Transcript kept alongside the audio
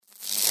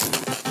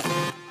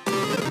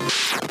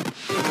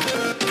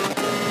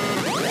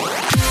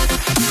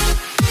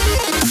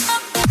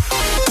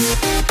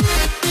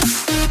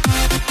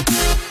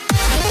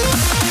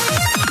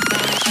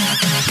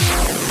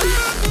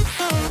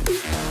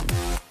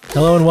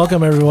Hello and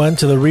welcome everyone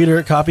to the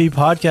Reader Copy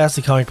Podcast,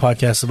 the comic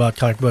podcast about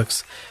comic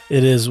books.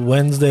 It is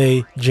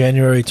Wednesday,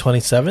 January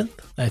 27th,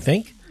 I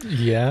think.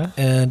 Yeah.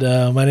 And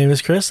my name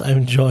is Chris.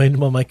 I'm joined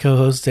by my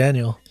co-host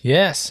Daniel.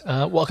 Yes.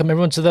 Welcome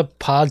everyone to the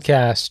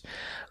podcast.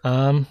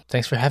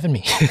 Thanks for having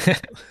me.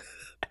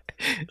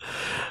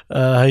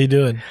 How you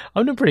doing?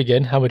 I'm doing pretty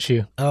good. How about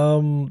you?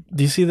 Do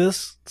you see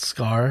this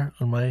scar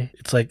on my?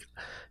 It's like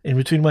in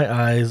between my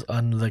eyes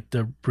on like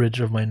the bridge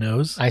of my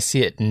nose. I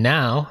see it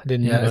now. I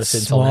didn't notice it's it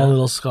a until small now.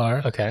 little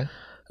scar. Okay.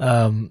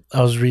 I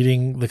was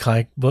reading the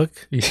comic book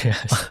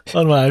Yes.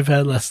 on my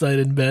iPad last night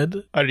in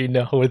bed, I already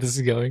know where this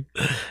is going.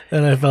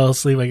 and I fell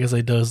asleep. I guess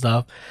I dozed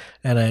off,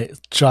 and I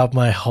dropped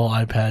my whole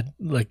iPad,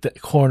 like the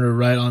corner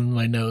right on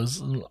my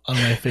nose, on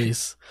my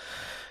face,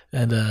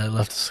 and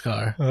left a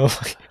scar. Oh,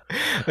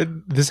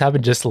 this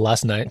happened just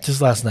last night.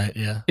 Just last night,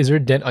 yeah. Is there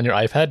a dent on your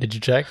iPad? Did you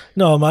check?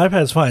 No, my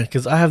iPad's fine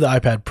because I have the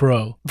iPad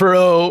Pro,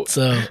 Bro.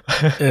 so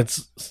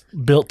it's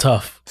built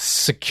tough.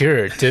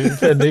 Secure to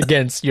defend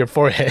against your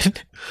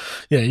forehead.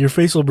 Yeah, your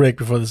face will break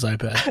before this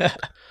iPad.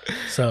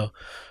 So,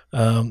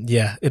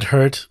 yeah, it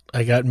hurt.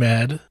 I got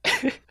mad.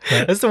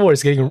 That's the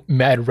worst, getting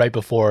mad right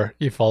before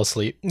you fall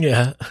asleep.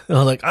 Yeah, I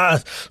was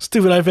like,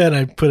 stupid iPad.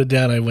 I put it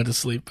down. I went to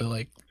sleep, but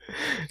like,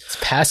 It's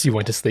past you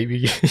went to sleep.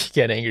 You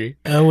get angry.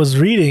 I was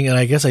reading, and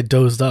I guess I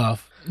dozed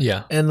off.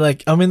 Yeah. And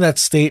like, I'm in that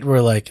state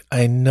where like,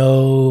 I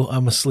know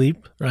I'm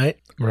asleep, right?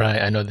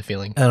 Right. I know the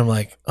feeling. And I'm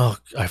like, oh,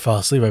 I fell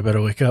asleep. I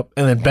better wake up.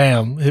 And then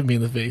bam, hit me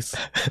in the face.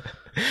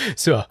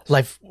 So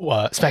life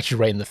smacked you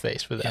right in the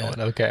face with that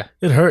one. Okay.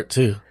 It hurt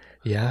too.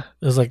 Yeah.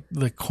 It was like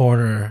the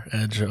corner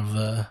edge of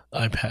the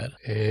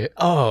iPad.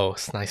 Oh,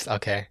 it's nice.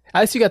 Okay.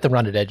 At least you got the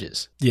rounded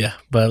edges. Yeah,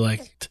 but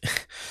like,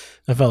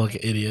 I felt like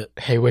an idiot.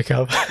 Hey, wake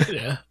up.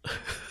 Yeah.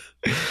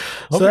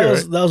 Hope So you're-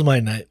 that was my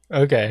night.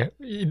 Okay.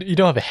 You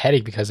don't have a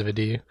headache because of it,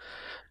 do you?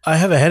 I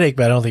have a headache,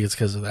 but I don't think it's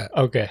because of that.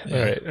 Okay. Yeah.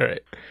 All right. All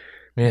right.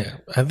 Man, Yeah,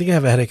 I think I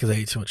have a headache because I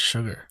ate too much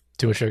sugar.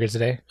 too much sugar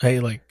today? I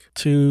ate like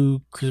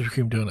 2 Krispy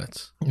Kreme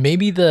donuts.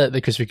 Maybe the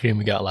Krispy Kreme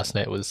we got last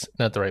night was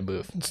not the right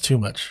move. It's too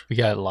much. We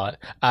got a lot.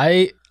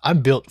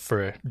 I'm built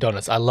for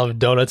donuts. I love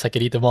donuts. I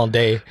could eat them all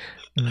day.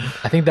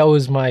 I think that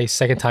was my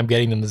second time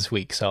getting them this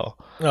week. So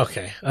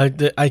Okay, I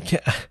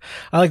can't.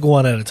 I like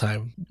one at a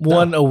time,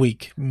 one a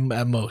week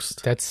at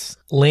most. that's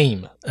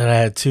lame. And I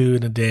had 2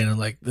 in a day, and I'm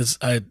like,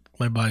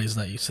 my body's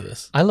not used to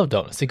this. I love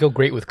donuts. They go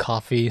great with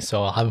coffee,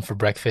 so I'll have them for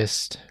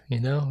breakfast. You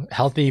know,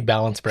 healthy,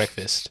 balanced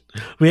breakfast.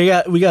 We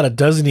got a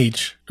dozen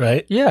each,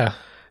 right? Yeah.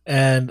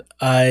 And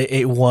I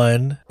ate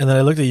one, and then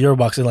I looked at your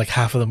box, and like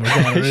half of them were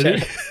gone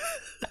already.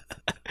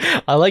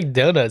 I like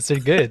donuts. They're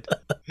good.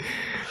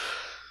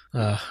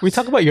 We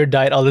talk about your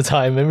diet all the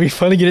time, and we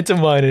finally get into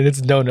mine, and it's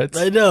donuts.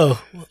 I know.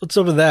 What's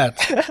up with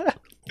that?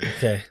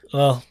 Okay.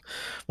 Well,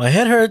 my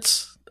head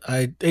hurts.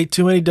 I ate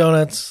too many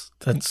donuts.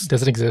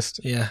 Doesn't exist.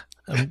 Yeah.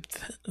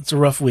 It's a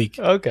rough week.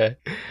 Okay.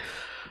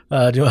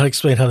 Do you want to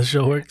explain how the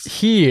show works?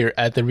 Here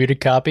at the Reader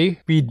Copy,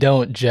 we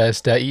don't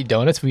just eat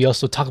donuts. We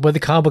also talk about the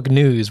comic book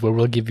news, where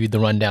we'll give you the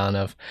rundown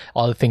of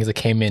all the things that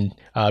came in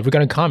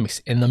regarding comics.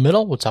 In the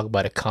middle, we'll talk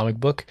about a comic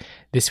book.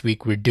 This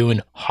week, we're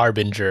doing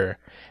Harbinger.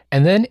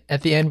 And then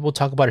at the end, we'll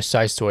talk about our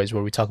side stories,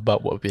 where we talk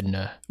about what we've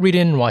been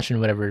reading, watching,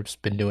 whatever's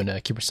been doing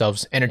to keep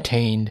ourselves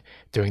entertained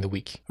during the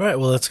week. All right.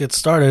 Well, let's get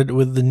started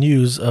with the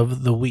news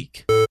of the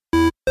week.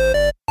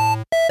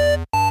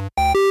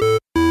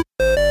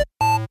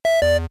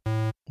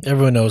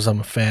 Everyone knows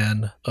I'm a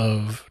fan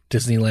of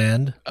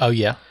Disneyland, Oh,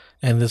 yeah.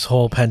 and this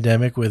whole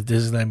pandemic with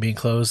Disneyland being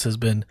closed has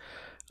been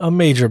a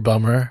major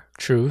bummer.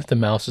 True. The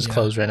mouse is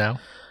closed right now.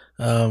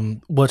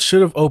 What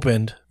should have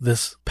opened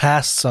this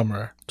past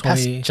summer,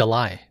 Past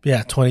July.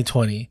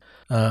 2020,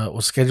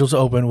 was scheduled to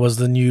open was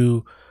the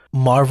new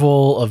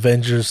Marvel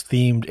Avengers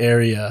themed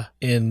area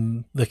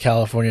in the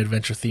California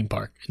Adventure theme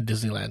park in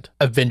Disneyland.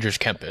 Avengers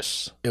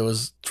Campus. It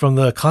was, from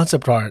the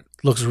concept art,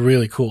 looks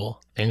really cool.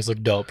 Things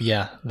look dope.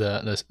 Yeah.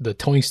 The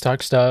Tony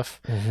Stark stuff.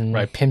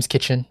 Right. Pim's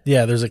Kitchen.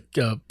 Yeah, there's a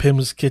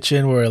Pim's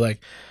Kitchen where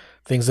like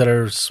things that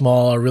are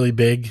small are really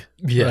big.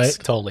 Yes,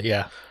 right? totally.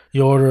 Yeah.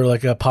 You order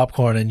like a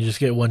popcorn and you just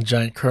get one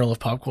giant kernel of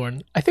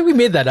popcorn. I think we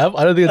made that up.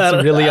 I don't think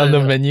it's really on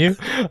the menu.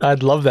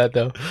 I'd love that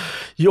though.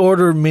 You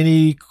order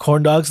mini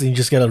corn dogs and you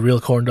just get a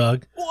real corn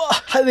dog.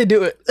 How do they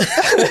do it?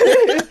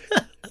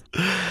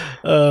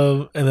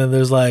 And then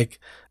there's like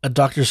a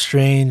Doctor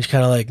Strange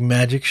kind of like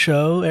magic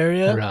show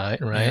area. Right.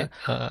 Yeah.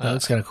 That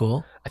looks kind of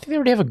cool. I think they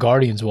already have a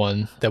Guardians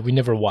one that we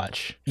never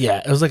watch.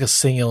 Yeah, it was like a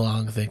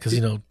sing-along thing because,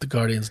 you know, the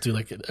Guardians do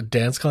like a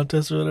dance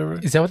contest or whatever.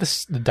 Is that what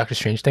the Doctor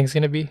Strange thing's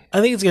going to be? I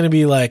think it's going to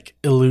be like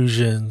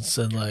illusions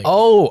and like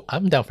Oh,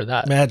 I'm down for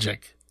that.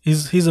 magic.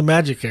 He's a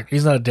magic character.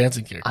 He's not a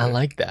dancing character. I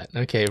like that.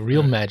 Okay,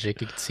 real magic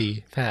you can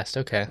see fast.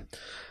 Okay.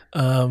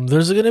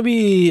 There's going to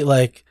be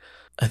like,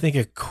 I think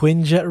a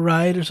Quinjet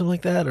ride or something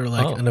like that, or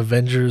like an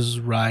Avengers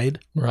ride.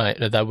 Right,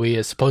 that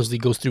way supposedly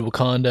goes through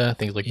Wakanda,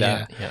 things like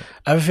that. Yeah.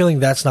 I have a feeling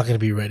that's not going to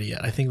be ready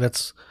yet. I think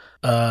that's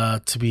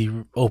to be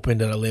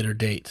opened at a later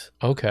date.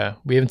 Okay.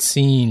 We haven't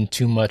seen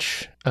too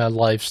much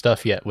live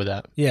stuff yet with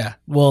that. Yeah.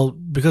 Well,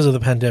 because of the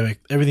pandemic,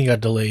 everything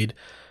got delayed.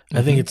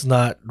 I think it's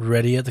not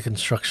ready yet. The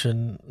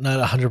construction, not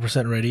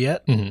 100% ready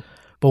yet. Mm-hmm.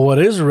 But what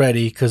is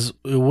ready, because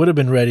it would have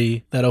been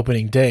ready that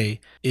opening day,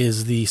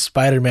 is the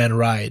Spider-Man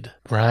ride.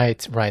 Right.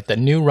 The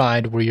new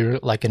ride where you're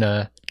like in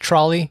a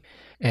trolley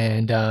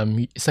and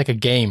it's like a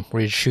game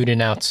where you're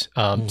shooting out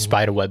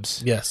spider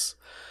webs. Yes.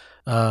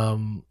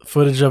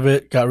 Footage of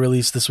it got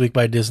released this week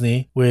by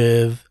Disney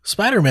with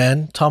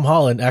Spider-Man, Tom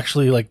Holland,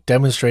 actually like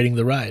demonstrating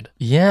the ride.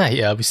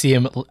 Yeah. We see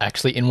him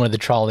actually in one of the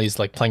trolleys,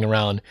 like playing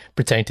around,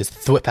 pretending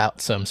to whip out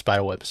some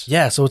spider webs.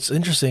 Yeah, so what's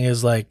interesting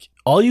is like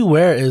all you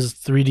wear is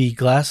 3D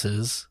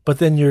glasses, but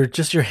then your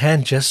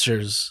hand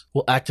gestures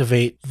will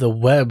activate the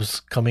webs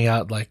coming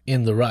out like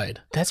in the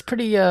ride. That's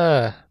pretty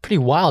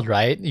wild,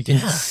 right? You can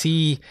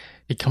see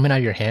it coming out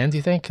of your hands,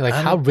 you think? Like,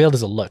 how real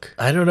does it look?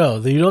 I don't know.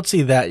 You don't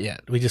see that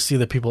yet. We just see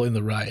the people in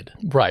the ride.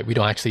 Right. We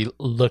don't actually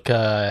look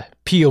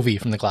POV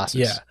from the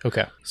glasses. Yeah.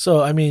 Okay.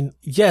 So, I mean,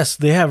 yes,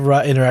 they have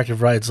interactive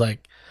rides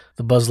like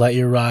the Buzz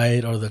Lightyear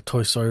ride or the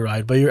Toy Story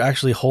ride, but you're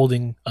actually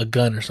holding a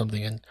gun or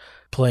something and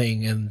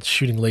playing and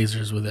shooting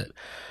lasers with it.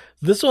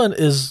 This one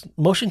is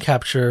motion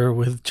capture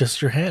with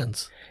just your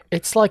hands.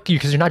 It's like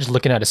because you're not just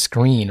looking at a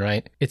screen,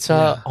 right? It's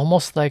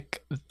almost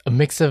like a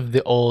mix of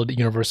the old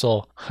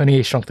Universal Honey,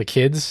 I Shrunk the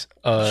Kids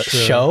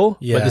show,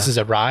 but this is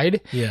a ride.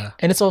 Yeah.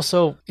 And it's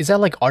also, is that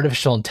like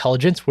artificial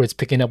intelligence where it's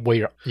picking up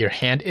where your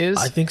hand is?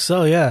 I think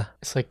so, yeah.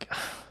 It's like,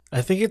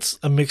 I think it's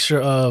a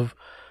mixture of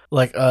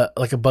like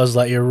a Buzz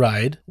Lightyear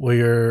ride where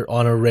you're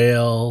on a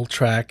rail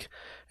track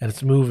and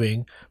it's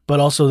moving, but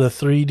also the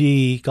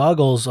 3D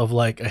goggles of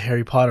like a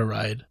Harry Potter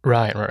ride.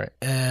 Right.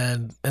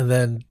 And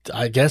then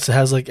I guess it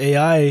has like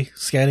AI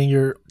scanning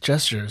your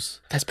gestures.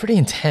 That's pretty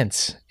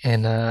intense.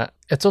 And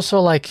it's also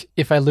like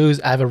if I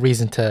lose, I have a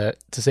reason to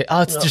say,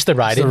 oh, it's just the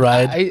ride. It's the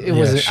ride.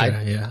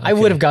 I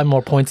would have gotten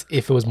more points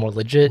if it was more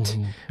legit,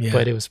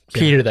 but it was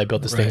Peter that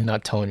built this thing,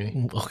 not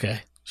Tony.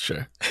 Okay,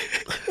 sure.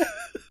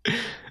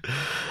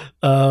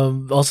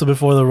 Also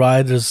before the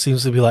ride, there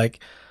seems to be like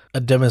a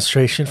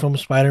demonstration from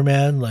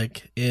Spider-Man,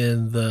 like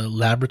in the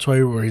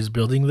laboratory where he's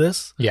building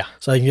this. Yeah.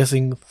 So I'm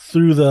guessing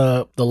through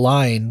the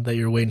line that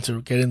you're waiting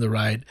to get in the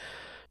ride,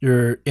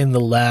 you're in the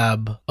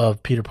lab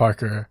of Peter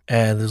Parker,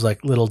 and there's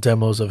like little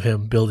demos of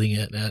him building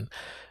it. And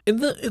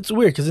it's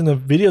weird because in the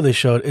video they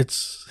showed,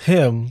 it's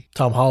him,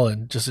 Tom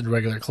Holland, just in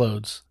regular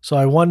clothes. So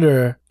I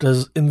wonder,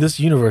 in this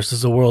universe,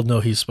 does the world know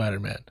he's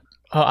Spider-Man?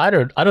 Oh, I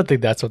don't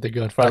think that's what they're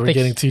going for. Are we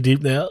getting too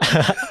deep now?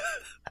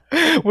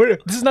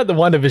 This is not the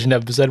WandaVision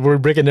episode. We're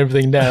breaking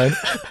everything down.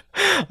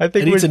 I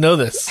need to know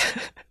this.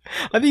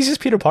 I think he's just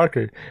Peter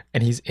Parker,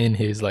 and he's in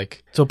his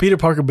like. So Peter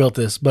Parker built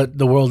this, but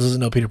the world doesn't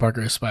know Peter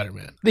Parker is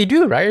Spider-Man. They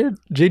do, right?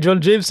 J.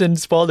 Jonah Jameson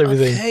spoiled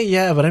everything. Hey,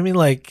 yeah, but I mean,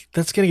 like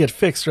that's gonna get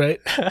fixed, right?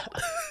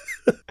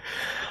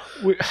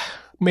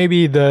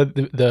 Maybe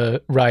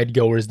the ride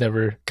goers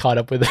never caught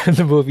up with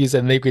the movies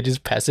and they could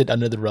just pass it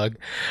under the rug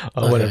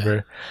or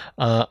whatever.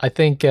 I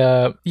think,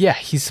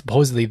 he's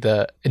supposedly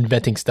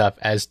inventing stuff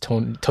as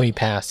Tony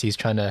passed. He's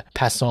trying to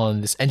pass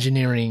on this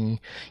engineering,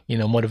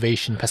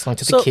 motivation, pass along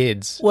to the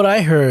kids. What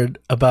I heard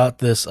about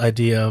this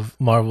idea of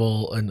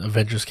Marvel and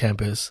Avengers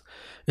Campus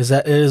is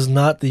that it is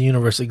not the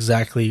universe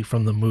exactly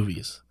from the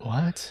movies.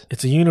 What?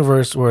 It's a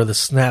universe where the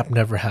snap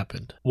never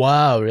happened.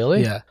 Wow,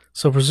 really? Yeah.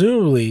 So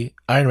presumably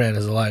Iron Man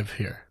is alive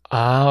here.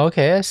 Ah,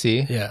 okay, I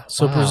see. Yeah.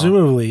 So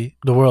presumably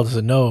the world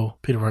doesn't know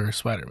Peter Parker's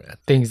Spider-Man.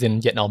 Things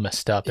didn't get all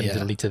messed up and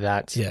didn't lead to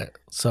that. Yeah.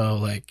 So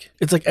like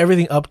it's like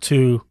everything up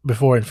to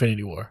before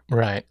Infinity War.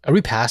 Right. Are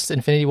we past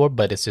Infinity War?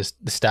 But it's just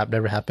the stab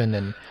never happened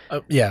and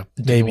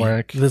maybe.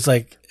 Work. It's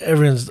like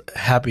everyone's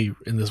happy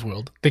in this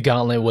world. The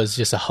gauntlet was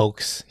just a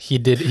hoax. He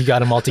got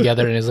them all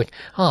together and it's like,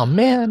 oh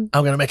man,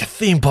 I'm gonna make a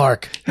theme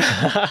park.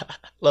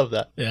 Love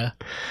that. Yeah.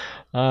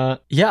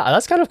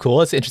 That's kind of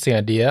cool. It's an interesting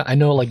idea. I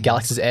know like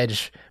Galaxy's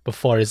Edge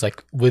before is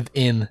like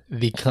within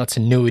the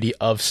continuity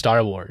of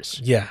Star Wars.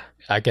 Yeah.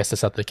 I guess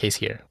that's not the case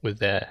here with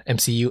the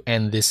MCU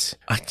and this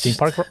theme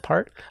park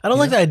part. I don't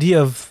like the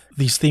idea of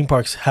these theme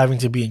parks having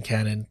to be in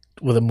canon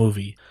with a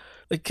movie.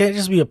 It can't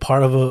just be a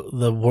part of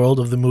the world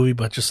of the movie,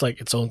 but just like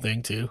its own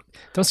thing too.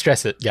 Don't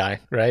stress it, guy.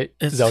 Right?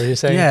 Is that what you're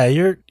saying? Yeah,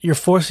 you're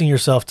forcing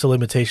yourself to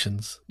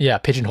limitations. Yeah,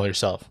 pigeonhole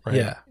yourself.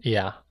 Right?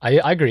 Yeah. I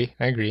agree.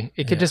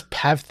 It could just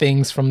have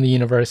things from the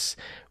universe.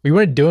 We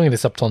weren't doing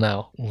this up till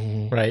now,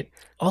 right?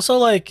 Also,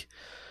 like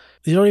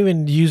you don't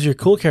even use your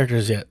cool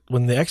characters yet.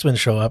 When the X-Men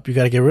show up, you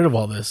got to get rid of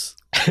all this.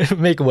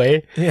 Make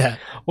way. Yeah.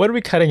 What are we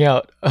cutting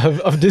out of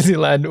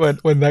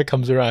Disneyland when that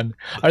comes around?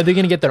 Are they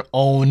going to get their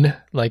own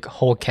like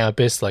whole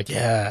campus, like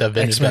the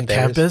Avengers X-Men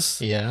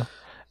campus? Yeah.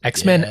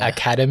 X-Men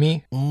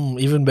Academy.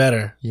 Even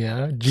better.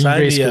 Yeah. Jean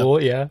Grey School.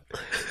 Up. Yeah.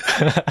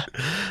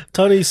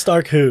 Tony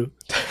Stark who?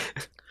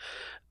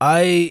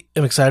 I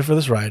am excited for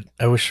this ride.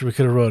 I wish we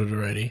could have rode it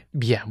already.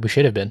 Yeah, we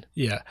should have been.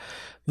 Yeah.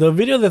 The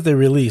video that they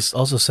released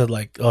also said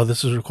like, oh,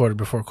 this was recorded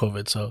before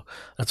COVID, so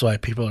that's why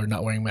people are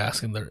not wearing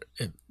masks and they're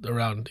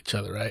around each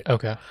other, right?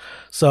 Okay.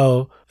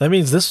 So that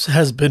means this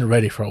has been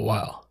ready for a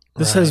while.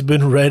 This has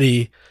been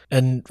ready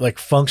and like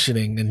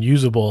functioning and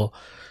usable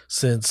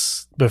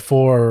since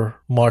before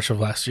March of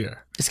last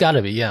year. It's got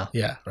to be, yeah.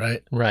 Yeah,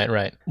 right?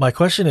 Right. My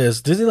question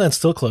is, Disneyland's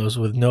still closed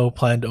with no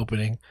planned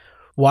opening.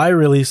 Why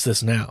release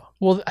this now?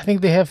 Well, I think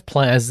they have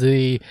plans.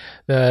 The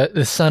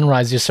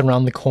sunrise just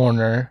around the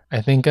corner.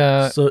 I think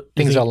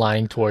things are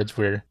lining towards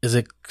where. Is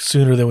it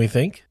sooner than we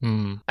think?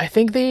 I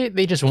think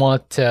they just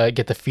want to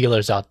get the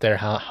feelers out there,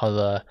 how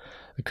the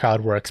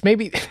crowd works.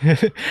 Maybe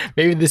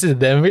maybe this is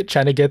them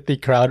trying to get the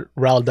crowd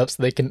riled up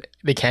so they can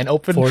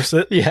open. Force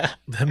it? Yeah.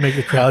 Then make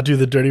the crowd do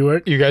the dirty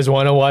work? You guys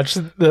want to watch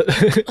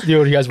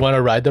you guys want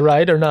to ride the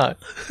ride or not?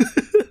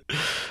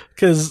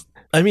 Because,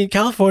 I mean,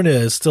 California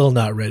is still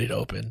not ready to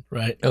open,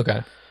 right?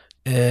 Okay.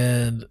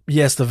 And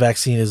yes, the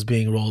vaccine is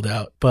being rolled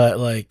out, but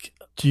like,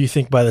 do you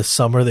think by the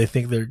summer they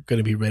think they're going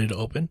to be ready to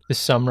open? This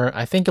summer,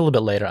 I think a little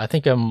bit later. I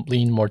think I'm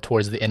leaning more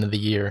towards the end of the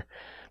year.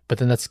 But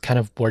then that's kind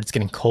of where it's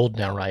getting cold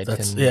now, right?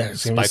 It's going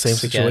to be the same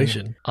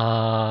situation.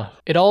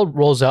 It all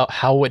rolls out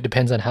how it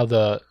depends on how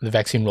the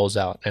vaccine rolls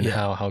out and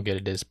how good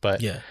it is.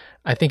 But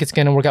I think it's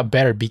going to work out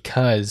better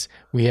because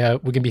we're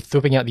going to be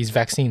whipping out these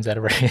vaccines out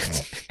of our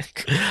hands.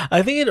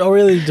 I think it all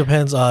really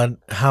depends on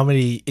how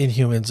many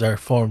Inhumans are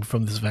formed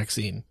from this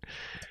vaccine.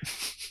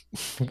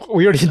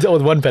 We already dealt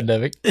with one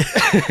pandemic.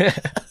 It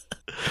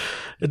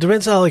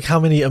depends on like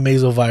how many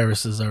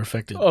Amazoviruses are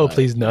affected. Oh,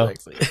 please no.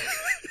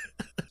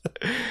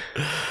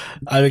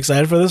 I'm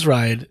excited for this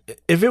ride.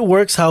 If it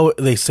works how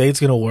they say it's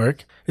going to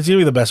work, it's going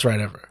to be the best ride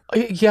ever.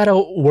 You got to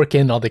work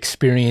in all the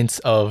experience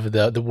of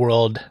the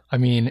world. I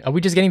mean, are we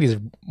just getting these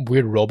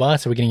weird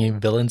robots? Are we getting any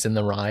villains in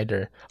the ride?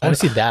 Or I want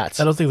to see that.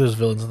 I don't think there's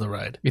villains in the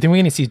ride. You think we're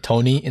going to see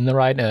Tony in the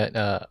ride?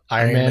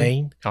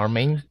 Iron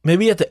Man?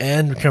 Maybe at the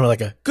end, kind of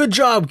like a good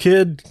job,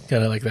 kid.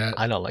 Kind of like that.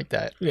 I don't like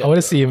that. Yeah. I want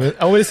to see him.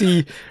 I want to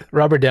see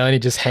Robert Downey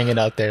just hanging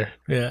out there.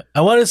 Yeah.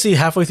 I want to see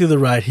halfway through the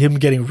ride him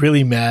getting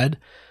really mad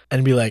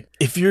and be like,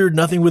 if you're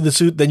nothing with the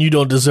suit, then you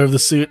don't deserve the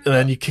suit. And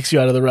then he kicks you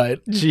out of the ride.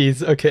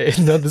 Jeez. Okay.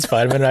 Not the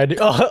Spider-Man ride.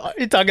 Oh,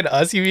 you're talking to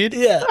us, you mean?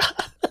 Yeah.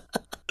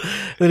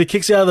 Then he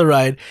kicks you out of the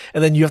ride.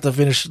 And then you have to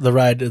finish the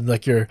ride in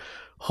like your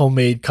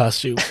homemade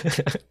costume.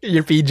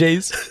 Your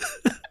PJs.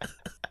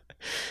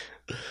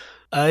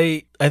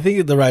 I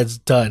think the ride's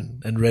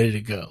done and ready to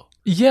go.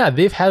 Yeah,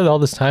 they've had it all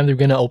this time. They're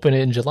going to open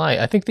it in July.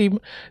 I think they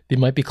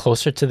might be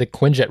closer to the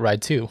Quinjet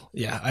ride too.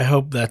 Yeah, I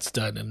hope that's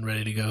done and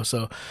ready to go.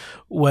 So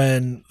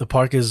when the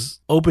park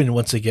is open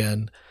once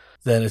again,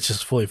 then it's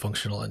just fully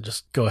functional and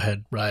just go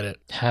ahead, ride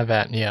it. Have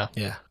at, yeah.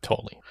 Yeah.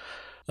 Totally.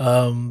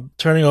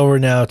 Turning over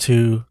now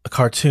to a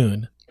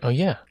cartoon. Oh,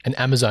 yeah. An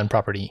Amazon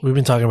property. We've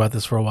been talking about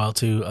this for a while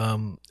too.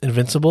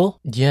 Invincible.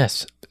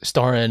 Yes.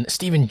 Starring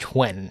Stephen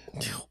Chuen.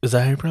 Is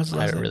that how you pronounce it?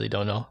 I really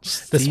don't know.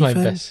 Stephen? That's my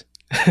best.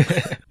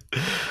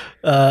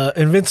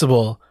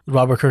 Invincible,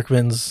 Robert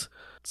Kirkman's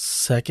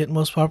second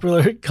most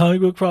popular comic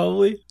book,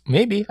 probably.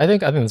 Maybe. I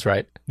think that's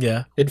right.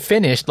 Yeah. It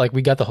finished, like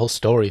we got the whole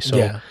story, so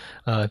yeah.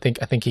 I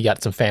think he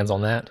got some fans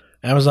on that.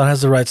 Amazon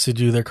has the rights to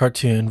do their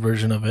cartoon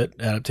version of it,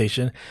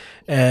 adaptation,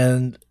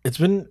 and it's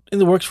been in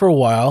the works for a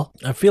while.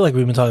 I feel like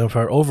we've been talking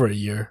for over a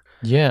year.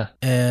 Yeah.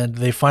 And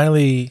they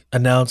finally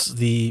announced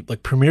the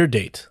premiere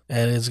date,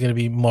 and it's going to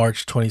be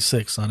March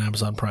 26th on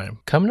Amazon Prime.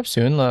 Coming up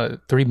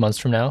soon, 3 months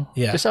from now.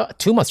 Yeah. Just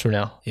 2 months from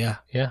now. Yeah.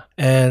 Yeah.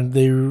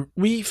 And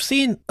we've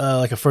seen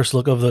like a first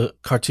look of the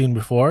cartoon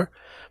before,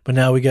 but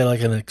now we get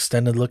like an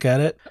extended look at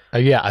it.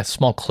 Yeah, a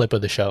small clip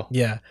of the show.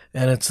 Yeah.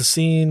 And it's a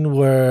scene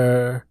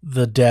where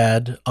the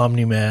dad,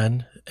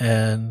 Omni-Man,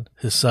 and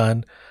his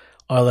son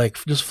are like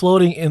just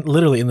floating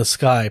literally in the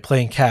sky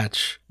playing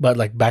catch, but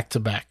like back to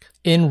back.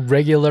 In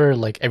regular,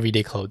 like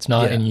everyday clothes,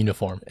 not in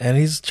uniform. And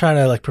he's trying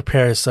to like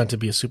prepare his son to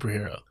be a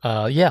superhero.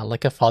 Yeah,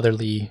 like a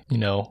fatherly,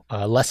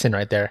 lesson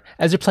right there.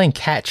 As they're playing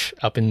catch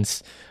up in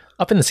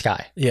the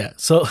sky. Yeah.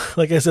 So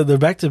like I said, they're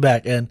back to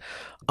back, and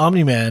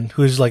Omni-Man,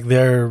 who's like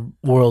their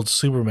world's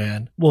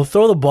Superman, will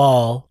throw the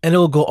ball and it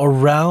will go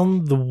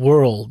around the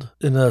world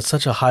in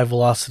such a high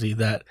velocity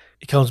that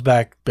it comes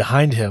back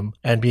behind him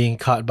and being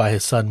caught by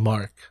his son,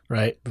 Mark,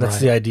 right? That's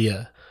the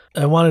idea.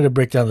 I wanted to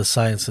break down the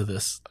science of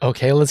this.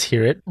 Okay, let's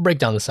hear it. Break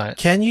down the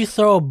science. Can you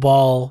throw a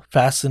ball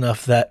fast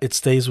enough that it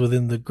stays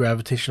within the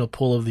gravitational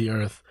pull of the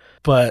Earth,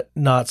 but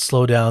not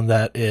slow down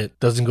that it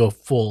doesn't go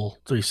full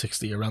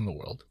 360 around the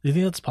world? Do you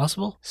think that's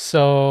possible?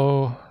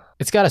 So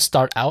it's got to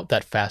start out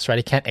that fast, right?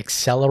 It can't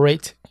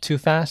accelerate too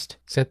fast.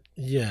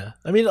 Yeah.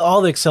 I mean,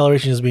 all the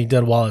acceleration is being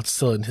done while it's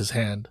still in his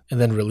hand and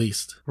then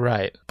released.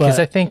 Right. Because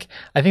I think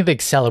the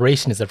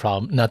acceleration is the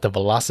problem, not the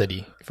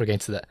velocity, if we're getting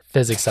to the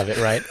physics of it,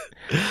 right?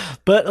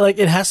 But like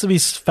it has to be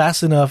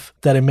fast enough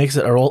that it makes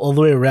it all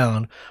the way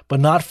around, but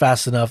not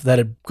fast enough that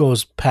it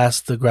goes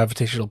past the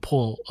gravitational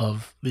pull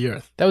of the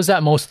Earth. That was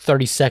at most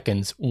 30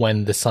 seconds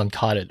when the sun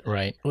caught it,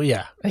 right? Well,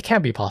 yeah. It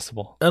can't be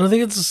possible. I don't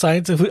think it's a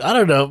scientific... I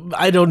don't know.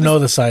 I don't know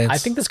the science. I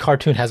think this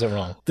cartoon has it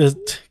wrong.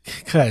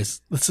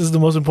 Guys, this is the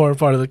most important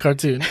part of the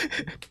cartoon.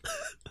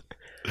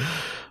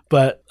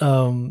 But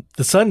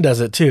the sun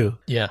does it too.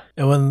 Yeah.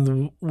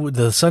 And when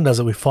the sun does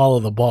it, we follow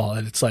the ball,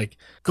 and it's like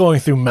going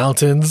through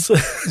mountains.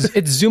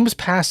 It zooms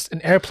past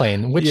an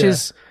airplane, which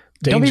is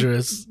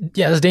dangerous.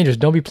 Yeah, that's dangerous.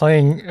 Don't be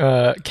playing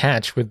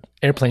catch with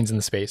airplanes in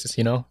the spaces,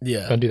 you know?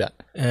 Yeah. Don't do that.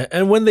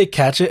 And when they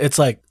catch it, it's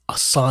like a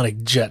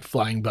sonic jet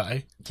flying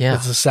by. Yeah.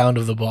 It's the sound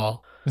of the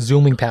ball.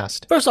 Zooming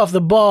past. First off, the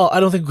ball, I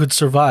don't think could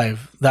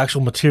survive. The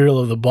actual material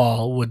of the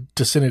ball would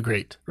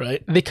disintegrate,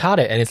 right? They caught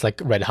it and it's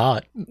like red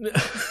hot.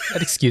 That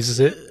excuses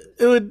it.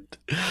 It would,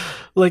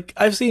 like,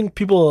 I've seen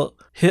people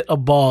hit a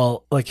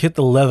ball, like hit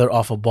the leather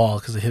off a ball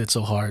because they hit it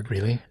so hard.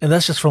 Really? And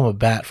that's just from a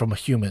bat, from a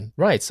human.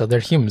 Right. So they're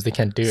humans. They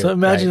can't do it. So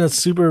imagine right? a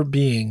super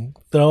being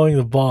throwing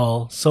the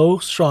ball so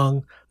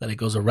strong that it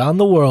goes around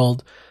the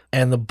world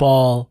and the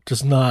ball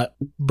does not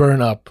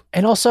burn up.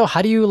 And also,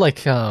 how do you like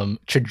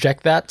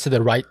traject that to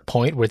the right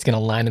point where it's going to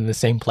land in the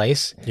same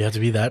place? You have to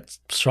be that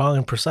strong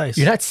and precise.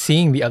 You're not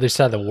seeing the other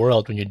side of the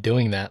world when you're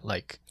doing that.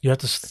 Like, You have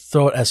to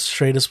throw it as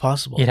straight as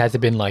possible. it has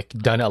been like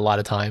done a lot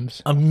of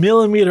times. A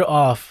millimeter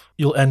off,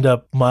 you'll end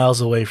up miles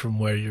away from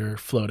where you're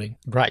floating.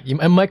 Right.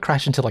 It might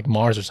crash into like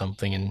Mars or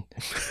something and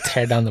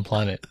tear down the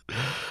planet.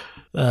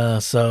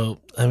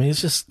 So, I mean,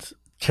 it's just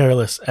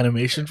careless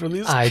animation from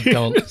these I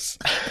creators.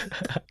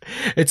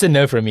 don't. It's a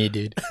no for me,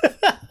 dude.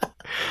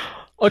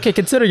 Okay,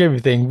 considering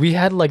everything, we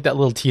had like that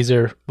little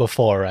teaser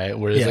before, right?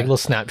 Where there's Yeah. like little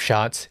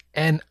snapshots,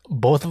 and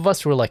both of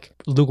us were like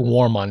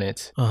lukewarm on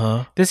it.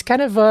 Uh-huh. This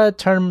kind of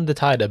turned the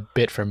tide a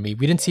bit for me.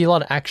 We didn't see a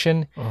lot of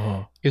action.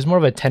 Uh-huh. It was more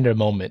of a tender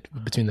moment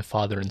between the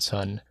father and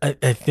son. I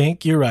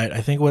think you're right.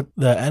 I think what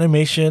the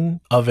animation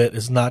of it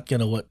is not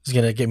what is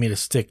gonna get me to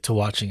stick to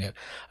watching it.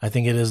 I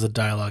think it is the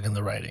dialogue and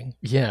the writing.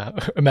 Yeah,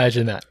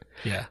 imagine that.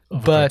 Yeah.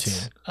 of a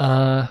But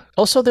cartoon.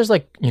 also, there's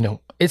like,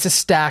 it's a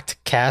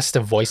stacked cast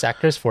of voice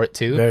actors for it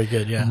too. Very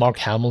good, yeah. Mark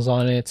Hamill's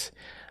on it.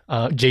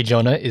 Jay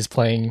Jonah is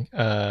playing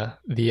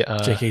the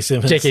J.K.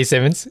 Simmons. J.K.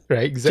 Simmons,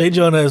 right? Jay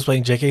Jonah is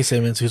playing J.K.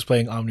 Simmons, who's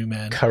playing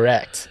Omni-Man.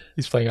 Correct.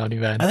 He's playing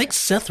Omni-Man. I think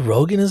Seth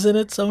Rogen is in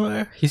it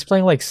somewhere. He's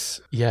playing like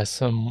he's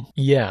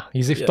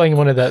playing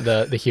one of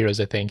the heroes,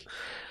 I think.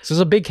 So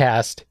it's a big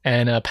cast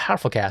and a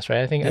powerful cast,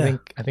 right? I think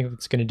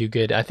it's going to do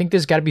good. I think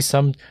there's got to be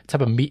some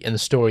type of meat in the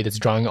story that's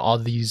drawing all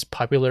these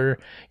popular,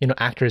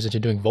 actors into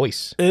doing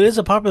voice. It is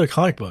a popular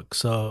comic book,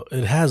 so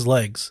it has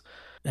legs.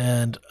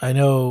 And I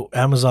know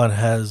Amazon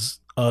has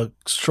a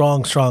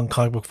strong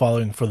comic book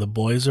following for The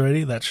Boys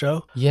already, that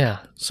show. Yeah.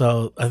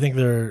 So I think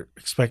they're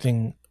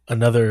expecting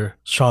another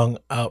strong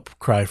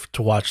outcry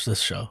to watch this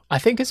show. I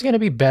think it's going to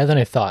be better than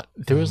I thought.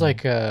 There was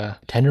like a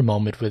tender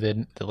moment with it.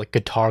 The like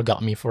guitar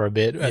got me for a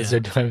bit as they're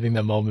doing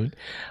that moment.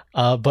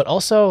 But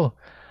also,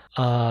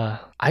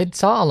 I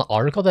saw on the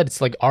article that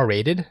it's like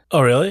R-rated.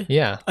 Oh, really?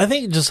 Yeah. I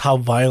think just how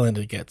violent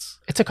it gets.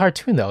 It's a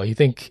cartoon though. You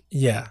think,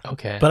 Yeah.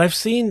 okay. But I've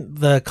seen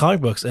the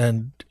comic books,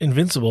 and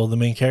Invincible, the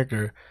main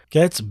character,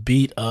 gets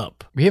beat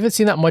up. We haven't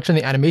seen that much in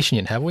the animation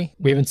yet, have we?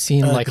 We haven't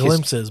seen like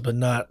glimpses, but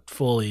not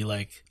fully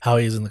like how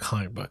he is in the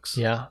comic books.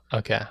 Yeah.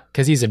 Okay.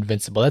 Because he's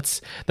invincible.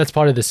 That's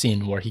part of the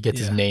scene where he gets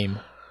his name.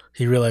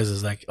 He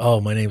realizes like,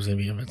 oh, my name's gonna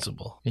be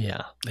Invincible,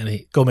 Yeah. and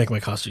he go make my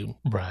costume.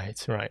 Right.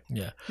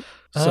 Yeah.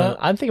 So So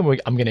I'm thinking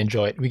I'm gonna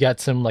enjoy it. We got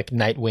some like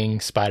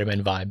Nightwing,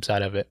 Spider-Man vibes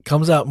out of it.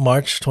 comes out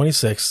March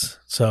 26th,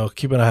 so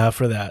keep an eye out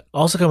for that.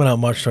 Also coming out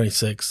March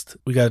 26th,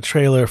 we got a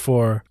trailer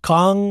for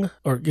Kong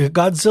or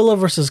Godzilla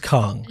versus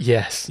Kong.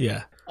 Yes.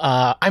 Yeah.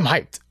 I'm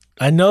hyped.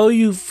 I know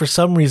you, for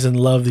some reason,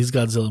 love these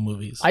Godzilla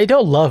movies. I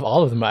don't love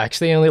all of them. I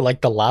actually only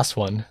like the last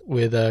one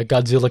with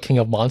Godzilla King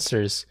of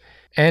Monsters.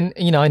 And,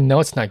 I know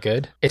it's not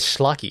good. It's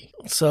schlocky.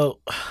 So,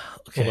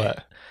 okay.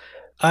 But,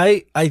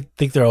 I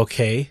think they're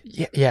okay.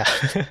 yeah.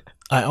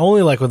 I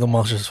only like when the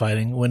monster's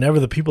fighting. Whenever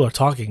the people are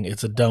talking,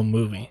 it's a dumb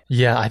movie.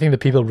 Yeah, I think the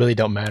people really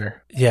don't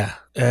matter. Yeah,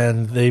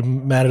 and they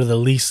matter the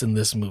least in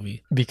this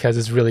movie. Because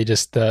it's really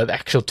just the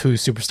actual two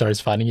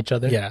superstars fighting each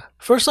other. Yeah.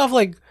 First off,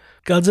 like,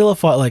 Godzilla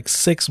fought like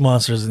 6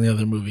 monsters in the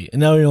other movie, and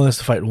now he only has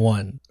to fight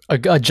 1.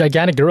 A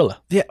gigantic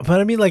gorilla. Yeah,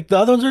 but I mean, like, the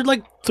other ones are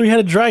like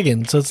 3-headed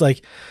dragon, so it's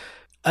like,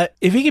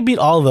 if he could beat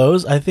all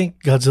those, I think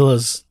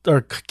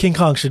King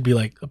Kong should be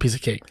like a piece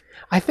of cake.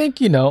 I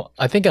think,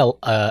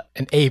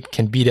 an ape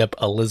can beat up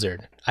a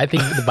lizard. I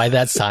think by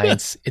that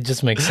science, it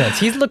just makes sense.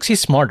 He's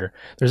smarter.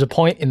 There's a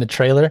point in the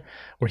trailer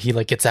where he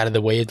like gets out of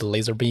the way of the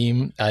laser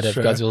beam out of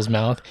Godzilla's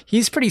mouth.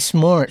 He's pretty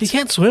smart. He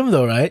can't swim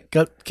though, right?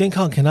 King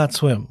Kong cannot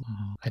swim.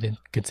 I didn't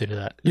consider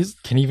that.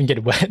 Can he even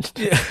get wet?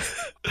 Yeah.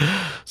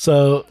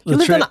 So He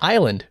lives on an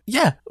island.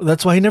 Yeah,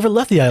 that's why he never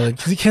left the island,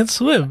 because he can't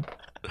swim.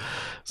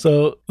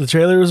 So the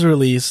trailer was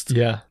released.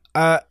 Yeah.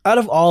 Out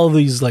of all of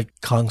these, like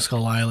Kong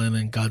Skull Island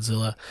and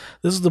Godzilla,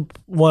 this is the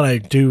one I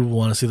do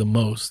want to see the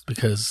most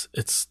because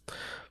it's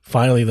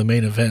finally the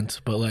main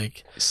event. But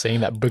like, saying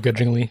that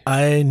begrudgingly,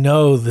 I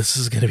know this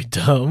is gonna be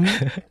dumb.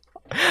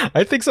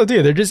 I think so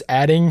too. They're just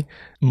adding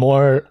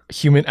more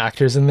human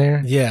actors in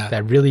there. Yeah.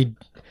 That really,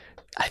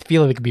 I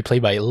feel like it could be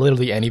played by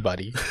literally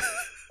anybody.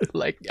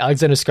 Like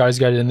Alexander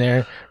Skarsgård in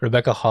there,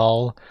 Rebecca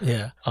Hall.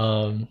 Yeah.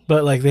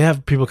 But like they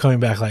have people coming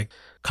back, like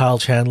Kyle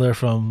Chandler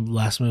from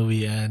last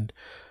movie, and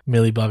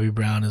Millie Bobby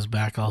Brown is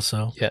back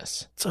also.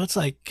 Yes. So it's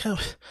like,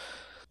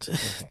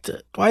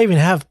 Why even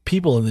have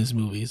people in these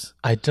movies?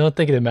 I don't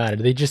think it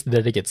matters. They just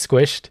there to get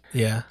squished.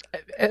 Yeah.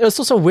 It's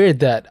also weird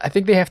that I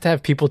think they have to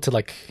have people to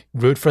like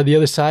root for the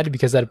other side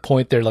because at a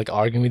point they're like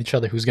arguing with each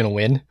other who's gonna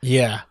win.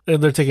 Yeah.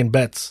 They're taking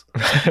bets.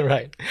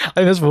 Right. I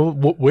think that's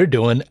what we're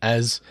doing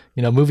as,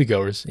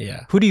 moviegoers.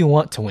 Yeah. Who do you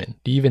want to win?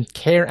 Do you even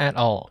care at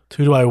all?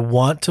 Who do I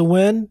want to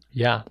win?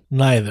 Yeah.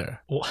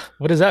 Neither.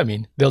 What does that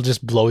mean? They'll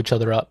just blow each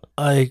other up.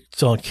 I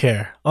don't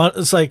care.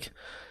 It's like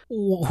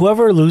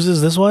whoever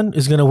loses this one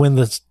is going to win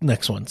this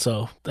next one.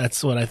 So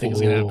that's what I think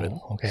is going to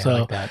happen. Okay, so I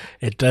like that.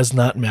 It does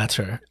not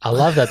matter. I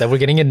love that we're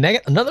getting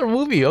another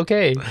movie.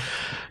 Okay.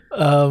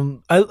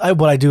 What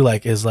I do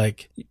like is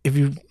like if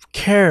you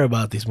care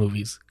about these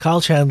movies,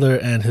 Kyle Chandler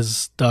and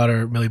his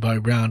daughter Millie Bobby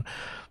Brown,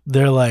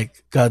 they're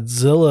like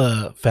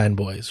Godzilla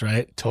fanboys,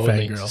 right?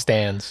 Totally. Fangirl.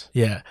 Stands.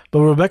 Yeah.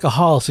 But Rebecca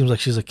Hall seems like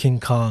she's a King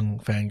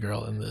Kong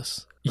fangirl in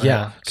this. Right?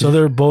 Yeah. So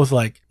they're both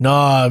like,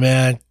 nah,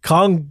 man,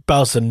 Kong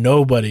bows to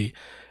nobody.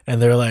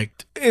 And they're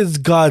like, it's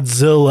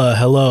Godzilla,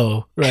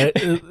 hello, right?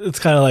 It's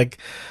kind of like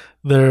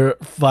they're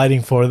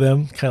fighting for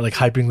them, kind of like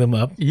hyping them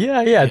up.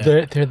 Yeah.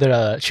 They're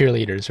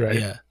cheerleaders, right?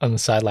 Yeah. On the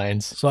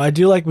sidelines. So I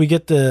do like we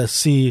get to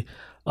see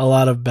a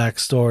lot of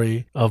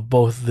backstory of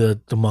both the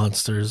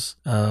monsters.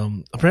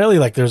 Apparently,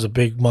 like there's a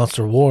big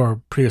monster war,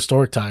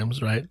 prehistoric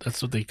times, right?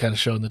 That's what they kind of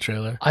show in the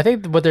trailer. I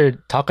think what they're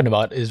talking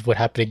about is what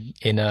happened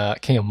in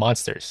King of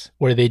Monsters,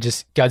 where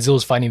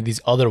Godzilla's fighting these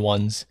other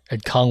ones,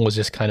 and Kong was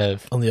just kind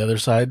of On the other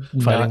side,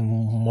 fighting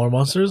more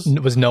monsters.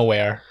 was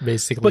nowhere,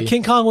 basically. But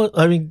King Kong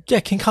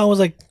was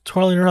like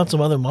twirling around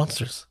some other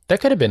monsters. That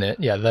could have been it.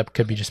 Yeah, that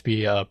could just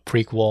be a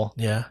prequel.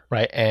 Yeah.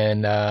 Right.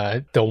 And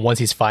the ones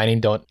he's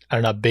fighting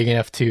are not big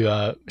enough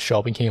to show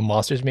up in King of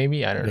Monsters,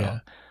 maybe. I don't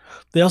know.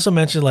 They also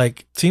mentioned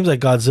seems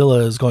like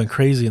Godzilla is going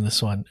crazy in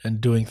this one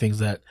and doing things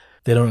that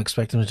they don't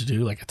expect him to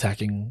do, like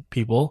attacking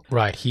people.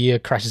 Right. He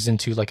crashes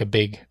into like a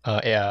big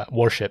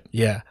warship.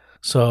 Yeah.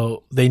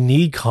 So they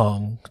need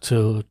Kong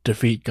to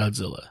defeat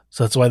Godzilla.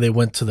 So that's why they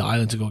went to the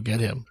island to go get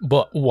him.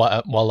 But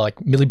while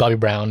like Millie Bobby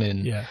Brown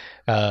and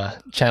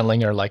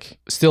Channeling are like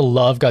still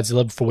love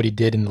Godzilla for what he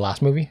did in the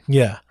last movie.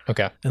 Yeah.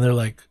 Okay. And they're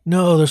like,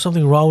 no, there's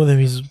something wrong with him.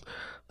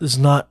 This is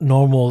not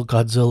normal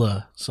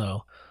Godzilla.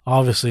 So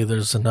obviously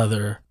there's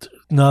another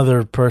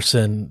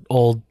person,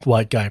 old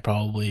white guy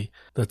probably,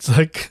 that's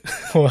like,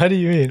 What do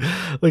you mean?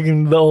 like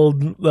in the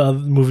old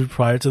movie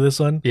prior to this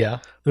one. Yeah.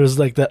 There's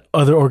like that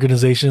other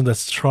organization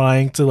that's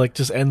trying to like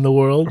just end the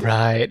world.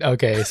 Right.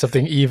 Okay.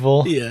 Something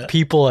evil. Yeah.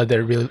 People are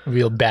the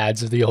real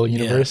bads of the whole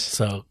universe.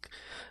 Yeah, so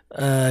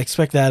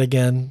expect that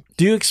again.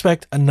 Do you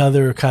expect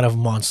another kind of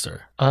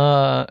monster?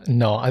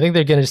 No. I think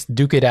they're gonna just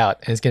duke it out,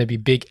 and it's gonna be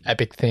big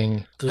epic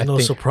thing. There's no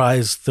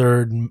surprise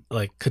third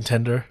like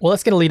contender. Well,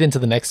 that's gonna lead into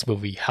the next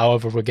movie.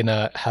 However, we're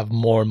gonna have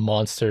more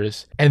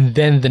monsters, and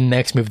then the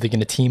next movie they're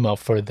gonna team up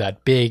for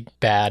that big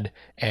bad,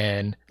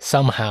 and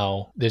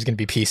somehow there's gonna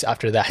be peace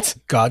after that.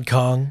 God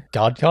Kong.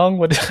 God Kong?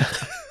 What?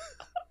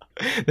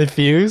 They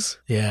fuse?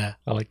 Yeah.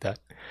 I like that.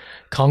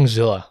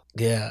 Kongzilla.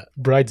 Yeah.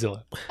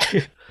 Bridezilla.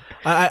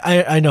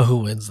 I know who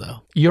wins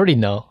though. You already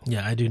know.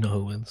 Yeah, I do know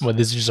who wins. Well,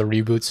 this is just a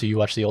reboot, so you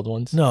watch the old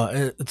ones? No,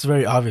 it's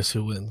very obvious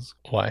who wins.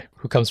 Why?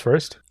 Who comes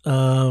first?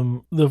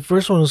 The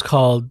first one was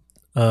called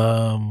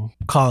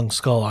Kong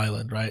Skull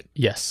Island, right?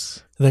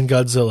 Yes. And then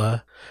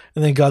Godzilla.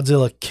 And then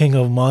Godzilla King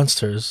of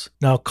Monsters.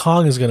 Now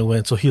Kong is going to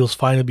win, so he'll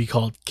finally be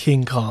called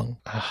King Kong.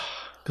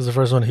 Because the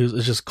first one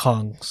is just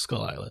Kong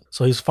Skull Island.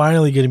 So he's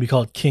finally going to be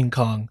called King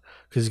Kong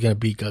because he's going to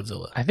beat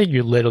Godzilla. I think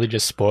you literally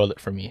just spoiled it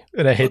for me.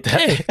 And I hate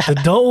that. Then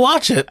don't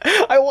watch it.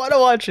 I want to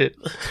watch it.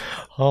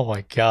 Oh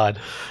my God.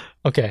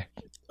 Okay.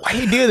 Why do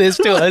you do this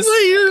to us?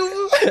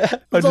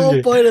 That's the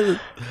whole point of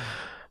it.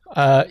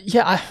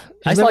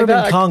 He's never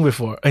been Kong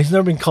before. He's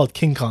never been called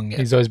King Kong yet.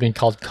 He's always been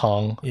called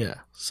Kong. Yeah.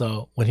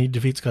 So when he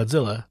defeats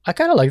Godzilla. I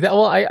kind of like that.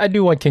 Well, I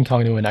do want King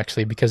Kong to win,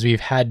 actually, because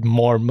we've had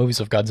more movies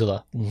of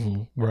Godzilla.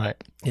 Mm-hmm.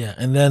 Right. Yeah.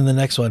 And then the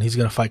next one, he's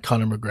going to fight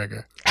Conor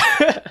McGregor.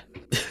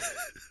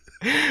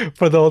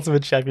 For the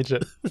Ultimate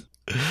Championship.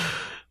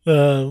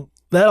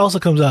 That also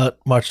comes out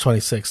March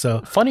 26th.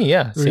 So funny,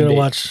 yeah.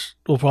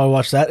 We'll probably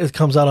watch that. It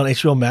comes out on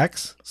HBO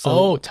Max.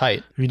 So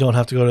tight. You don't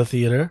have to go to the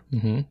theater.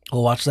 Mm-hmm.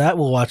 We'll watch that.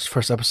 We'll watch the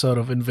first episode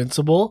of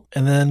Invincible.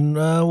 And then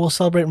we'll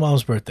celebrate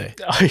Mom's birthday.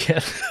 Oh,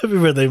 yeah. Happy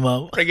birthday,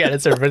 Mom. Forget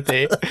it's her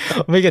birthday.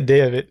 I'll make a day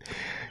of it.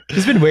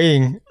 She's been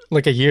waiting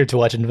like a year to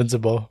watch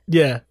Invincible.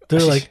 Yeah. They're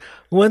like,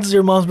 when's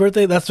your mom's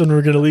birthday? That's when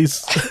we're going to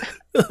release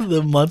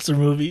the monster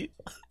movie.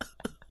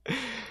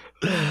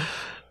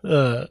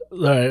 All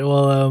right.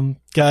 Well,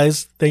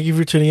 guys, thank you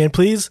for tuning in.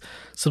 Please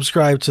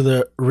subscribe to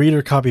the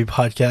Reader Copy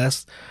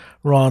podcast.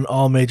 We're on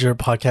all major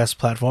podcast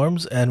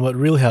platforms. And what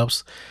really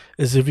helps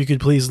is if you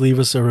could please leave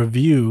us a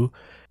review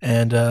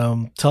and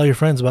tell your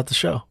friends about the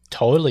show.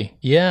 Totally.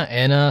 Yeah.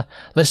 And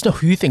let us know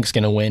who you think is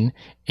going to win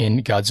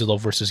in Godzilla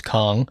vs.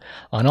 Kong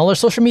on all our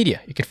social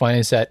media. You can find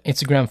us at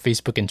Instagram,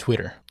 Facebook, and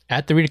Twitter.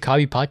 At the Reader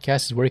Copy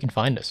podcast is where you can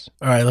find us.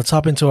 All right. Let's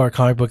hop into our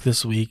comic book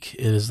this week.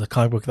 It is the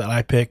comic book that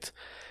I picked.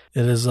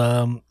 It is,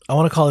 I want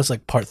to call this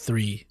like part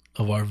 3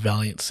 of our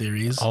Valiant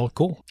series. Oh,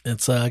 cool.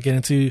 Let's get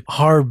into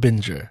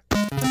Harbinger.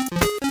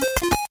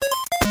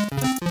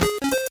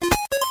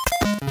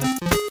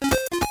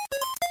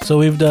 So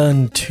we've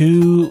done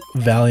 2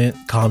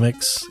 Valiant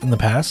comics in the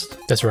past.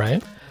 That's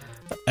right.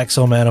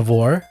 Exo Man of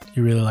War.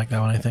 You really like that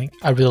one, I think.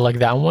 I really like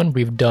that one.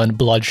 We've done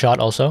Bloodshot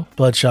also.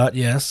 Bloodshot,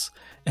 yes.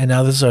 And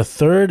now this is our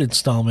 3rd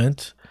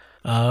installment,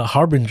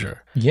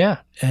 Harbinger. Yeah.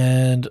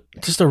 And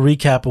just a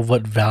recap of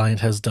what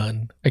Valiant has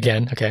done.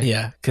 Again, okay.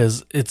 Yeah,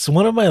 because it's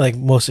one of my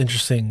most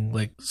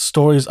interesting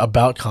stories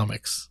about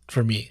comics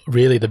for me.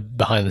 Really the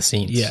behind the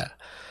scenes. Yeah.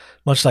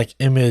 Much like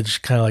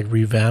Image kind of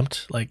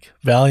revamped.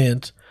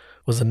 Valiant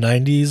was a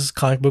 90s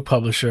comic book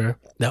publisher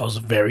that was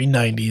very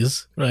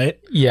 90s, right?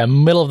 Yeah,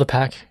 middle of the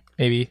pack,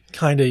 maybe.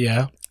 Kind of,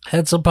 yeah.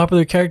 Had some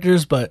popular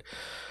characters, but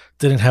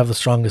didn't have the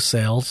strongest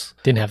sales.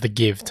 Didn't have the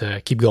give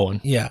to keep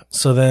going. Yeah.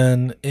 So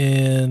then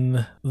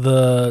in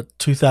the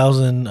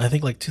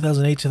 2008,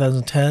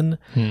 2010,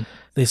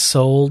 they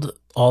sold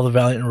all the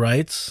Valiant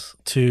rights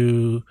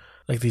to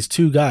these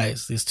 2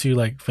 guys, these 2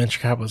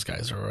 venture capitalist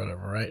guys or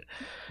whatever, right?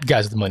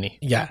 Guys with money.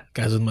 Yeah,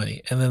 guys with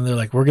money. And then they're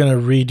we're going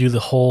to redo the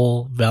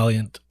whole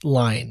Valiant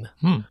line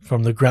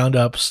from the ground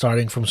up,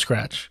 starting from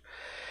scratch.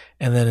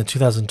 And then in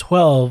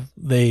 2012,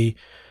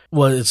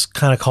 it's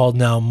kind of called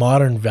now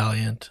Modern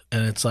Valiant.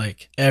 And it's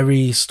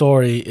every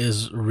story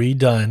is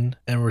redone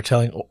and we're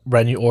telling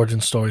brand new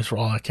origin stories for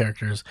all our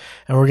characters.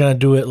 And we're going to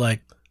do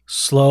it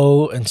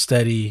slow and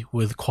steady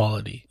with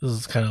quality. This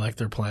is kind of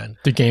their plan.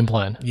 Their game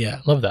plan.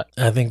 Yeah. Love that.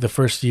 I think the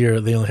first year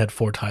they only had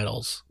 4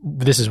 titles.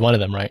 This is one of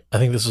them, right? I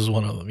think this is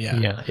one of them,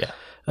 yeah.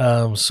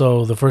 Yeah.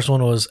 So the first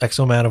one was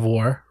Exo Man of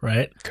War,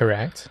 right?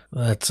 Correct.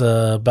 That's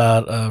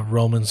about a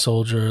Roman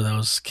soldier that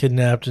was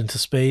kidnapped into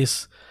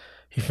space.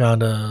 He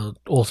found a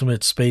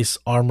ultimate space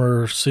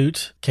armor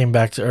suit, came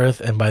back to Earth,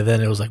 and by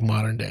then it was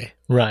modern day.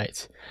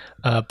 Right.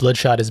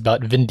 Bloodshot is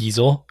about Vin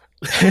Diesel.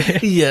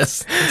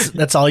 Yes.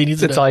 That's all you need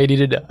to know. That's all you need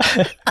to know.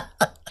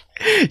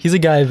 He's a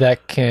guy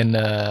that can...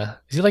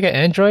 is he like an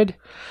android?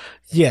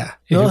 Yeah.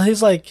 No, he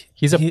thinks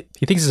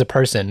he's a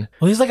person.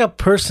 Well, he's a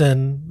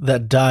person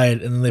that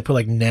died, and then they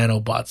put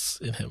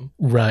nanobots in him.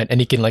 Right, and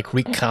he can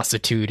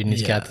reconstitute, and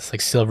he's got this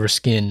silver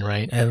skin,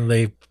 right? And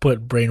they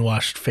put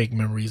brainwashed fake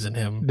memories in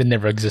him. That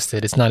never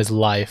existed. It's not his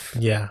life.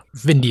 Yeah.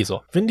 Vin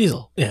Diesel.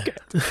 Yeah.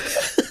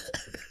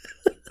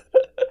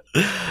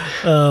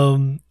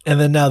 And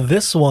then now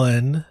this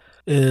one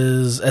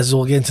is, as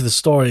we'll get into the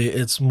story,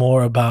 it's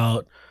more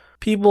about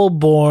people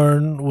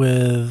born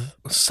with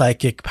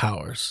psychic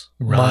powers,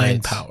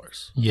 mind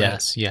powers.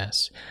 Yes, right?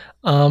 Yes.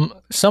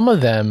 Some of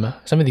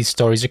these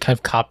stories are kind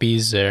of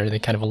copies, or they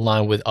kind of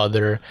align with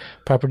other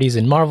properties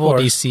in Marvel,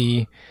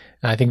 DC.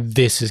 I think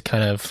this is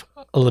kind of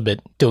a little bit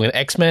doing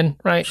X-Men,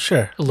 right?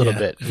 Sure. A little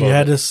bit. If you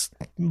had to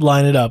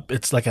line it up,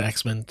 it's like an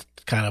X-Men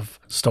kind of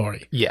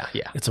story. Yeah.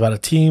 It's about a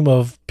team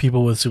of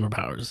people with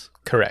superpowers.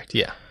 Correct,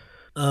 yeah.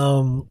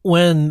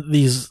 When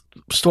these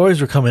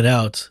stories were coming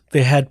out,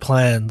 they had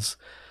plans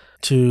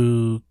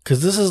to,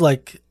 because this is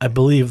I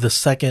believe the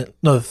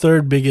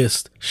 3rd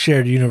biggest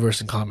shared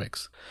universe in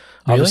comics.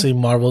 Really? Obviously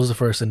Marvel is the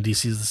first and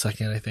DC is the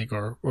second, I think,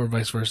 or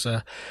vice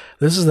versa.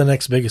 This is the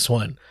next biggest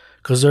one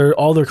because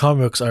all their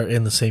comic books are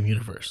in the same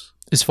universe.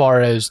 As far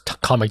as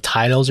comic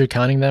titles, you're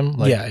counting them?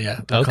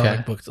 Yeah. The okay.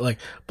 comic books,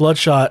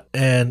 Bloodshot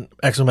and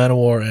Exo Man of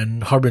War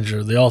and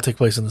Harbinger, they all take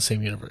place in the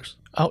same universe.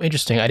 Oh,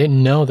 interesting. I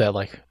didn't know that.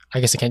 I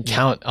guess I can't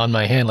count on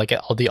my hand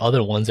all the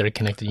other ones that are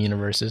connected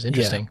universes.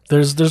 Interesting.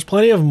 Yeah. There's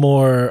plenty of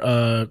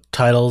more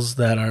titles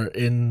that are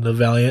in the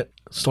Valiant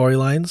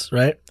storylines,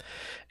 right?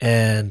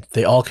 And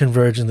they all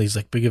converge in these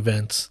big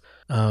events.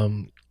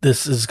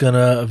 This is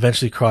gonna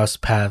eventually cross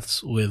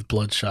paths with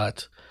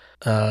Bloodshot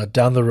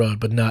down the road,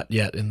 but not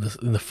yet in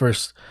the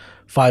first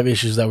 5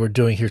 issues that we're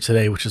doing here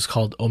today, which is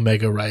called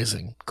Omega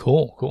Rising.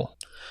 Cool.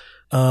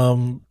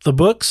 The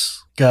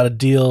books got a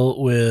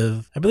deal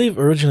with, I believe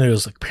originally it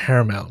was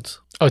Paramount.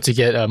 Oh, to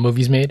get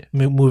movies made?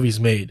 Movies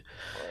made.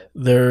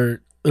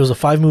 There was a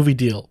 5-movie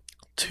deal.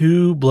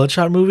 2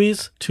 Bloodshot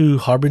movies, 2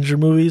 Harbinger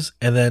movies,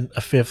 and then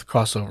a 5th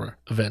crossover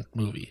event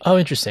movie. Oh,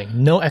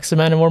 interesting. No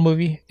X-Men War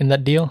movie in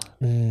that deal?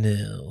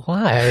 No.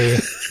 Why?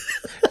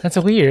 That's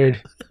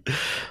weird.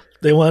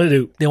 They wanted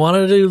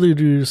to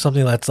do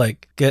something that's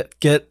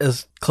get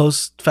as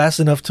close, fast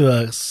enough to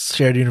a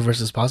shared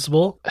universe as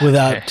possible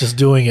without just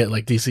doing it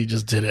like DC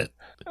just did it.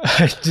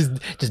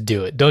 just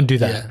do it. Don't do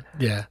that.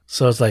 Yeah.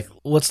 So it's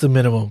what's the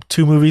minimum?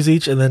 2 movies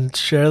each and then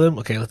share them?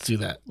 Okay, let's do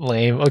that.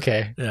 Lame.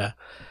 Okay. Yeah.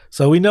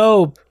 So we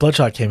know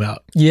Bloodshot came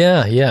out.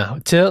 Yeah.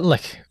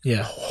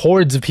 To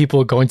hordes of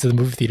people going to the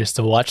movie theaters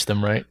to watch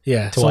them, right?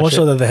 Yeah. So much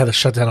so that they had to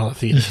shut down all the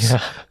theaters.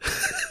 Yeah.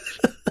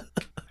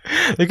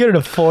 They couldn't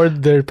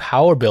afford their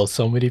power bill.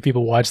 So many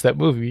people watched that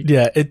movie.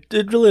 Yeah, it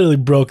literally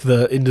broke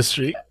the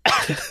industry.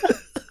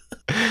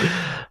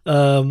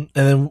 And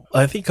then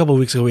I think a couple of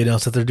weeks ago we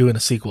announced that they're doing a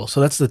sequel.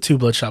 So that's the 2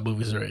 Bloodshot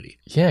movies already.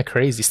 Yeah,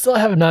 crazy. Still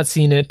have not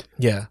seen it.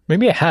 Yeah.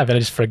 Maybe I have and I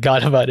just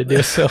forgot about it,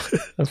 dude. So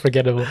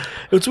unforgettable.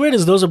 What's weird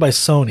is those are by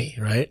Sony,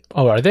 right?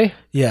 Oh, are they?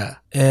 Yeah.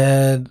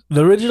 And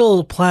the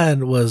original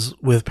plan was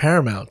with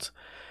Paramount.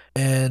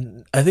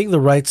 And I think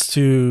the rights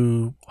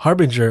to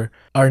Harbinger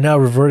are now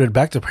reverted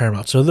back to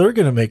Paramount. So they're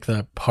going to make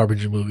the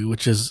Harbinger movie,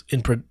 which is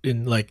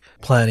in like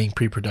planning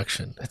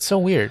pre-production. That's so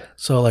weird.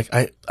 So like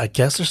I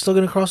guess they're still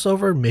going to cross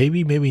over.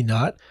 Maybe, maybe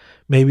not.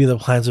 Maybe the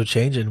plans have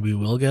changed and we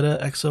will get a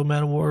Exo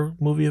Man-O-War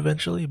movie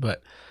eventually,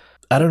 but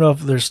I don't know if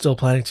they're still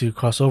planning to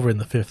cross over in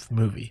the 5th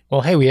movie.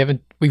 Well, hey,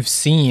 we've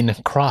seen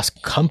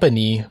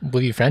cross-company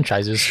movie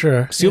franchises.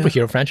 Sure.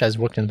 Superhero franchises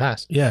worked in the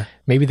past. Yeah.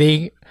 Maybe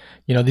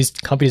these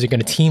companies are going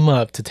to team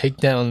up to take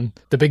down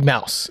the big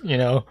mouse,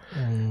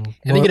 And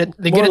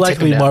More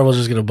likely Marvel's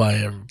just going to buy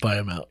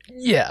him out.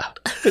 Yeah.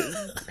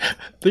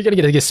 They're going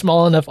to get a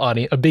small enough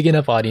audience, a big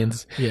enough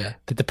audience. Yeah.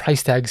 That the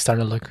price tag's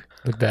starting to look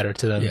better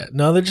to them. Yeah.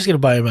 No, they're just going to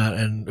buy him out,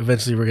 and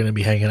eventually we're going to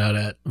be hanging out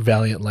at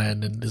Valiant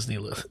Land in Disney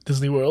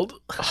World.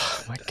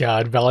 Oh my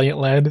God, Valiant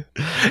Land.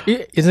 Isn't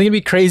it going to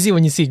be crazy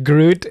when you see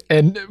Groot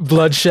and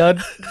Bloodshot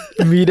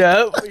meet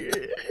up?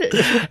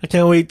 I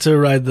can't wait to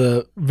ride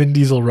the Vin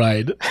Diesel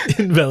ride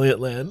in Valiant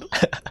Land.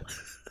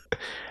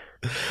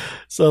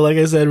 So like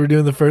I said, we're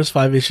doing the first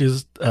 5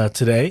 issues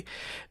today.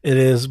 It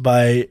is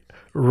by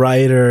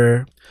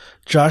writer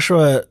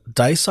Joshua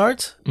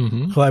Dysart,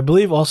 who I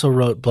believe also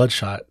wrote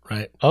Bloodshot,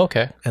 right? Oh,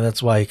 okay. And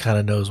that's why he kind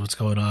of knows what's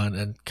going on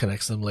and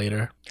connects them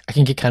later. I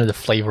can get kind of the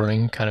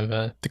flavoring, kind of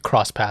the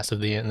cross pass of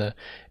the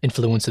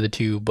influence of the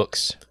 2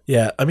 books.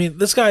 Yeah, I mean,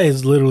 this guy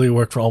has literally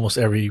worked for almost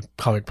every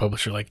comic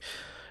publisher, like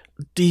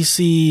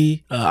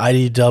DC,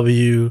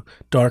 IDW,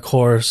 Dark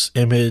Horse,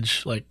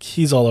 Image. Like,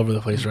 he's all over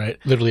the place, right?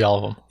 Literally all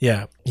of them.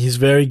 Yeah, he's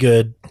very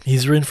good.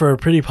 He's written for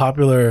pretty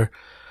popular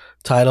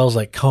titles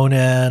like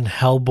Conan,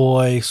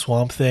 Hellboy,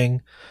 Swamp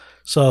Thing.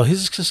 So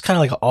he's just kind of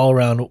like an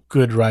all-around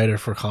good writer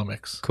for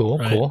comics. Cool,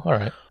 right? Cool. All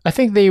right. I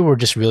think they were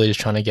just really just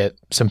trying to get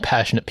some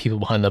passionate people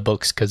behind the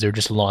books because they're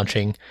just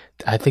launching.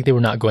 I think they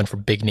were not going for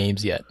big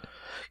names yet.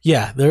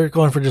 Yeah, they're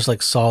going for just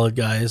like solid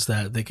guys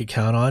that they could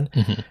count on.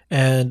 Mm-hmm.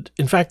 And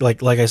in fact,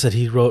 like I said,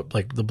 he wrote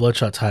like the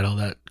Bloodshot title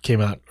that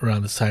came out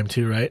around this time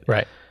too, right?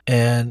 Right.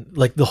 And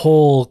like the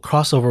whole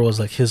crossover was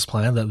like his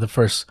plan, the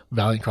first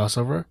Valiant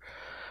crossover,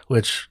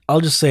 which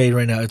I'll just say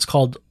right now, it's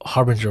called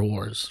Harbinger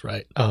Wars,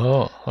 right?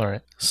 Oh, all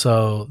right.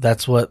 So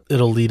that's what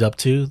it'll lead up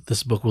to.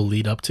 This book will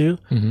lead up to.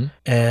 Mm-hmm.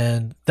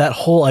 And that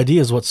whole idea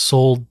is what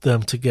sold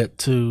them to get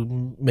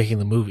to making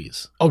the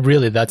movies. Oh,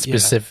 really? That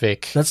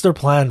specific That's their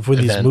plan for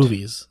these event.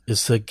 Movies,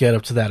 is to get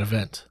up to that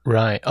event.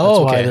 Right.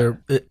 Oh, That's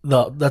okay.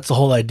 why that's the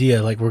whole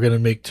idea. Like, we're going to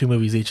make 2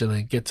 movies each and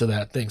then get to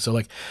that thing. So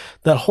like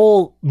that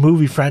whole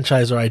movie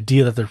franchise or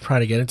idea that they're trying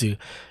to get into,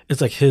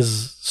 it's like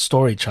his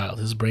story child,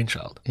 his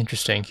brainchild.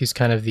 Interesting. He's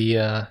kind of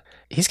the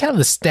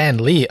Stan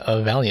Lee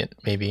of Valiant,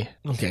 maybe.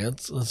 Okay,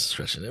 let's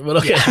stretching it, but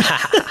okay.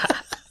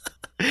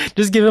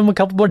 Just give him a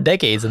couple more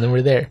decades and then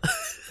we're there.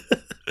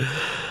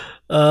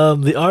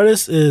 The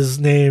artist is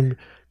named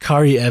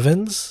Khari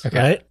Evans, Okay.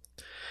 right?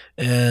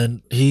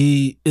 And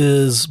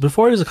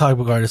before he was a comic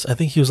book artist, I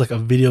think he was like a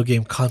video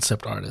game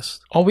concept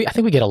artist. Oh, I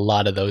think we get a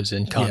lot of those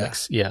in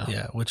comics. Yeah.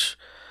 Yeah, which,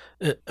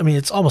 I mean,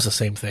 it's almost the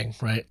same thing,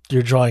 right?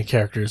 You're drawing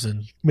characters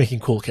and making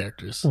cool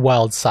characters.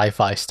 Wild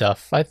sci-fi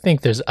stuff. I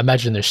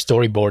imagine there's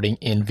storyboarding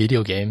in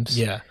video games.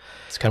 Yeah.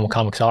 It's kind of what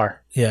comics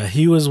are. Yeah,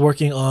 he was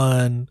working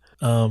on,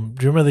 do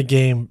you remember the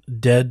game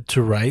Dead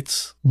to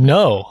Rights?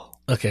 No.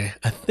 Okay,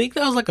 I think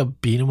that was like a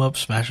beat 'em up,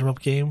 smash 'em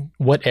up game.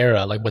 What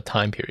era? Like what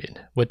time period?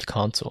 What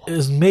console? It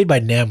was made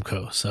by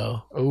Namco,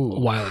 so Ooh. a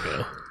while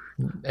ago.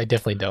 I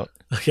definitely don't.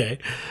 Okay,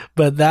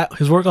 but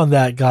his work on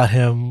that got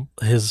him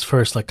his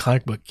first like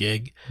comic book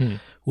gig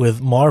with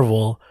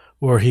Marvel,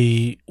 where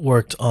he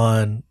worked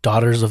on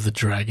Daughters of the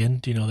Dragon.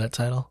 Do you know that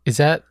title? Is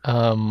that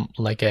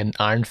like an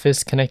Iron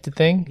Fist connected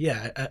thing?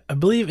 Yeah, I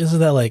believe, isn't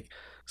that like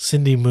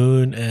Cindy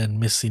Moon and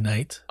Misty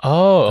Knight?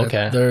 Oh,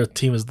 okay. Their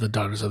team is the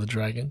Daughters of the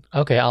Dragon.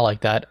 Okay, I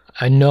like that.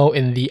 I know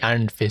in the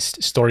Iron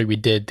Fist story we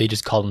did, they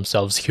just called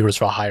themselves Heroes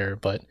for Hire,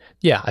 but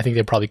yeah, I think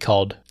they're probably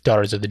called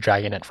Daughters of the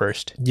Dragon at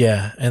first.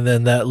 Yeah, and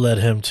then that led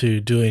him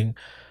to doing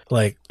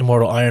like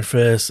Immortal Iron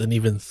Fist and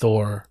even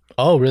Thor.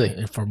 Oh,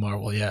 really? For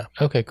Marvel, yeah.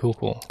 Okay,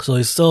 cool. So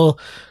he's still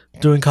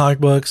doing comic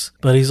books,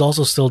 but he's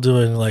also still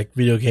doing like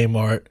video game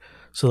art.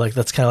 So like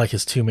that's kind of like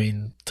his 2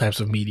 main types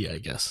of media, I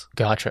guess.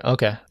 Gotcha.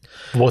 Okay.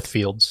 Both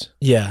fields.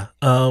 Yeah.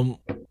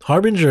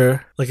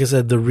 Harbinger, like I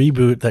said, the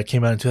reboot that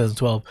came out in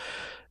 2012,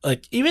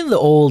 like even the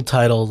old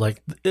title,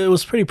 like it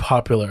was pretty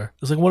popular.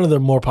 It was like one of the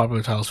more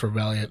popular titles for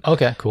Valiant.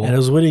 Okay, cool. And it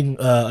was winning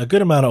a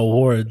good amount of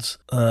awards.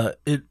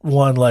 It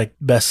won like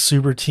best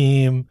super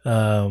team,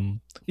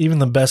 even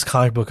the best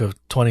comic book of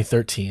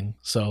 2013.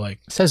 So like,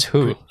 Says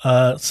who?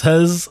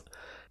 Says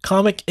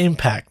Comic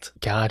Impact.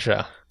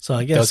 Gotcha. So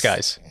I guess Those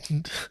guys.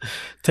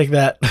 Take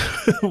that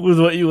with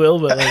what you will,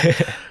 but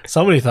like,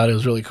 somebody thought it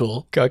was really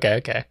cool.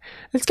 Okay.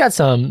 It's got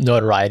some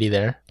notoriety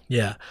there.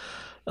 Yeah.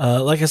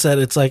 Like I said,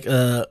 it's like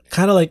kind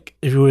of like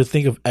if you were to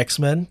think of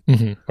X-Men,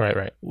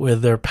 Right.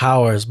 with their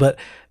powers, but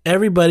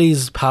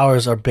everybody's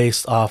powers are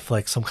based off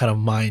like some kind of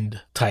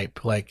mind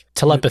type, like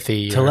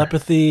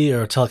Telepathy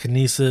or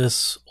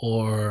telekinesis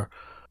or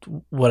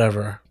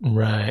whatever.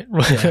 Right.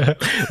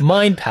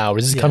 Mind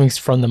powers. This is coming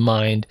from the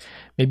mind.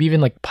 Maybe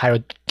even like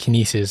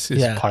pyrokinesis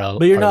is part of.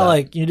 But you're part of not that.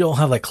 like, you don't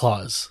have like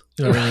claws.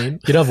 You know what I mean?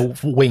 You don't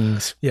have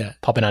wings Yeah.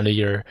 popping out of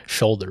your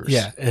shoulders.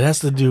 Yeah. It has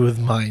to do with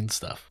mind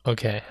stuff.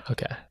 Okay.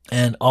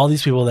 And all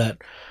these people that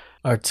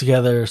are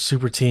together,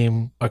 super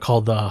team, are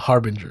called the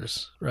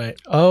Harbingers, right?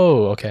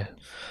 Oh, okay.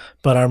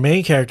 But our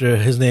main character,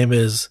 his name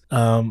is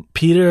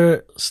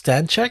Peter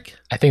Stanchek.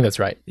 I think that's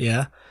right.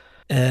 Yeah.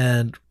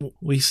 And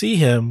we see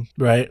him,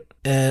 right?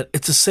 And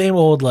it's the same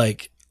old,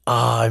 like,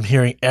 I'm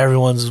hearing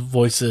everyone's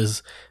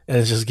voices and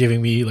it's just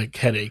giving me like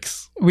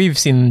headaches. We've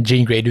seen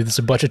Jean Grey do this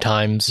a bunch of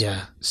times.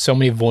 Yeah. So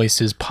many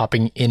voices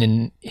popping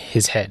in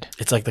his head.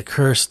 It's like the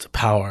cursed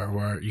power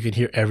where you can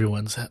hear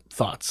everyone's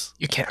thoughts.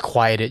 You can't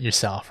quiet it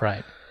yourself,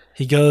 right?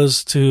 He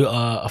goes to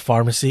a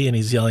pharmacy and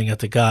he's yelling at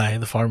the guy,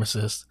 the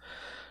pharmacist.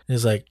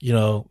 He's like,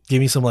 give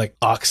me some like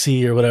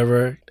Oxy or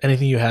whatever,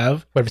 anything you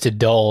have. Whatever to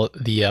dull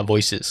the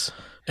voices.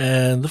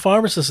 And the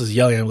pharmacist is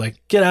yelling at him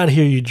like, get out of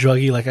here, you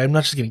druggie. Like, I'm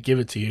not just going to give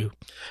it to you.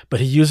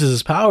 But he uses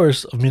his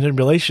powers of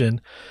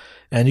manipulation.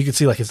 And you can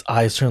see like his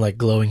eyes turn like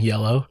glowing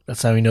yellow.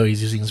 That's how we know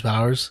he's using his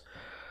powers.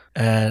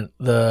 And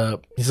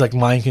he's like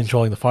mind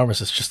controlling the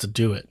pharmacist just to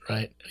do it,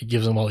 right? He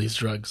gives him all these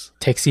drugs.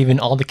 Takes even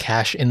all the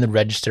cash in the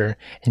register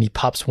and he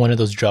pops one of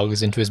those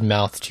drugs into his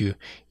mouth to,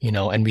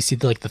 and we see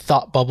the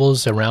thought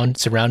bubbles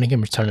surrounding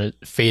him are starting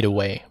to fade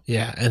away.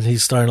 Yeah. And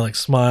he's starting to like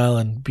smile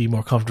and be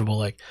more comfortable.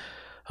 Like,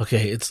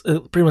 okay, it's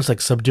pretty much like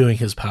subduing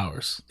his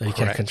powers that he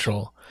can't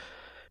control.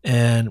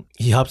 And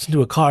he hops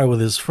into a car with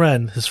his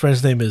friend. His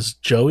friend's name is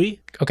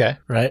Joey. Okay.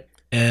 Right?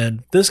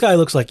 And this guy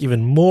looks like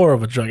even more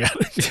of a drug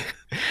addict.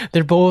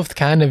 They're both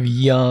kind of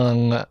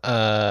young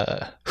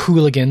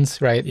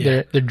hooligans, right?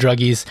 Yeah. They're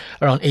druggies,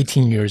 around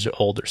 18 years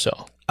old or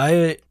so.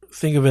 I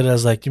think of it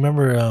as like, you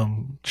remember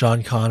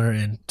John Connor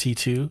in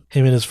T2?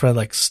 Him and his friend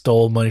like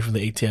stole money from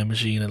the ATM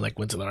machine and like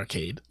went to the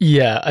arcade.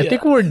 Yeah, I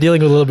think we're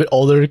dealing with a little bit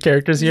older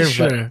characters here,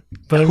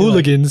 but I mean,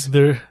 hooligans, like,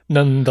 they're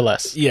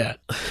nonetheless. Yeah.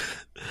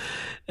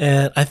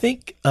 And I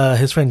think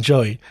his friend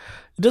Joey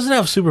doesn't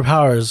have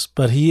superpowers,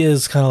 but he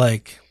is kind of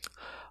like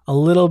a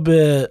little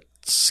bit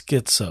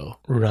schizo.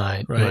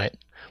 Right.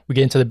 We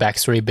get into the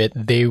backstory a bit.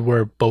 They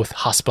were both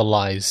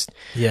hospitalized.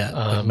 Yeah,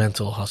 like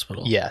mental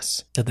hospital.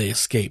 Yes. That they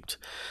escaped.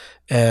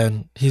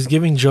 And he's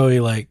giving Joey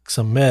like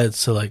some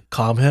meds to like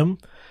calm him.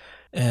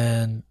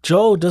 And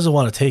Joe doesn't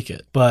want to take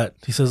it, but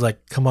he says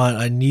like, come on,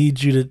 I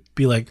need you to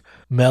be like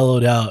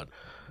mellowed out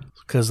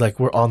because like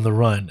we're on the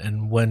run.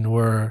 And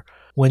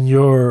when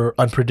you're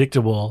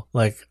unpredictable,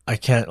 like I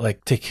can't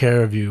like take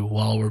care of you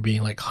while we're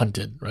being like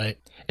hunted, right?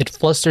 It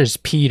flusters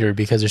Peter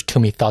because there's too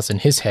many thoughts in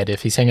his head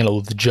if he's hanging out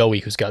with Joey,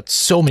 who's got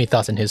so many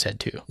thoughts in his head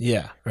too.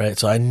 Yeah, right.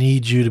 So I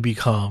need you to be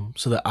calm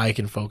so that I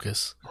can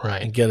focus,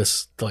 right, and get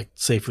us like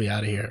safely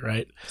out of here,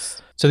 right?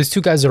 So these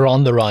two guys are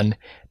on the run,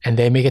 and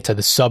they make it to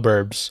the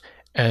suburbs,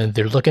 and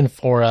they're looking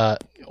for a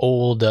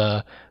old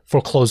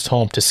foreclosed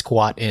home to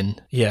squat in.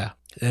 Yeah.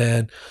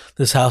 And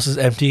this house is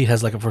empty,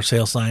 has like a for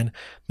sale sign.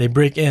 They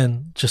break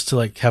in just to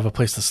like have a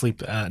place to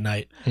sleep at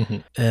night. Mm-hmm.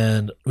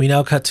 And we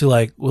now cut to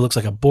like what looks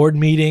like a board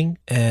meeting,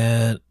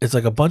 and it's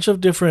like a bunch of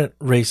different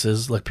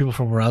races, like people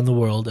from around the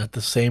world at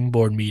the same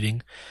board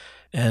meeting.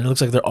 And it looks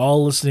like they're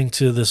all listening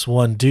to this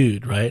one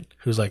dude, right?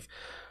 Who's like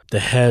the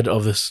head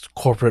of this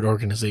corporate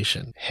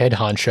organization. Head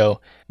honcho.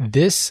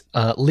 This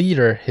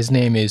leader, his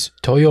name is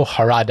Toyo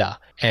Harada,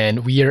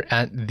 and we are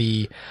at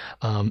the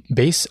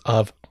base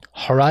of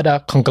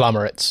Harada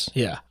conglomerates.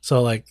 Yeah.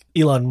 So like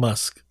Elon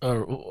Musk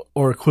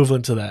or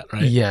equivalent to that,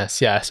 right?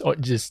 Yes. Or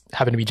just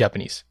happen to be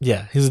Japanese.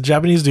 Yeah. He's a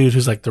Japanese dude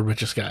who's like the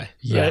richest guy.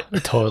 Yeah,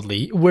 right?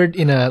 Totally. We're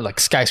in a like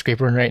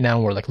skyscraper right now.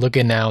 We're like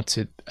looking out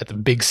at the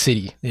big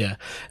city. Yeah.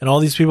 And all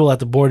these people at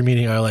the board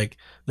meeting are like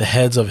the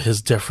heads of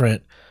his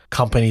different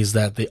companies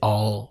that he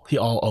all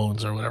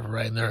owns or whatever,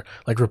 right? And they're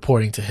like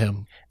reporting to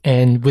him.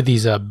 And with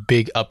these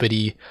big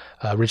uppity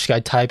rich guy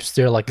types,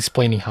 they're like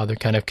explaining how they're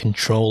kind of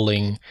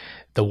controlling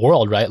the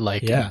world, right?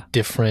 Like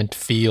different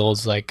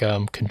fields, like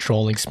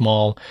controlling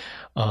small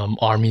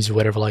armies or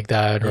whatever like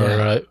that,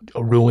 or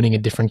ruining a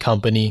different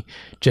company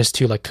just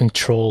to like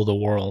control the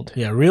world.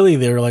 Yeah, really,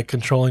 they're like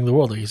controlling the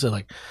world. Like you said,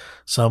 like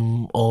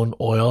some own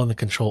oil and they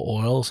control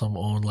oil. Some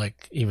own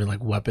like even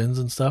like weapons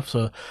and stuff.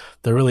 So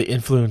they're really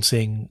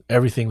influencing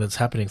everything that's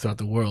happening throughout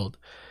the world.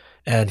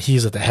 And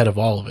he's at the head of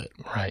all of it.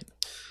 Right.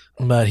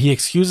 But he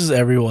excuses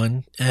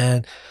everyone,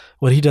 and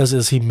what he does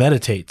is he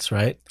meditates,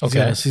 right?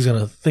 He's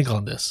gonna think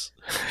on this.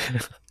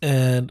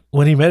 And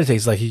when he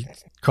meditates, like he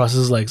crosses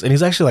his legs and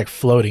he's actually like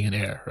floating in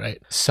air, right?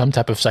 Some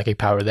type of psychic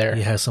power there.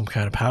 He has some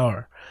kind of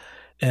power.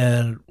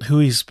 And who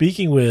he's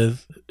speaking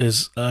with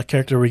is a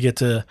character we get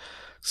to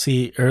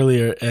see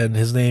earlier, and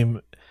his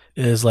name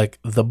is like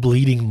the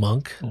Bleeding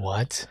Monk.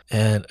 What?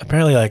 And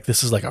apparently like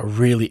this is like a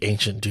really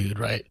ancient dude,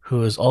 right?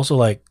 Who is also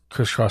like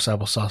crisscross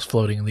applesauce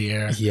floating in the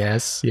air.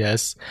 Yes.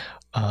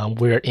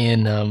 We're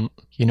in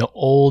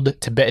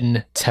old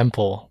Tibetan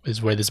temple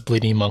is where this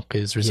Bleeding Monk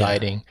is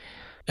residing.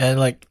 Yeah. And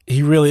like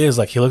he really is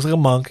like, he looks like a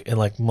monk in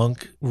like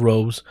monk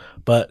robes,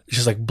 but it's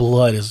just like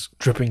blood is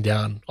dripping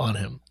down on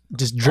him.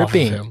 just off of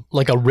dripping him.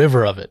 like a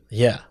river of it.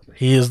 Yeah,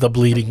 he is the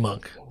bleeding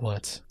monk.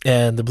 What?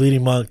 And the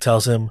bleeding monk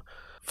tells him,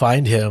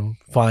 find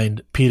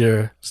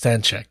Peter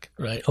Stanchek,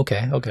 right?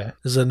 Okay.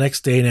 This is the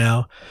next day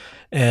now,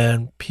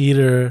 and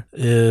Peter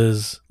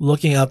is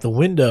looking out the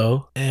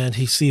window, and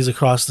he sees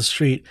across the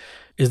street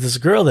is this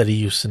girl that he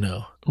used to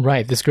know.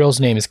 Right. This girl's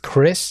name is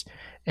Chris,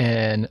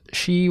 and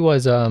she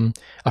was a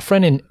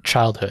friend in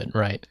childhood,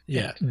 right?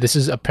 Yeah. This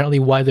is apparently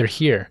why they're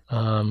here.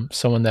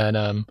 Someone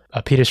that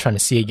Peter's trying to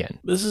see again.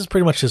 This is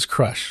pretty much his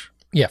crush.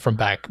 Yeah, from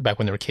back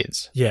when they were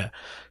kids. Yeah.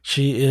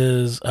 She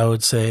is, I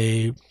would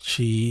say,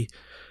 she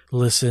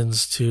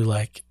listens to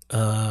like,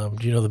 do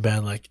you know the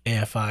band like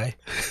AFI?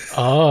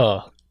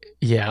 Oh,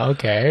 yeah,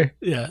 okay.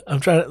 Yeah. I'm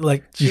trying to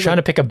like... You're trying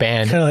to pick a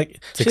band. Kind of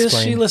like... to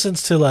explain. She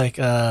listens to like...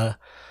 what's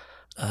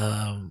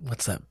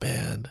that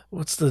band?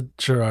 What's the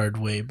Gerard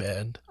Way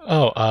band?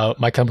 Oh,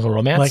 My Chemical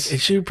Romance? Like,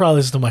 she probably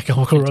listens to My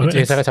Chemical Romance.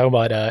 You're talking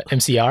about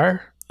MCR?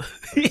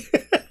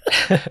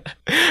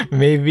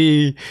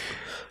 Maybe...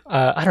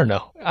 I don't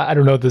know. I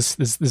don't know this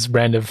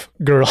brand of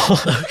girl.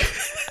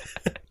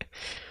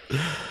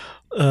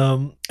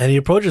 And he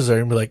approaches her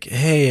and be like,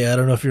 hey, I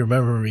don't know if you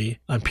remember me.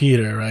 I'm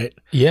Peter, right?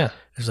 Yeah.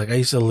 He's like, I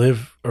used to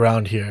live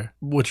around here,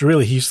 which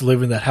really he used to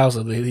live in that house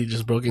that he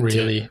just broke into.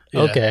 Really?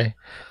 Yeah. Okay.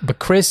 But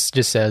Chris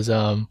just says,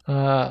 I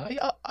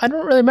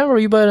don't really remember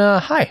you, but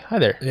hi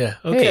there. Yeah.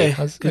 Okay.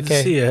 Hey, Good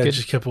to see you. I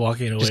just kept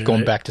walking away. Just going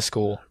right? back to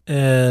school.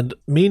 And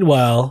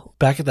meanwhile,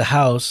 back at the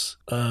house,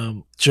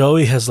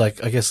 Joey has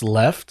like, I guess,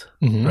 left,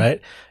 Mhm.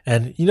 right?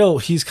 And you know,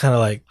 he's kind of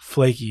like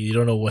flaky. You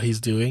don't know what he's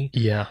doing.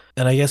 Yeah.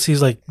 And I guess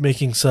he's like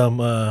making some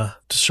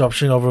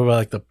disruption over by,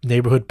 like the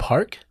neighborhood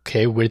park.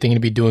 Okay, weird thing to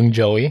be doing,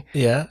 Joey.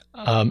 Yeah.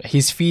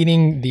 He's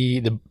feeding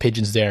the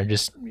pigeons there,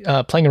 just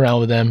playing around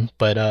with them,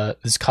 but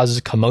this causes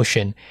a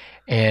commotion,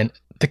 and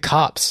the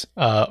cops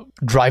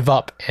drive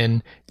up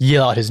and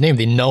yell out his name.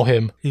 They know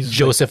him. He's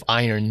Joseph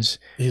Irons.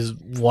 He's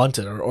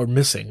wanted or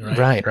missing,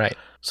 right? Right.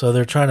 So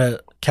they're trying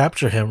to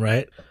capture him,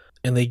 right?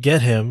 And they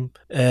get him.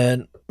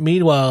 And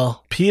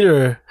meanwhile,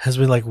 Peter has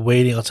been like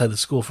waiting outside the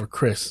school for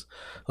Chris.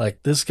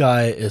 Like, this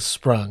guy is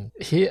sprung.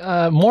 He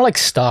more like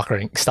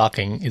stalking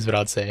is what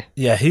I'd say.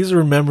 Yeah, he's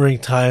remembering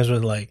times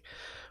when like,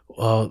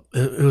 well,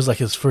 it was like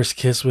his first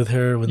kiss with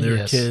her when they were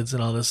Yes. kids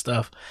and all this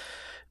stuff.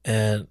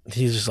 And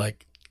he's just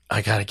like,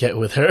 I gotta get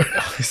with her.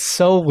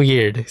 So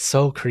weird,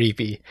 so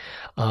creepy.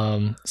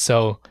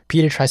 So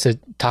Peter tries to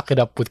talk it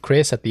up with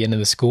Chris at the end of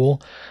the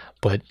school,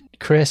 but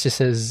Chris just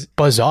says,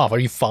 "Buzz off! Are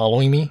you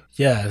following me?"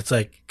 Yeah, it's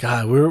like,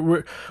 God,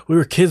 we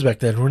were kids back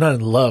then. We're not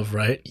in love,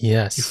 right? You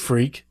Yes.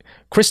 freak.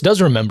 Chris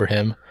does remember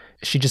him.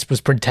 She just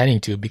was pretending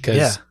to because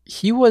Yeah.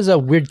 he was a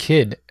weird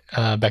kid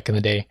back in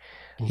the day.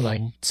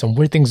 Like some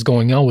weird things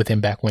going on with him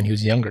back when he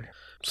was younger.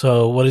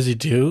 So what does he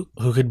do?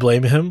 Who could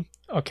blame him?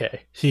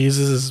 Okay. He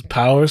uses his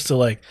powers to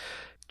like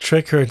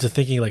trick her into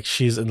thinking like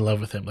she's in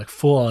love with him, like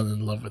full on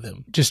in love with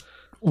him. Just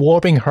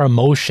warping her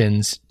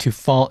emotions to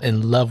fall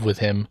in love with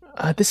him.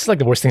 This is like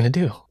the worst thing to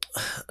do.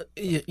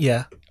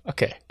 Yeah.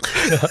 Okay.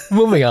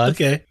 Moving on.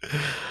 Okay.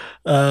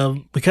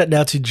 We cut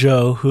now to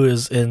Joe, who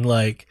is in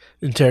like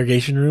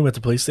interrogation room at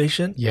the police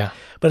station. Yeah.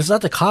 But it's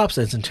not the cops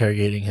that's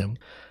interrogating him.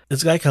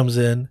 This guy comes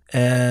in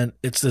and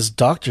it's this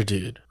doctor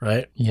dude,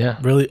 right? Yeah.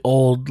 Really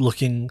old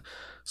looking,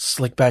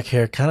 slick back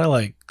hair, kind of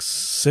like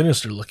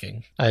sinister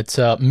looking. It's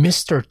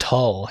Mr.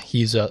 Tull.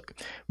 He's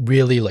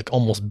really like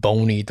almost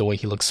bony the way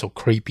he looks, so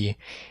creepy.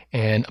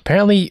 And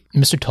apparently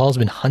Mr. Tull's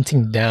been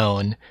hunting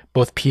down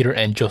both Peter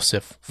and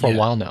Joseph for a Yeah.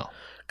 while now.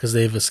 Because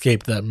they've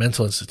escaped that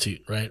mental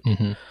institute, right?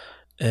 Mm-hmm.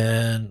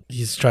 And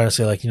he's trying to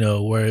say like,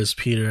 where is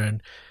Peter?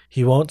 And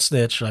he won't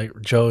snitch. Like,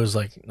 Joe is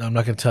like, I'm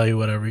not going to tell you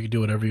whatever. You can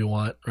do whatever you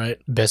want, right?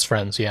 Best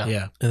friends, yeah.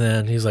 Yeah. And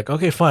then he's like,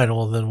 okay, fine.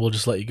 Well, then we'll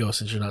just let you go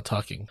since you're not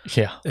talking.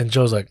 Yeah. And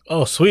Joe's like,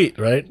 oh, sweet,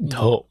 right?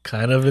 Oh.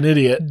 Kind of an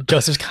idiot.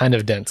 Joseph's kind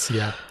of dense,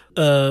 yeah.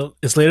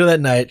 It's later that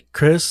night.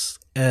 Chris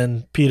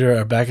and Peter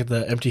are back at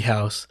the empty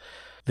house.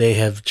 They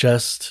have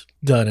just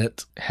done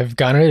it. Have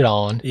gotten it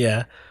on.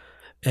 Yeah.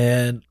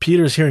 And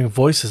Peter's hearing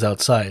voices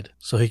outside.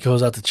 So he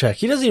goes out to check.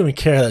 He doesn't even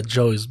care that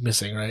Joe is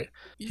missing, right?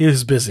 He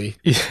was busy.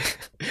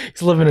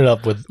 He's living it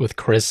up with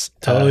Chris.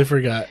 Totally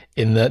forgot.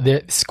 In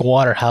the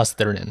squatter house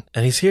they're in.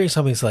 And he's hearing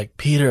something. It's like,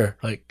 Peter,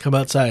 like, come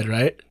outside,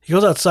 right? He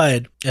goes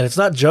outside, and it's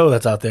not Joe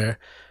that's out there.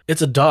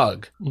 It's a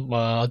dog.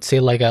 I'd say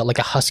like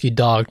a husky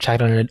dog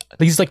checked on it.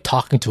 He's like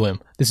talking to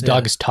him. This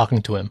dog is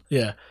talking to him.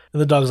 Yeah.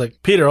 And the dog's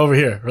like, Peter, over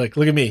here. Like,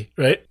 look at me,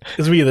 right?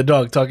 It's me, the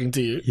dog, talking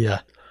to you.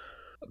 Yeah.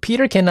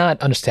 Peter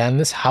cannot understand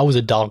this. How is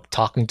a dog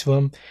talking to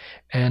him?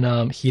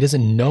 And he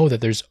doesn't know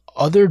that there's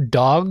other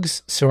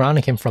dogs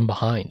surrounding him from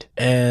behind.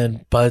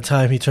 And by the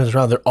time he turns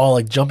around, they're all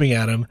like jumping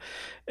at him.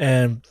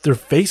 And their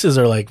faces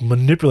are like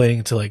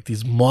manipulating to like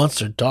these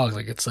monster dogs.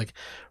 Like, it's like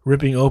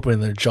ripping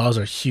open. Their jaws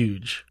are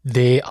huge.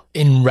 They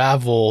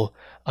unravel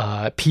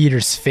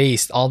Peter's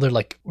face. All their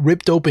like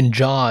ripped open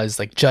jaws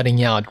like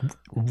jutting out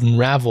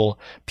unravel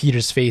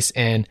Peter's face,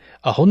 and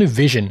a whole new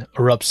vision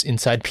erupts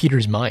inside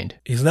Peter's mind.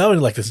 He's now in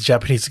like this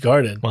Japanese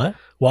garden. What?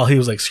 while he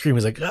was like screaming,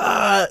 he's like,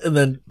 ah, and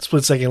then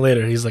split second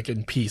later, he's like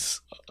in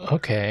peace.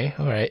 Okay,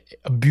 all right.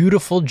 A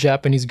beautiful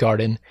Japanese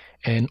garden,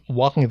 and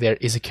walking there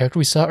is a character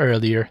we saw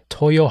earlier,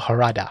 Toyo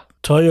Harada.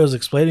 Toyo's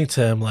explaining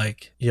to him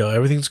like,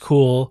 everything's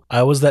cool.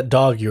 I was that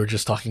dog you were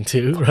just talking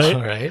to, right?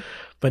 All right.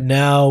 But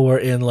now we're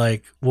in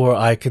like where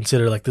I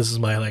consider like this is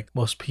my like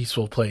most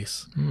peaceful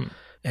place.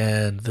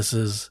 And this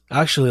is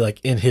actually like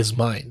in his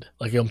mind.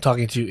 Like I'm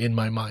talking to you in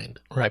my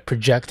mind. Right,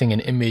 projecting an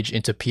image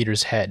into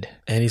Peter's head.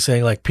 And he's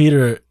saying like,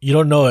 Peter, you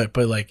don't know it,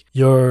 but like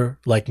you're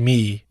like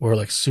me. We're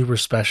like super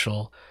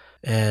special.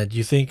 And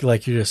you think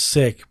like you're just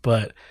sick,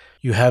 but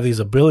you have these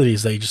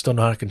abilities that you just don't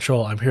know how to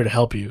control. I'm here to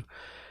help you.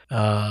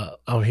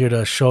 I'm here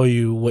to show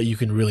you what you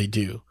can really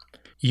do.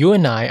 You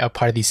and I are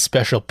part of these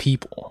special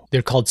people.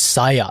 They're called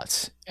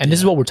Psyots. And this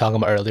is what we're talking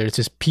about earlier. It's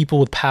just people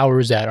with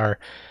powers that are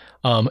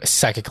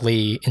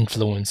psychically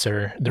influenced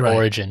or their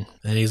origin.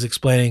 And he's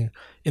explaining,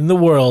 in the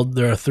world,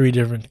 there are 3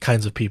 different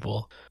kinds of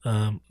people.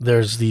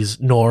 There's these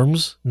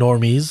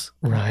normies,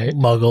 right?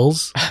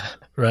 Muggles,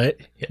 right?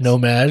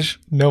 Yes.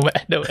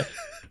 Nomad.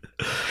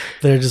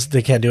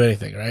 They can't do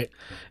anything, right?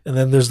 And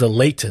then there's the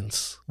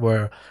latents,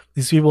 where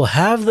these people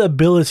have the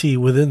ability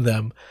within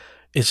them.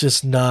 It's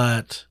just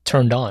not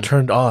turned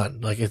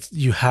on. Like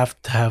you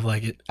have to have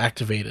like it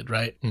activated,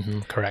 right?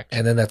 Correct.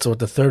 And then that's what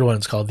the third one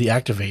is called, the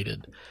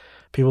activated.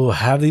 People who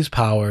have these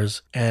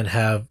powers and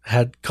have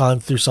had gone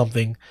through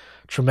something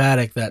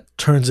traumatic that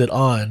turns it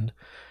on,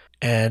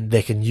 and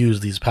they can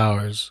use these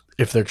powers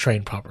if they're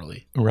trained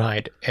properly.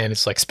 Right. And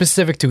it's like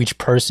specific to each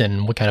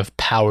person, what kind of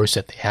powers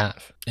that they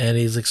have. And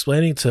he's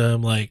explaining to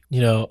him like,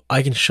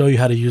 I can show you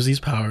how to use these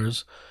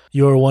powers.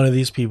 You're one of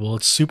these people.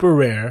 It's super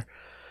rare,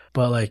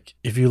 but like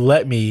if you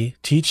let me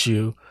teach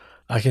you,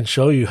 I can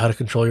show you how to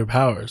control your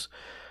powers.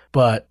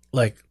 But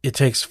like it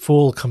takes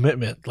full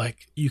commitment.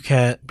 Like you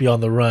can't be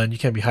on the run. You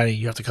can't be hiding.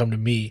 You have to come to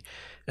me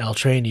and I'll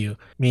train you.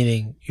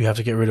 Meaning you have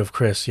to get rid of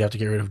Chris. You have to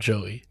get rid of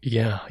Joey.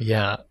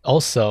 Yeah.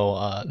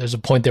 Also, there's a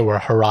point there where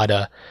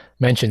Harada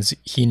mentions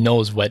he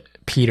knows what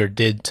Peter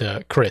did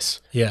to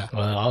Chris. Yeah.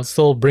 Well, I'll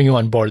still bring you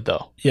on board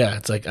though. Yeah.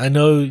 It's like, I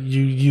know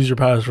you use your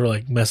powers for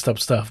like messed up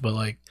stuff, but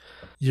like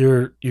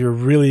you're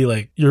really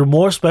like, you're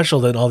more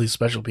special than all these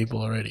special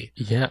people already.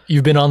 Yeah.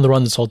 You've been on the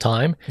run this whole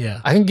time. Yeah.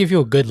 I can give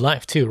you a good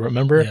life too.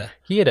 Remember? Yeah.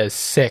 He had a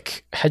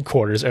sick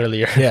headquarters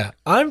earlier. Yeah.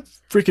 I'm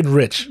freaking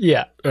rich.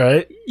 Yeah. All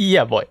right.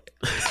 Yeah, boy.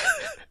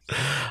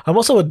 I'm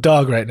also a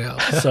dog right now.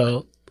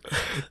 So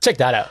check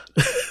that out.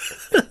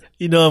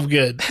 I'm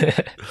good.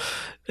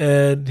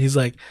 And he's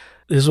like,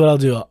 this is what I'll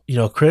do.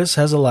 Chris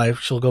has a life.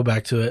 She'll go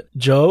back to it.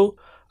 Joe,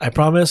 I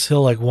promise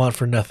he'll like want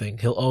for nothing.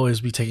 He'll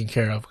always be taken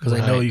care of because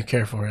I know you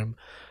care for him.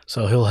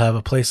 So he'll have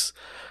a place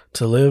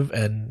to live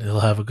and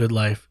he'll have a good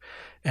life.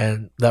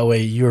 And that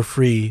way you're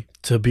free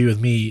to be with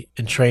me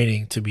in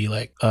training to be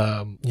like,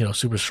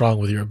 super strong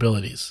with your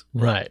abilities.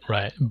 Right.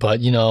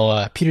 But,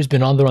 Peter's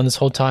been on the run this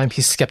whole time.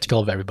 He's skeptical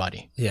of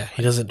everybody. Yeah.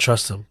 He doesn't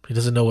trust him. He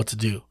doesn't know what to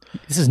do.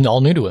 This is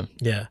all new to him.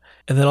 Yeah.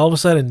 And then all of a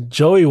sudden,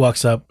 Joey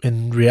walks up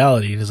in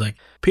reality and is like,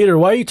 Peter,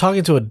 why are you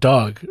talking to a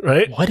dog?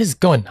 Right? What is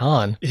going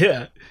on?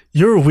 Yeah.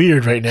 You're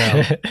weird right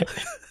now.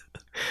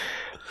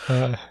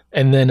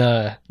 And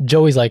then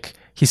Joey's like,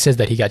 he says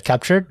that he got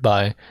captured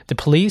by the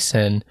police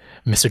and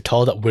Mr.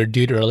 Toll, that weird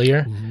dude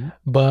earlier. Mm-hmm.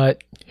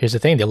 But here's the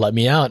thing. They let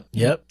me out.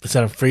 Yep. They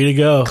said I'm free to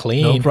go.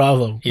 Clean. No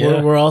problem.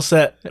 Yeah. We're all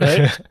set.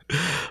 Right?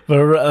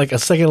 But like a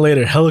second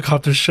later,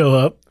 helicopters show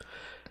up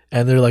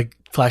and they're like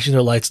flashing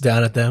their lights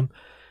down at them.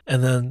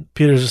 And then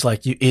Peter's just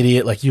like, you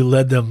idiot. Like you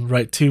led them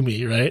right to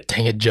me, right?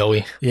 Dang it,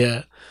 Joey.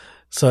 Yeah.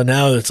 So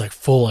now it's like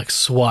full like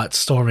SWAT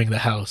storming the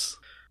house.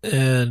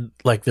 And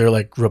like they're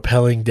like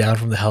rappelling down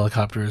from the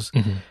helicopters.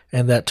 Mm-hmm.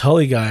 And that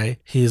Tully guy,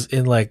 he's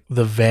in like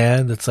the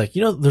van that's like,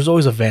 there's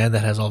always a van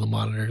that has all the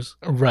monitors.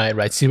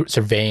 Right.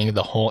 Surveying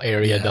the whole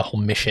area, the whole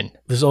mission.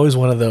 There's always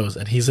one of those.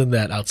 And he's in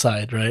that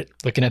outside, right?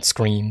 Looking at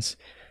screens.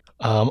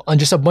 And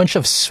just a bunch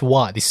of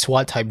these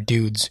SWAT type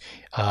dudes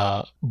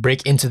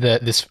break into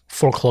this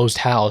foreclosed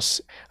house.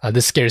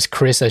 This scares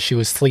Chris as she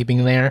was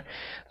sleeping there.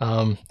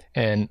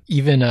 And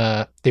even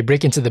they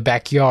break into the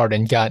backyard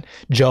and got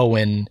Joe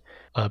and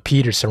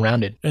Peter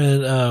surrounded.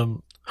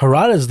 And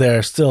Harada's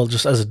there still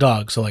just as a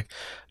dog. So like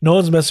no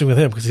one's messing with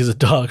him because he's a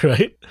dog,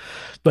 right?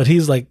 But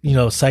he's like,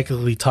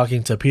 psychically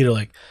talking to Peter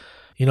like,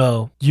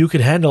 you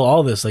could handle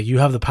all this. Like you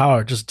have the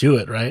power. Just do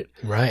it, right?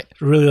 Right.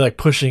 Really like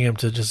pushing him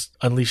to just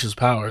unleash his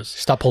powers.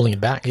 Stop holding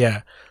it back.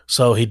 Yeah.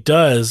 So he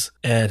does,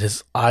 and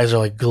his eyes are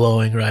like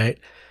glowing, right?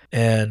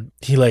 And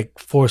he like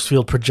force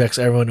field projects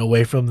everyone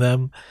away from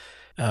them.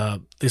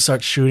 They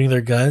start shooting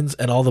their guns,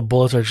 and all the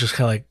bullets are just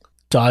kind of like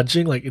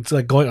dodging, like it's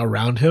like going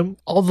around him.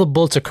 All the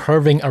bullets are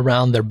curving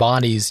around their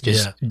bodies,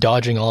 just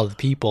dodging all of the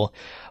people.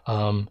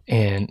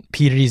 And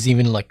Peter is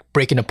even like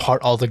breaking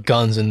apart all the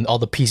guns, and all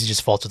the pieces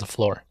just fall to the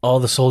floor. All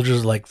the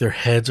soldiers, like their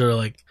heads are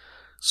like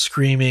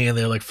screaming and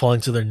they're like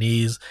falling to their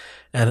knees.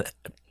 And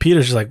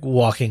Peter's just like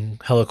walking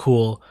hella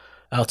cool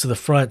out to the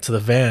front to the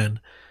van.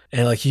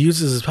 And like he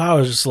uses his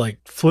powers just to like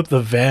flip the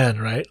van,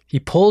 right? He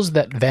pulls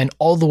that van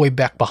all the way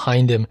back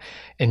behind him.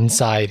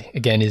 Inside,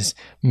 again, is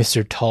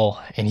Mr. Tull,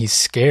 and he's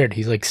scared.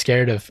 He's like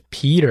scared of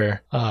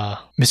Peter.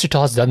 Mr.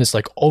 Tull has done this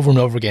like over and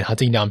over again,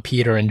 hunting down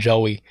Peter and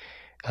Joey.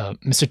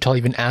 Mr. Tull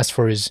even asked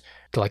for his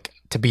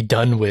to be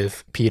done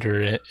with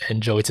Peter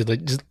and Joey, to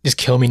like, just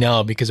kill me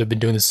now because I've been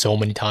doing this so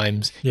many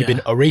times. Yeah. You've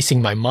been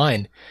erasing my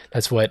mind.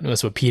 That's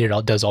what Peter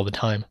does all the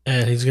time.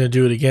 And he's gonna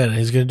do it again, and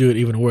he's gonna do it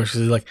even worse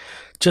because he's like,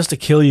 just to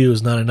kill you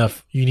is not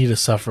enough. You need to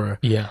suffer.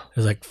 Yeah.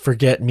 He's like,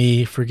 forget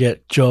me,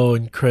 forget Joe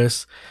and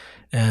Chris,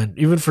 and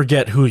even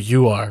forget who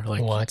you are.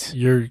 Like, what?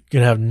 You're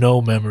gonna have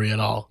no memory at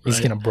all. He's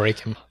right? gonna break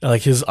him. And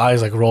like his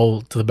eyes like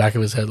roll to the back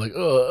of his head, like,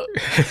 ugh.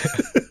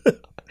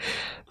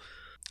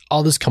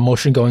 All this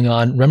commotion going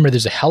on. Remember,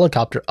 there's a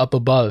helicopter up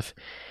above,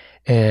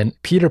 and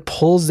Peter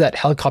pulls that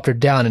helicopter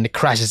down, and it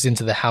crashes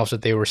into the house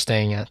that they were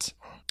staying at.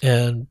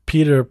 And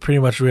Peter pretty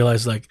much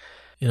realized, like,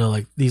 you know,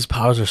 like these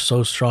powers are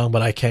so strong,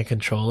 but I can't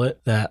control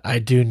it, that I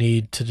do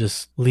need to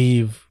just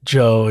leave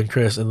Joe and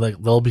Chris, and like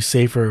they'll be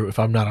safer if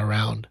I'm not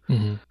around.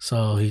 Mm-hmm.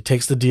 So he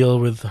takes the deal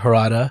with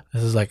Harada.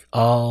 This is like,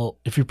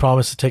 if you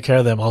promise to take care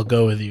of them, I'll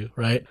go with you,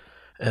 right?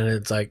 And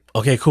it's like,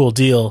 okay, cool,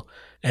 deal.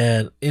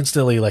 And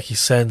instantly, like, he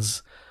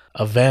sends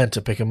a van to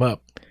pick him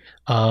up.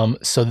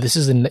 So this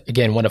is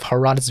again one of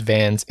Harada's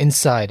vans.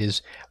 Inside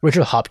is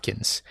Rachel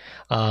Hopkins,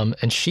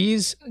 and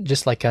she's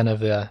just like kind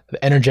of the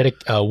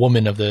energetic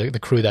woman of the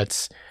crew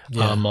that's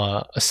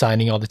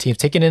assigning all the teams,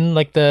 taking in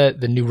like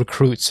the new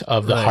recruits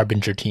of the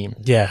Harbinger team.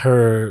 Yeah,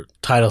 her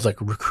title's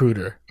like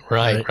recruiter.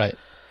 Right.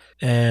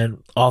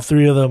 And all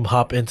three of them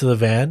hop into the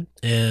van,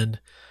 and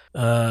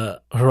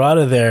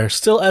Harada there,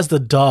 still as the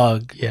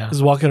dog,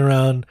 is walking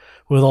around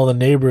with all the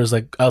neighbors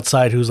like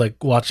outside who's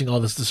like watching all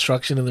this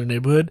destruction in their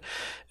neighborhood,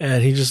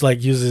 and he just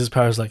like uses his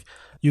powers like,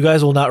 you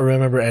guys will not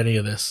remember any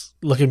of this.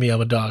 Look at me,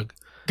 I'm a dog.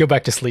 Go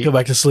back to sleep.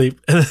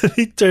 And then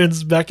he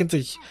turns back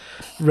into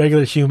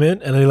regular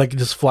human, and then he like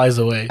just flies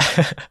away.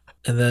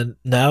 And then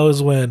now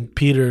is when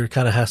Peter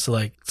kind of has to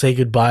like say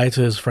goodbye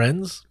to his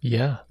friends.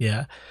 Yeah.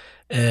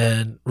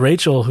 And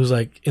Rachel, who's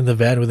like in the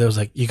van with him, was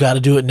like, you got to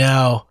do it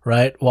now,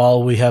 right?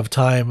 While we have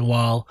time,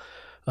 while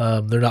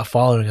they're not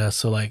following us.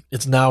 So like,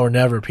 it's now or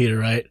never, Peter,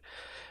 right?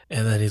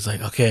 And then he's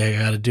like, okay,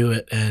 I got to do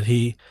it. And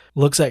he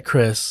looks at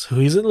Chris, who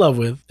he's in love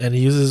with, and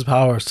he uses his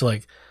powers to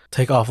like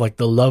take off like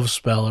the love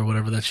spell or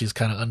whatever that she's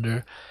kind of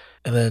under.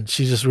 And then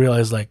she just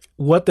realized, like,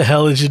 what the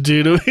hell did you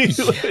do to me?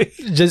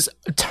 Just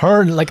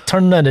turn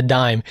on a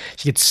dime.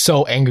 She gets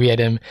so angry at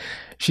him.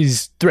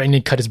 She's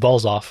threatening to cut his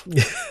balls off.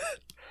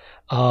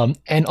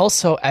 And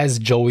also, as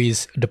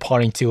Joey's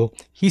departing too,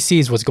 he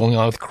sees what's going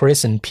on with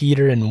Chris and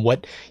Peter and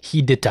what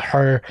he did to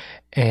her.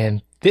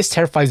 And this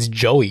terrifies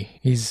Joey.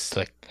 He's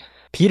like,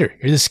 Peter,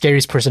 you're the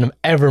scariest person I've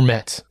ever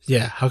met.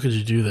 Yeah, how could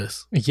you do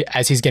this? Yeah,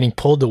 as he's getting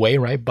pulled away,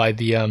 right, by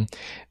the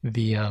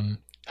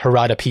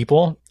Harada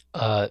people.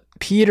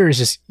 Peter is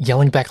just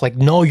yelling back like,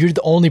 no, you're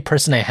the only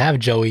person I have,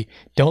 Joey.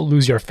 Don't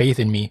lose your faith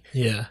in me.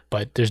 Yeah.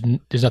 But there's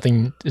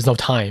no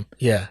time.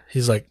 Yeah.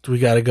 He's like, we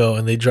got to go.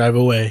 And they drive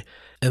away.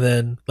 And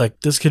then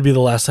like, this could be the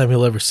last time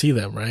he'll ever see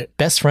them, right?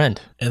 Best friend.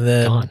 And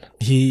then gone.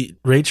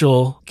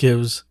 Rachel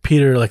gives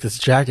Peter like this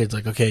jacket. It's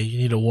like, okay, you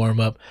need to warm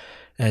up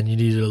and you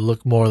need to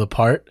look more the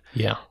part.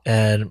 Yeah.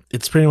 And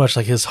it's pretty much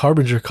like his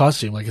Harbinger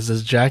costume. Like it's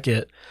his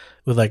jacket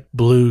with like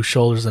blue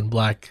shoulders and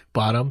black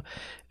bottom.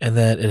 And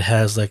then it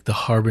has like the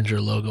Harbinger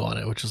logo on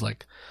it, which is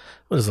like,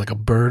 what is it, like a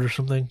bird or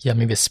something? Yeah,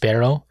 maybe a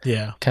sparrow.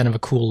 Yeah. Kind of a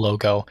cool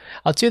logo.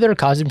 I'd say their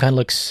costume kind of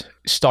looks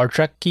Star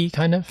Trek-y,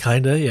 kind of.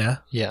 Kinda, yeah.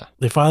 Yeah.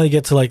 They finally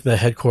get to like the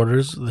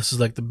headquarters. This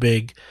is like the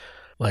big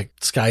like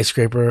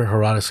skyscraper,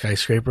 Harada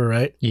skyscraper,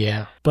 right?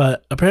 Yeah.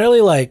 But apparently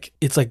like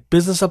it's like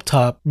business up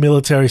top,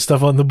 military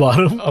stuff on the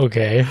bottom.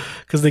 Okay.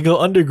 Because they go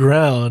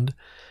underground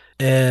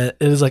and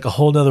it is like a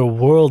whole nother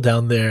world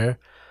down there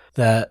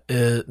that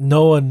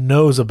no one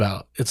knows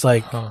about. It's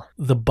like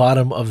the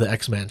bottom of the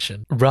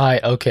X-Mansion.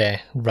 Right,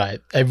 okay, right.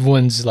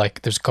 Everyone's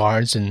like, there's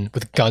guards and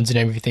with guns and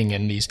everything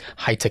and these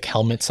high-tech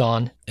helmets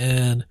on.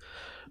 And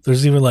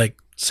there's even like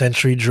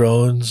sentry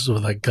drones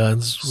with like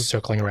guns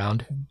circling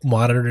around,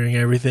 monitoring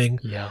everything.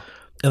 Yeah.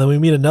 And then we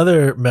meet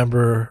another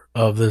member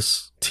of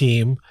this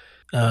team.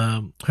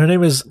 Her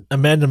name is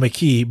Amanda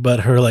McKee, but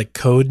her like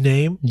code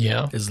name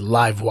is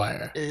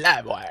Livewire.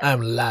 Livewire.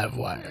 I'm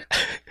Livewire.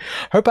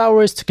 Her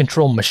power is to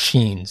control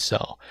machines.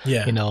 So,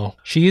 you know,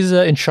 she's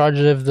in charge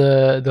of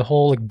the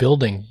whole like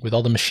building with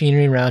all the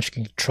machinery around. She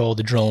can control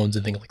the drones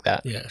and things like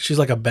that. Yeah. She's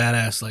like a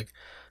badass, like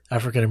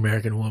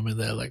African-American woman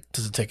that like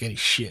doesn't take any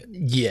shit.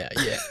 Yeah.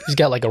 She's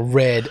got like a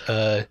red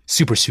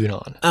super suit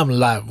on. I'm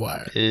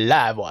Livewire.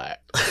 Livewire.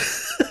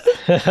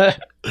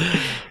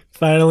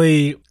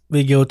 Finally,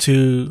 they go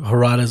to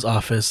Harada's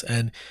office,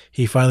 and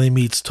he finally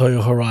meets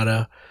Toyo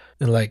Harada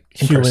in like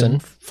human person.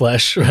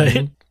 Flesh, right?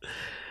 Mm-hmm.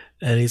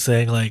 And he's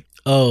saying like,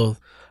 "Oh,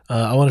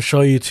 I want to show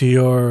you to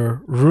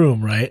your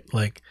room, right?"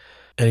 Like,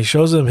 and he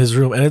shows him his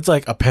room, and it's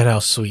like a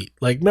penthouse suite.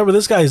 Like, remember,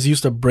 this guy is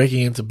used to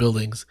breaking into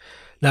buildings.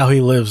 Now he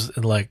lives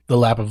in like the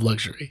lap of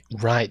luxury.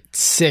 Right,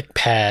 sick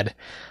pad.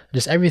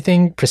 just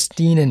everything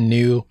pristine and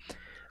new.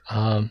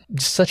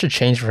 Just such a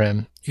change for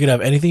him. You can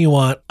have anything you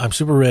want. I'm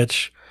super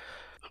rich.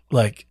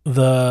 Like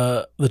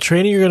the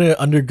training you're gonna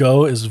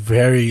undergo is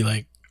very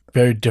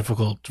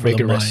difficult for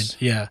Rigorous.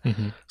 the mind.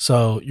 Yeah.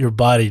 So your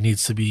body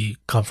needs to be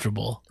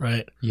comfortable,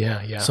 right?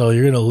 Yeah. So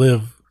you're gonna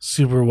live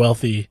super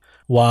wealthy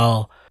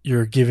while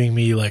you're giving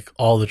me like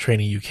all the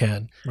training you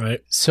can,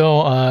 right?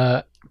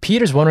 So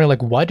Peter's wondering,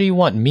 like, why do you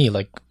want me?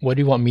 Like, what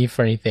do you want me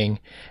for anything?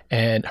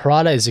 And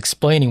Harada is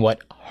explaining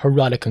what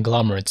Harada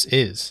conglomerates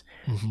is.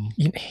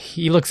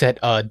 He looks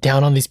at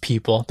down on these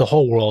people, the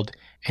whole world,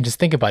 and just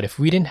think about it. If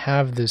we didn't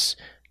have this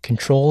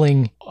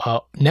controlling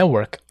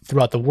network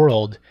throughout the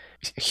world,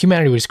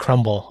 humanity would just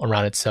crumble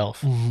around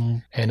itself.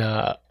 And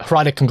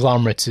Harada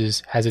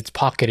conglomerates has its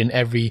pocket in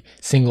every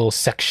single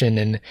section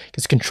and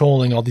is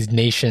controlling all these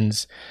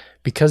nations.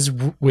 Because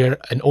we're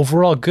an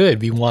overall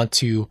good, we want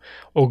to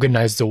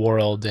organize the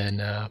world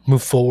and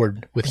move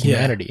forward with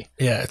humanity.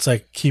 Yeah, it's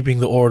like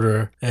keeping the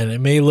order. And it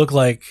may look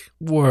like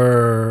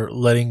we're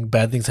letting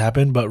bad things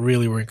happen, but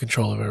really we're in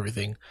control of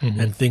everything.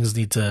 And things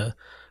need to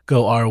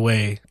go our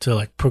way to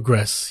like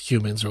progress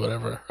humans or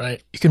whatever,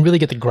 right? You can really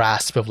get the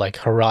grasp of like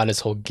Harada's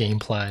whole game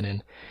plan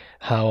and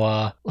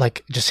how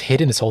like just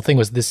hidden this whole thing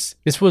was. This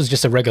was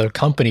just a regular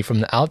company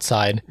from the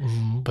outside,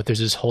 but there's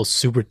this whole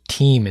super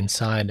team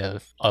inside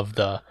of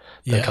the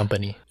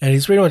company. And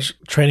he's pretty much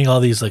training all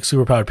these like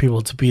superpowered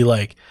people to be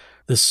like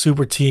this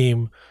super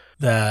team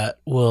that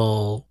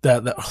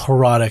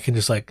Harada can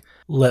just like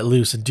let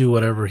loose and do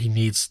whatever he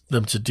needs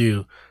them to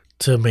do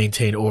to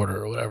maintain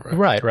order or whatever.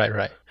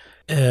 Right.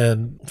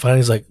 And finally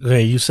he's like,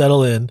 okay, you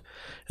settle in.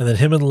 And then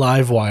him and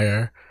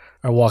Livewire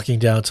are walking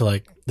down to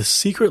like the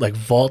secret like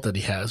vault that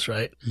he has,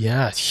 right?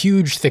 Yeah,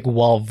 huge thick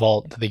wall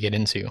vault that they get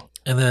into.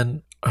 And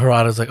then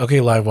Harada's like, okay,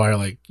 Livewire,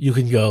 like you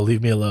can go,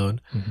 leave me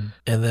alone.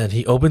 And then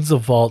he opens the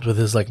vault with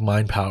his like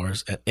mind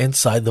powers, and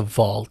inside the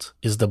vault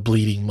is the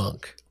bleeding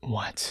monk.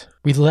 What?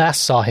 We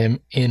last saw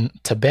him in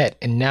Tibet,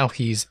 and now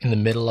he's in the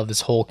middle of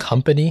this whole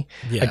company.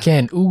 Yeah.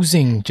 Again,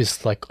 oozing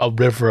just like a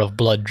river of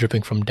blood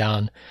dripping from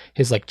down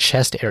his like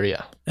chest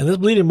area. And this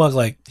bleeding monk,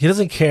 like he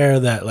doesn't care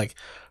that like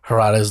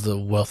Harada is the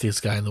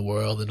wealthiest guy in the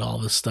world and all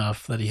this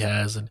stuff that he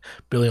has and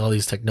building all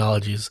these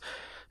technologies.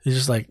 He's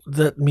just like,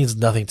 that means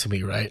nothing to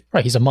me, right?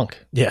 Right, he's a monk.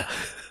 Yeah.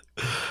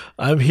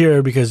 I'm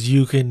here because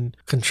you can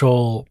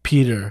control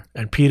Peter,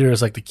 and Peter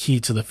is like the key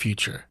to the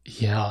future.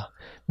 Yeah.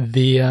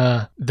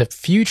 The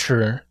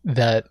future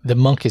that the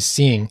monk is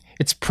seeing,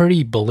 it's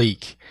pretty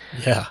bleak.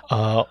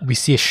 Yeah. We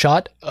see a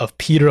shot of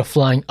Peter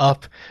flying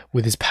up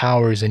with his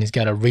powers, and he's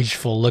got a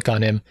rageful look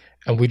on him.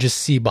 And we just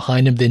see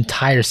behind him the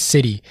entire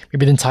city,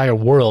 maybe the entire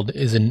world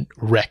is in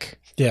wreck.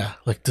 Yeah,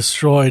 like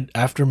destroyed,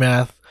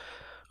 aftermath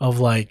of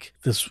like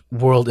this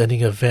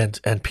world-ending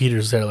event, and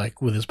Peter's there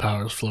like with his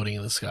powers floating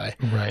in the sky.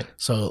 Right.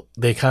 So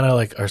they kind of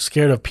like are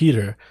scared of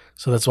Peter,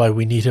 so that's why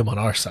we need him on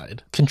our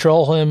side.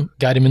 Control him,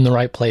 guide him in the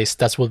right place.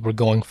 That's what we're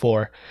going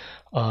for.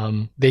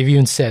 They've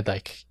even said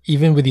like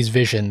even with these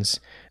visions,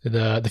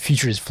 the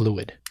future is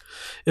fluid.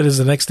 It is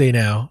the next day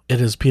now.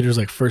 It is Peter's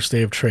like first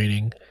day of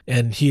training,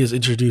 and he is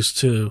introduced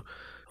to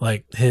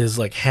like his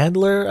like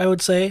handler, I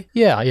would say.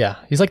 Yeah.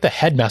 He's like the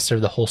headmaster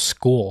of the whole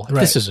school. Right.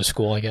 This is a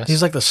school, I guess.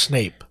 He's like the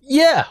Snape.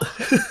 Yeah,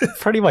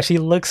 pretty much. He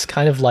looks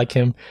kind of like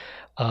him.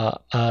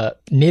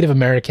 Native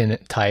American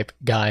type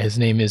guy. His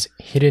name is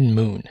Hidden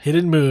Moon.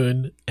 Hidden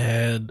Moon,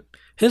 and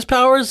his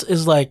powers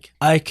is like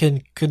I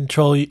can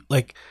control you,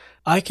 like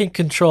I can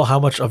control how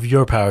much of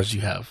your powers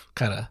you have,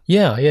 kind of.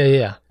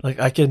 Yeah. Like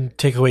I can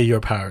take away your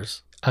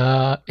powers.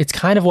 It's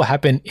kind of what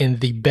happened in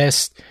the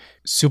best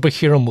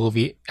superhero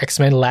movie,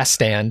 X-Men Last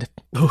Stand,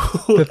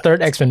 the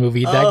third X-Men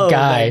movie. That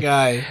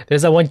guy.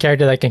 There's that one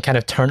character that can kind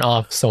of turn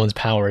off someone's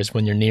powers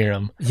when you're near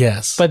him.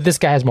 Yes. But this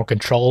guy has more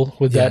control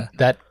with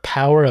that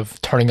power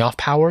of turning off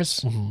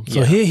powers.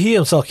 So he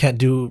himself can't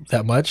do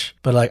that much,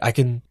 but like I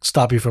can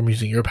stop you from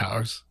using your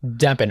powers.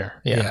 Dampener.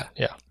 Yeah.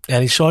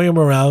 And he's showing him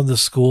around the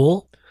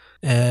school,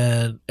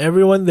 and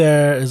everyone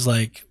there is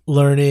like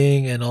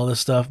learning and all this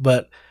stuff,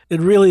 but it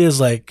really is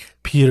like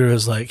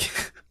Peter's like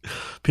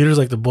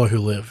the boy who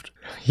lived.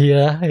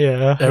 Yeah.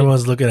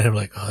 Everyone's looking at him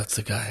like, oh, that's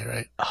the guy,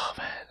 right? Oh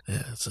man.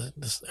 Yeah,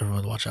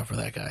 everyone watch out for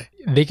that guy.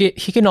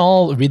 He can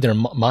all read their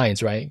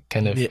minds, right?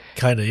 Kind of,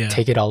 yeah.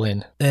 Take it all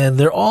in. And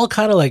they're all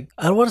kind of like,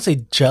 I don't want to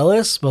say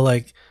jealous, but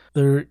like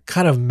they're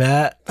kind of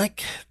mad.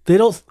 Like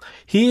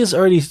he is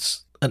already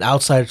an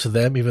outsider to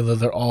them, even though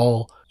they're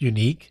all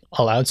unique.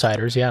 All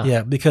outsiders, yeah.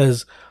 Yeah,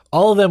 because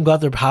all of them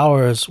got their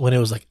powers when it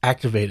was like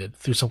activated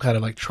through some kind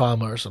of like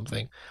trauma or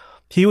something.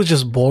 He was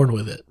just born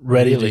with it,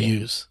 ready to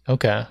use.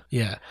 Okay.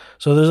 Yeah.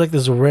 So there's like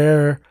this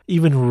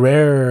even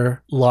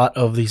rarer lot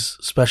of these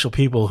special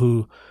people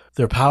who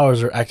their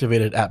powers are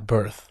activated at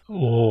birth.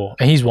 Oh,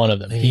 and he's one of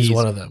them. He's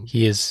one of them.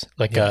 He is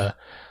like like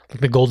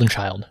the golden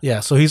child. Yeah.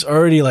 So he's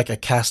already like a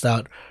cast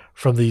out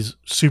from these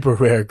super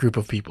rare group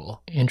of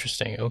people.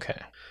 Interesting.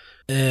 Okay.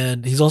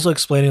 And he's also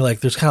explaining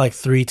like there's kind of like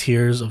 3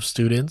 tiers of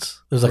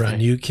students. There's like the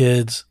new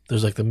kids,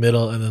 there's like the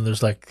middle, and then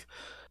there's like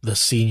the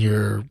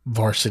senior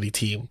varsity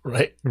team,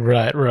 right?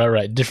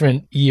 Right.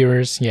 Different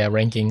years,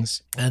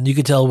 rankings. And you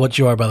can tell what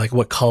you are by like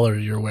what color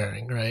you're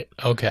wearing, right?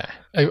 Okay.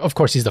 Of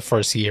course, he's the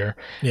first year,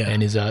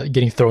 and he's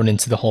getting thrown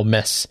into the whole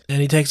mess.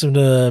 And he takes him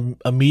to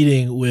a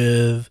meeting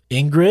with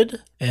Ingrid,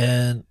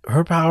 and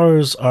her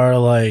powers are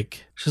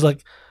like, she's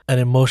like an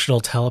emotional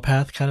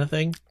telepath kind of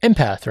thing.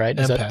 Empath, right?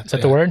 Is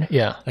that the word?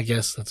 Yeah. I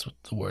guess that's what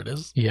the word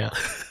is. Yeah.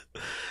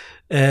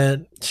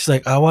 And she's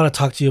like, I want to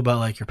talk to you about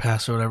like your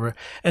past or whatever.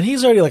 And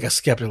he's already like a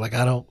skeptic. Like,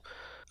 I don't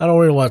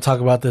really want to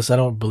talk about this. I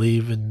don't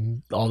believe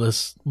in all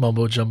this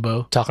mumbo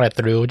jumbo. Talking it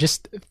through,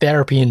 just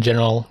therapy in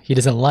general, he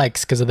doesn't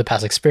like because of the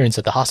past experience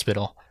at the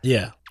hospital.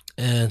 Yeah.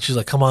 And she's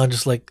like, come on,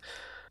 just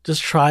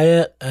try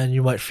it and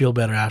you might feel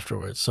better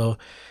afterwards. So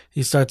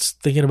he starts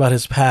thinking about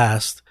his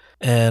past,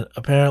 and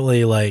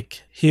apparently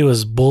like he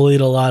was bullied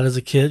a lot as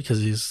a kid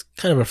because he's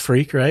kind of a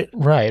freak, right?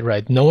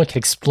 Right. No one can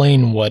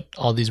explain what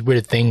all these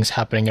weird things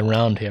happening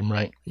around him,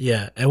 right?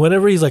 Yeah. And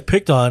whenever he's like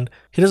picked on,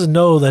 he doesn't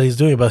know that he's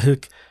doing it, but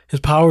his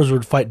powers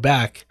would fight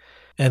back,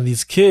 and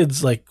these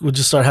kids like would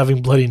just start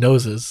having bloody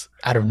noses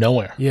out of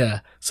nowhere. Yeah.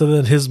 So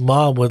then his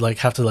mom would like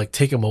have to like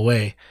take him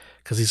away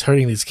because he's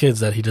hurting these kids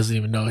that he doesn't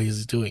even know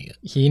he's doing it.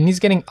 He's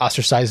getting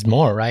ostracized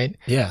more, right?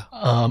 Yeah.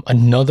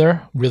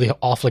 Another really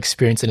awful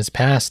experience in his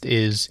past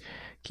is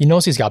he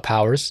knows he's got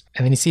powers,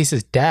 and then he sees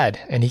his dad,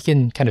 and he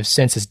can kind of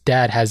sense his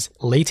dad has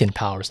latent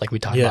powers, like we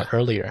talked about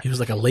earlier. He was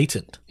like a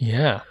latent.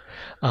 Yeah.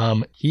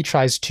 He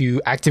tries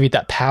to activate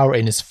that power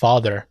in his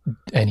father,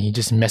 and he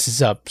just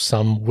messes up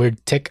some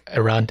weird tick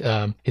around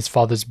his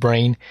father's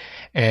brain,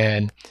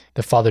 and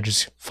the father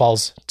just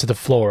falls to the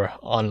floor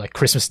on like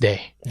Christmas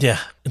Day. Yeah.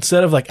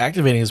 Instead of like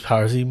activating his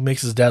powers, he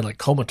makes his dad like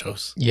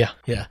comatose. Yeah.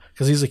 Yeah.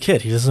 Because he's a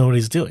kid. He doesn't know what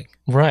he's doing.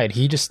 Right.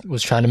 He just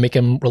was trying to make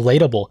him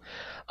relatable.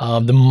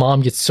 The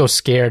mom gets so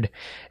scared,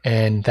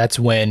 and that's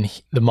when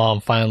the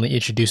mom finally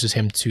introduces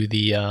him to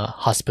the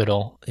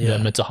hospital, the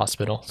mental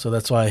hospital. So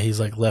that's why he's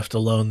like left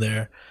alone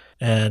there,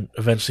 and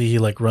eventually he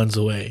like runs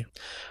away.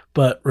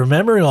 But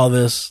remembering all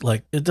this,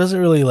 like it doesn't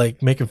really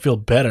like make him feel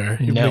better.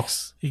 He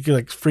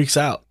like freaks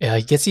out. Yeah,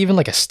 he gets even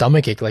like a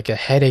stomachache, like a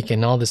headache,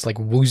 and all this like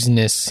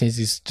wooziness.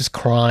 He's just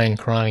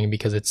crying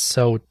because it's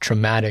so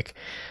traumatic.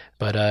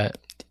 But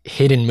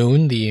Hidden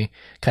Moon, the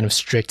kind of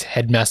strict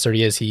headmaster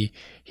he is, he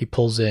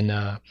pulls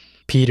in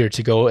Peter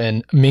to go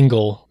and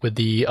mingle with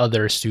the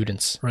other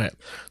students. Right.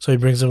 So he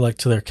brings him like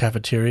to their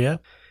cafeteria,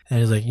 and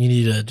he's like, you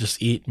need to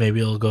just eat. Maybe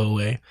it'll go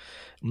away.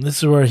 And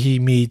this is where he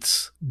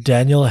meets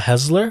Daniel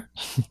Hessler,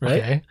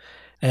 right? Okay.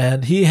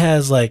 And he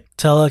has like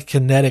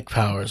telekinetic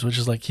powers, which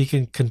is like he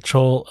can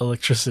control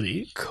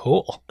electricity.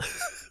 Cool.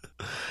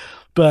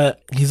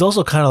 But he's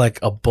also kind of like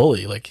a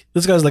bully. Like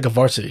this guy's like a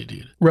varsity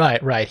dude.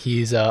 Right.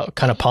 He's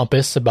kind of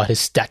pompous about his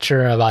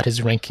stature, about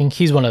his ranking.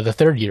 He's one of the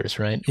third years,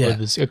 right? Yeah.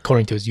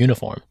 According to his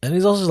uniform. And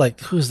he's also like,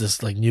 who's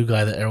this like new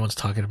guy that everyone's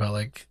talking about?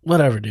 Like,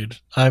 whatever, dude.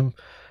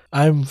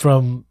 I'm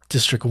from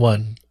District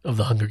 1 of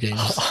the Hunger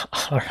Games.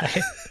 All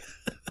right.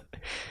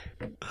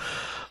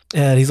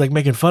 And he's like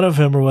making fun of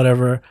him or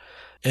whatever.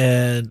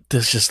 And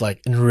this just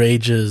like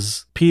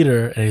enrages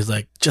Peter, and he's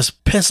like,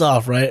 just piss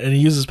off, right? And he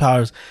uses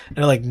powers, and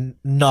it like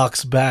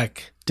knocks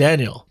back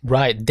Daniel.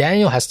 Right.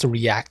 Daniel has to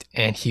react,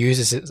 and he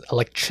uses his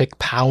electric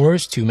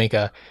powers to make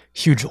a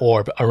huge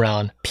orb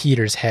around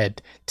Peter's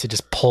head to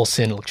just pulse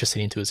in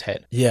electricity into his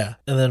head. Yeah.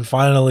 And then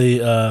finally,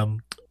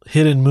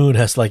 Hidden Moon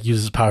has to like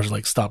use his powers to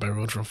like stop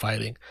everyone from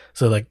fighting.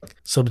 So like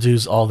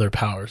subdues all their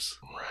powers.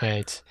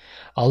 Right.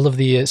 All of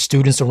the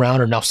students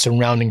around are now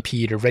surrounding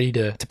Peter, ready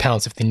to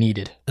pounce if they need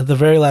it. At the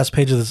very last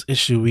page of this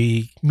issue,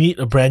 we meet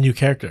a brand new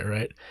character,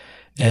 right?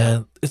 Yeah.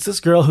 And it's this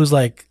girl who's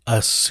like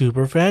a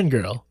super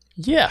fangirl.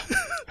 Yeah.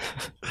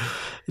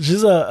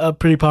 She's a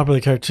pretty popular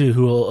character too,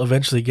 who will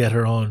eventually get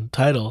her own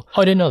title.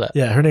 Oh, I didn't know that.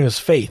 Yeah, her name is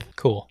Faith.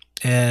 Cool.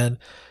 And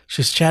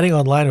she's chatting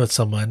online with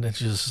someone, and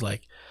she's just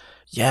like,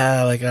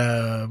 yeah, like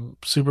I'm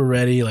super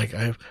ready. Like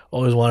I've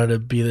always wanted to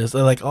be this.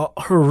 And, like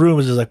her room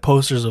is just like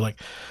posters of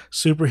like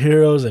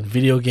superheroes and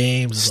video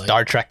games,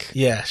 Star Trek.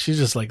 Yeah, she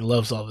just like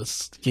loves all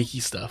this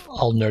geeky stuff,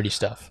 all nerdy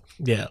stuff.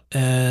 Yeah,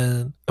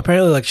 and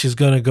apparently like she's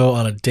gonna go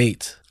on a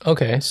date.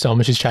 Okay,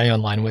 someone she's chatting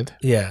online with.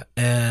 Yeah,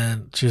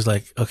 and she's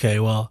like, okay,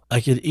 well,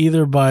 I could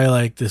either buy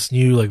like this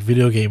new like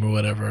video game or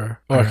whatever,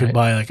 or I could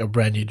buy like a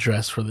brand new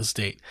dress for this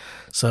date.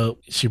 So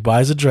she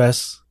buys a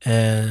dress,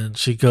 and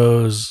she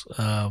goes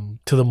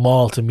to the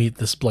mall to meet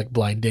this like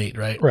blind date,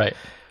 right? Right.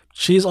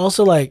 She's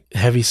also like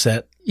heavy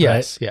set.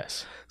 Yes, right?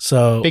 yes.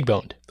 So big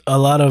boned. A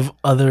lot of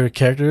other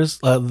characters,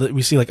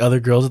 we see like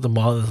other girls at the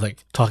mall and like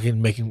talking,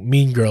 making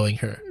mean girling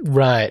her.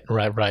 Right.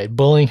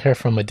 Bullying her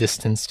from a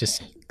distance,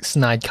 just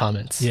snide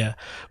comments. Yeah.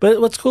 But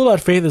what's cool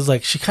about Faith is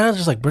like she kind of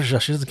just like brushes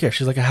off. She doesn't care.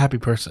 She's like a happy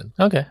person.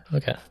 Okay.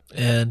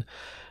 And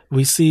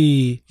we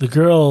see the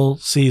girl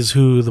sees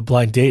who the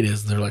blind date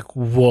is, and they're like,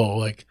 whoa,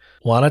 like,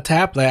 want to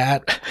tap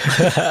that?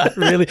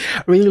 really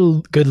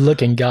good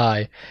looking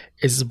guy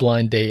is a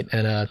blind date,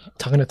 and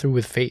talking it through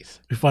with Faith.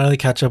 We finally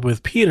catch up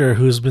with Peter,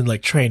 who's been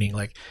like training.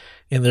 Like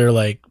in their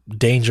like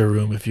danger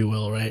room, if you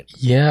will, right?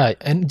 Yeah,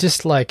 and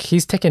just like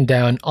he's taken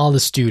down all the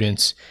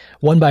students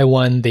one by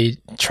one. They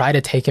try to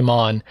take him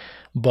on,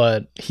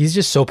 but he's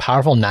just so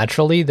powerful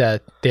naturally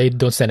that they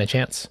don't stand a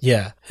chance.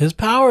 Yeah. His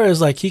power is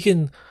like he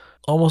can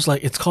almost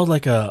like it's called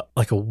like a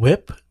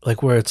whip,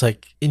 like where it's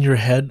like in your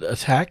head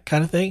attack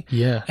kind of thing.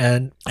 Yeah.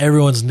 And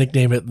everyone's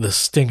nicknamed it the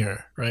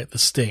Stinger, right? The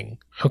Sting.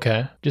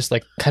 Okay. Just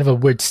like kind of a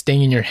weird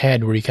sting in your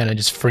head where you kind of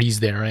just freeze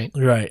there, right?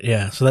 Right,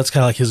 yeah. So that's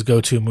kind of like his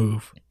go-to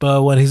move.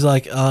 But when he's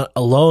like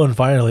alone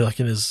finally, like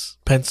in his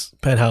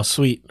penthouse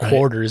suite, right?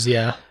 Quarters,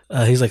 yeah.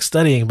 He's like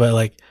studying, but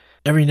like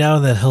every now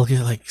and then he'll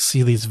get like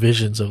see these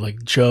visions of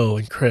like Joe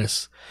and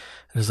Chris.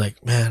 And he's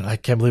like, man, I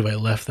can't believe I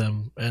left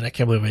them. And I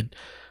can't believe I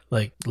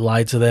like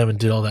lied to them and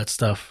did all that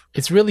stuff.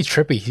 It's really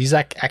trippy. He's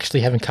like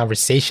actually having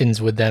conversations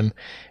with them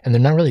and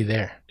they're not really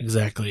there.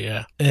 Exactly,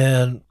 yeah.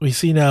 And we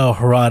see now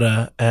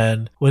Harada,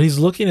 and what he's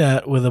looking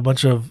at with a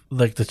bunch of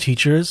like the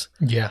teachers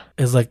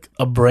is like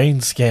a brain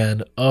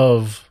scan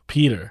of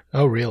Peter.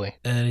 Oh, really?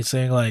 And he's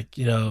saying like,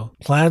 you know,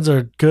 plans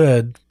are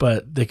good,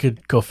 but they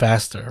could go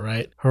faster,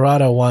 right?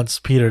 Harada wants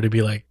Peter to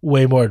be like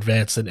way more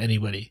advanced than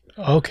anybody.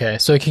 Okay,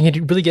 so he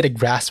can really get a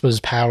grasp of his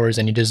powers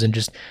and he doesn't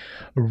just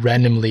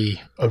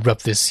randomly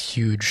erupt this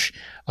huge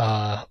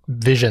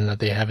vision that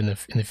they have in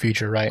the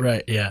future, right?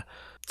 Right, yeah.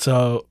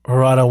 So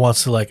Harada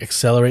wants to like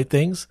accelerate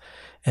things,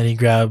 and he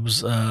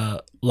grabs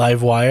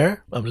live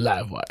wire.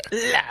 Live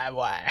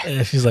wire.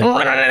 And she's like,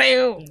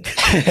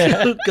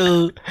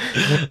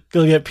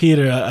 go get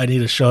Peter. I need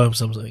to show him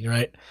something,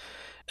 right?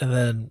 And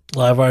then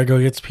live wire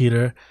gets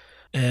Peter,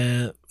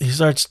 and he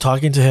starts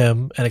talking to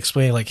him and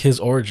explaining like his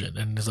origin,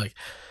 and he's like,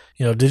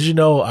 you know, did you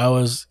know I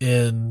was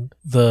in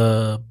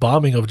the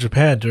bombing of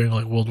Japan during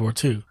like World War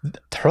II?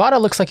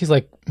 Harada looks like he's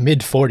like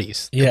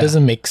mid-40s. Yeah. It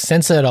doesn't make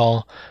sense at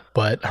all,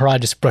 but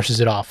Harada just brushes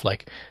it off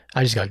like,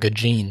 I just got good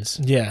genes.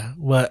 Yeah.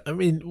 Well, I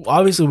mean,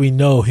 obviously we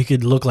know he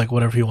could look like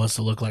whatever he wants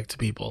to look like to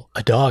people.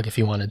 A dog if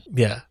he wanted.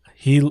 Yeah.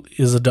 He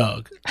is a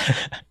dog.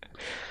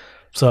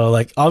 So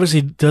like,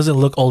 obviously doesn't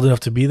look old enough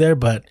to be there,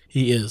 but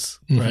he is,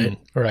 right?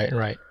 Mm-hmm.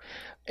 Right.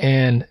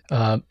 And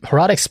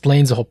Harada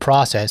explains the whole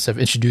process of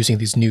introducing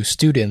these new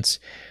students.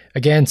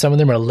 Again, some of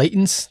them are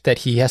latents that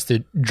he has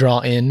to draw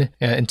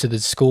into the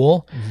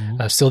school.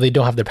 Mm-hmm. So they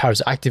don't have their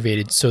powers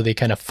activated. So they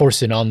kind of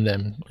force it on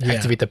them,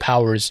 activate the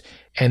powers.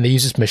 And they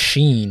use this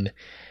machine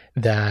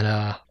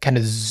that kind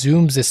of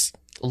zooms this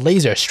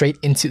laser straight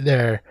into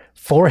their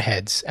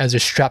foreheads as they're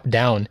strapped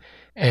down.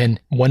 And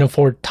 1 in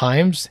 4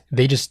 times,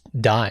 they just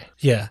die.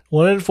 Yeah.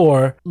 1 in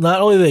 4,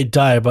 not only do they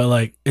die, but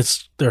like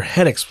it's their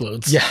head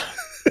explodes. Yeah.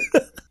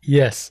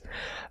 Yes.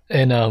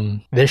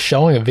 And they're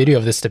showing a video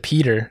of this to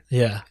Peter.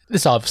 Yeah.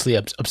 This obviously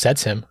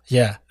upsets him.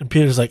 Yeah. And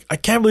Peter's like, I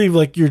can't believe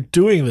like you're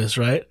doing this,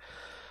 right?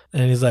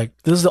 And he's like,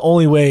 this is the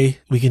only way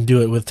we can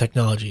do it with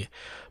technology.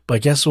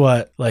 But guess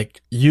what?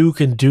 Like, you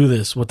can do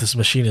this, what this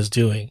machine is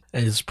doing,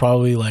 and it's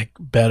probably like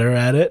better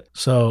at it.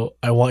 So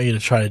I want you to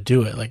try to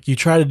do it. Like, you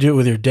tried to do it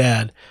with your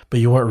dad, but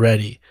you weren't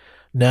ready.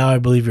 Now I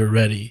believe you're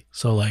ready.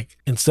 So like,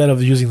 instead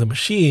of using the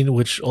machine,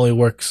 which only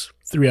works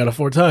 3 out of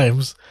 4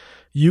 times,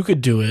 you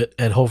could do it,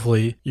 and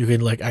hopefully you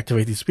can like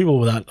activate these people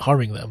without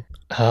harming them.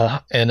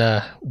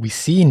 And we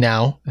see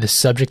now the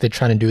subject they're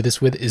trying to do this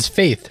with is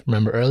Faith.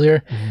 Remember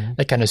earlier? Mm-hmm.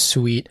 That kind of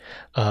sweet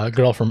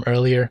girl from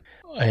earlier.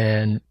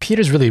 And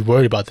Peter's really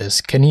worried about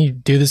this. Can he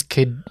do this?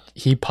 Could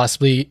he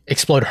possibly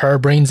explode her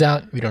brains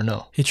out? We don't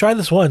know. He tried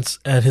this once,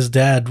 and his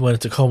dad went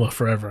into coma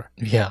forever.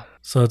 Yeah.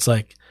 So it's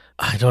like,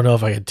 I don't know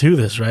if I could do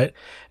this, right?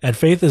 And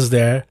Faith is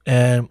there,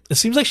 and it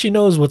seems like she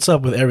knows what's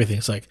up with everything.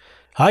 It's like,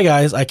 hi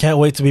guys, I can't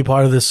wait to be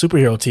part of this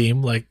superhero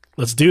team. Like,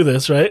 let's do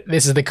this, right?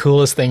 This is the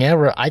coolest thing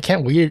ever. I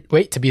can't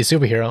wait to be a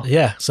superhero.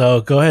 Yeah,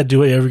 so go ahead, do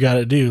whatever you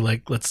gotta do.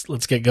 Like,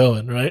 let's get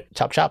going, right?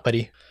 Chop chop,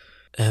 buddy.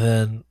 And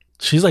then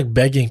she's like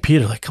begging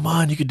Peter, like, come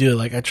on, you could do it.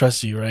 Like, I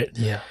trust you, right?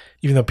 Yeah.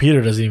 Even though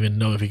Peter doesn't even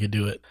know if he could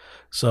do it.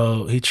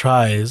 So he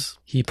tries.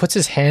 He puts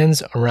his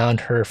hands around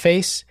her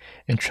face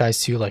and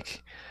tries to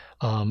like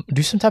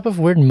do some type of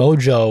weird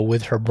mojo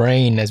with her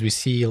brain as we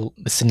see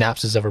the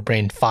synapses of her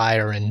brain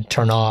fire and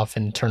turn off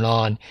and turn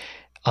on.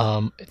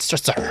 It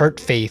starts to hurt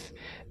Faith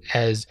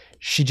as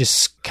she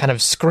just kind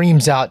of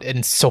screams out, and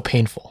it's so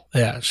painful.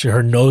 Yeah,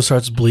 her nose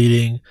starts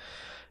bleeding,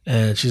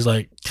 and she's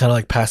like kind of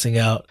like passing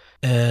out.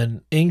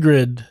 And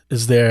Ingrid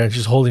is there, and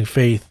she's holding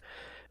Faith.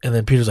 And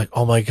then Peter's like,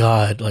 oh my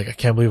God, like, I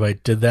can't believe I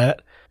did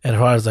that. And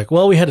Harada's like,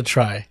 well, we had to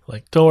try.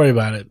 Like, don't worry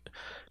about it.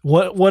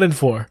 1 in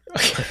 4.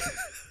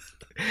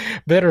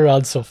 Better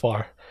odds so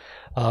far.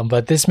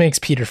 But this makes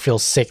Peter feel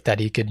sick that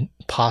he could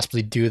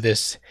possibly do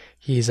this.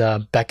 He's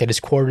back at his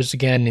quarters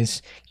again.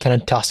 He's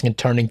kind of tossing and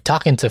turning,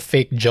 talking to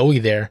fake Joey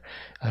there.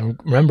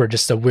 Remember,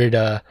 just a weird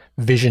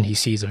vision he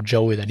sees of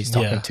Joey that he's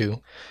talking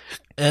to.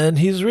 And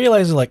he's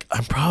realizing, like,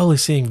 I'm probably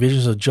seeing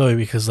visions of Joey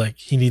because, like,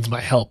 he needs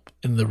my help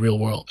in the real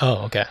world.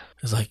 Oh, okay.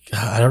 It's like,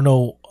 I don't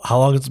know how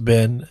long it's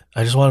been.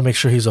 I just want to make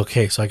sure he's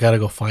okay, so I got to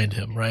go find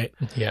him, right?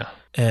 Yeah.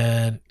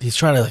 And he's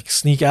trying to, like,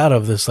 sneak out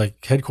of this,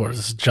 like, headquarters,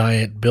 this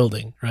giant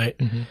building, right?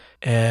 Mm-hmm.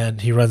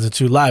 And he runs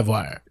into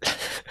Livewire.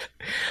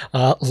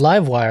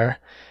 Livewire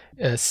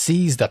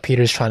sees that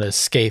Peter's trying to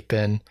escape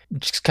and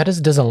just kind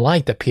of doesn't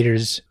like that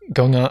Peter's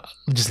going on,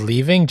 just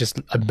leaving, just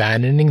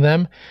abandoning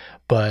them.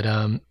 But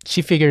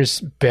she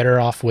figures better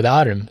off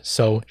without him.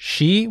 So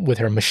she, with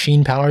her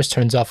machine powers,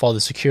 turns off all the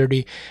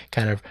security,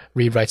 kind of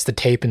rewrites the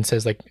tape and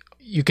says, like,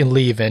 you can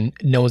leave and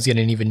no one's going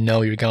to even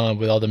know you're gone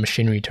with all the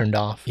machinery turned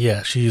off.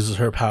 Yeah, she uses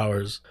her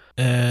powers.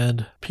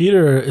 And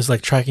Peter is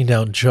like tracking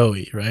down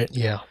Joey, right?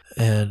 Yeah.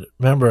 And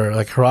remember,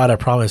 like Harada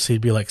promised he'd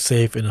be like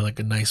safe in like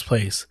a nice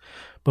place.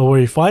 But where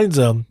he finds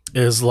him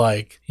is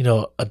like, you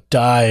know, a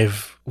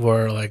dive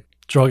where like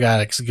drug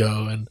addicts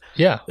go, and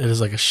yeah, it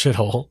is like a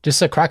shithole.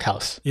 Just a crack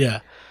house.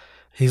 Yeah.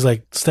 He's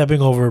like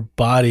stepping over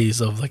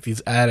bodies of like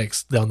these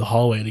addicts down the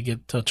hallway to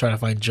get to try to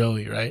find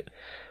Joey, right?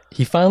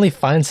 He finally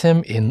finds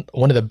him in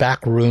one of the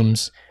back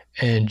rooms,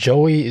 and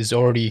Joey is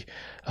already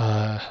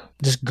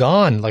just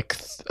gone, like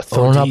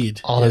throwing OD'd,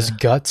 up all his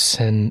guts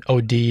and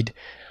OD'd.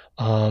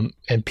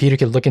 And Peter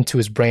could look into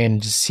his brain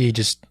and just see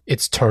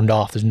it's turned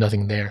off. There's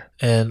nothing there.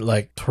 And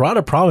like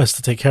Harada promised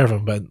to take care of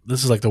him, but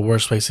this is like the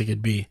worst place he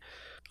could be,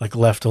 like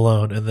left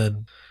alone. And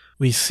then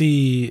we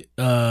see,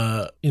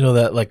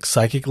 that like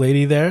psychic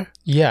lady there.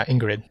 Yeah,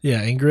 Ingrid.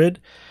 Yeah, Ingrid.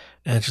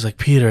 And she's like,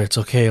 Peter, it's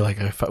okay. Like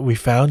we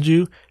found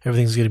you.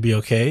 Everything's going to be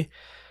okay.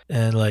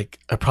 And like,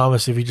 I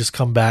promise if you just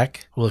come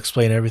back, we'll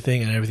explain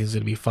everything and everything's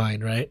going to be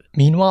fine, right?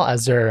 Meanwhile,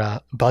 as they're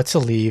about to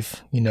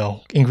leave,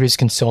 Ingrid's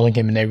consoling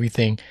him and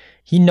everything.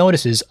 He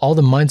notices all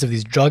the minds of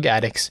these drug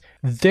addicts.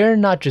 They're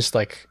not just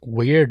like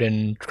weird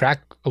and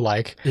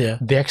crack-like. Yeah.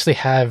 They actually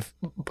have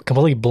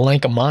completely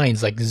blank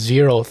minds, like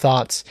zero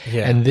thoughts.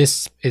 Yeah. And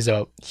this is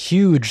a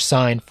huge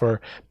sign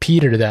for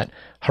Peter that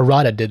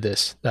Harada did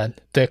this, that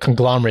the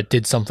conglomerate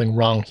did something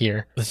wrong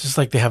here. It's just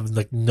like they have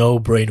like no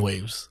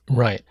brainwaves.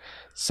 Right.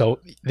 So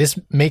this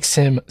makes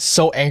him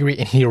so angry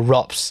and he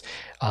erupts,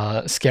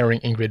 scaring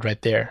Ingrid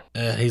right there.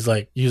 And he's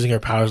like using her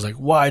powers like,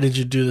 why did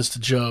you do this to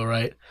Joe,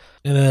 right?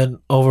 And then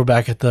over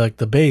back at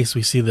the base,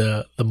 we see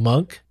the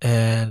monk,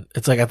 and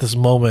it's like at this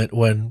moment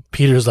when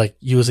Peter's like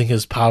using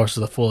his powers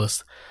to the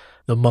fullest,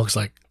 the monk's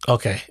like,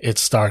 okay,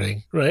 it's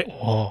starting, right?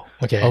 Oh,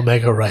 okay.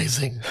 Omega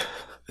Rising.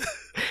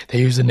 They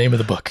use the name of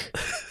the book.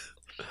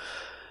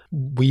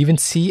 We even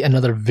see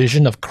another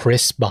vision of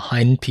Chris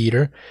behind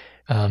Peter,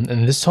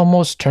 and this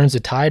almost turns the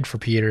tide for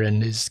Peter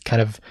and is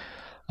kind of,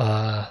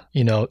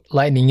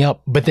 lightening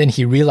up. But then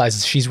he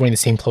realizes she's wearing the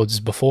same clothes as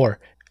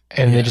before.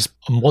 And then just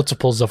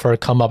multiples of her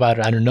come up out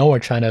of nowhere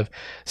trying to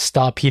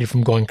stop Peter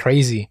from going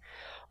crazy.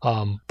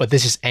 But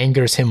this just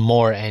angers him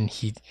more, and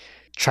he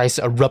tries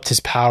to erupt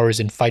his powers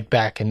and fight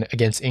back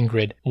against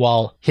Ingrid,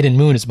 while Hidden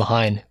Moon is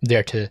behind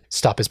there to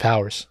stop his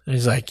powers. And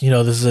he's like,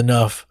 this is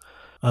enough.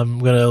 I'm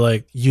going to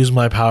like use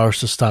my powers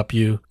to stop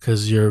you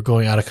because you're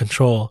going out of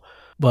control.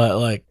 But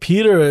like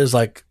Peter is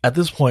like at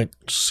this point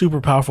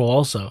super powerful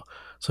also.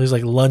 So he's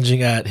like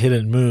lunging at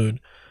Hidden Moon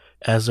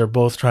as they're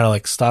both trying to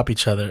like stop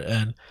each other.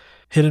 And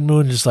Hidden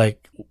Moon just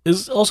like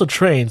is also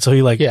trained, so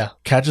he like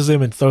catches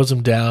him and throws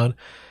him down,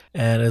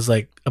 and is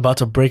like about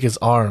to break his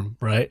arm.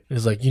 Right?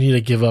 He's like, "You need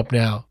to give up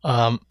now."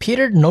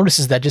 Peter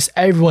notices that just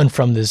everyone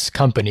from this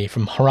company,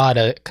 from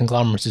Harada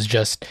conglomerates, is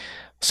just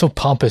so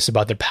pompous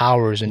about their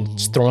powers and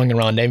just throwing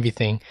around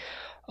everything.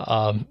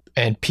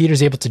 And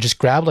Peter's able to just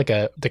grab like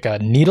a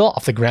needle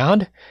off the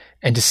ground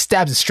and just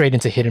stabs it straight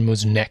into Hidden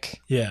Moon's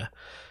neck. Yeah.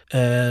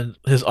 And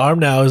his arm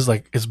now is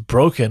like, it's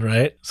broken,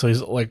 right? So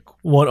he's like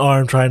one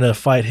arm trying to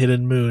fight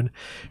Hidden Moon.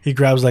 He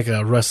grabs like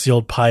a rusty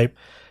old pipe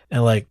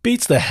and like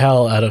beats the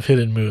hell out of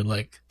Hidden Moon.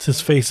 Like his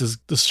face is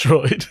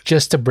destroyed.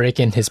 Just to break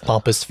in his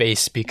pompous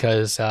face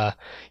because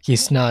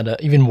he's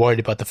not even worried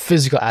about the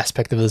physical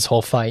aspect of this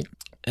whole fight.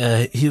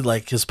 He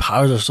like, his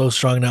powers are so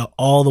strong now.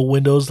 All the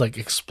windows like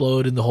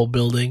explode in the whole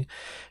building,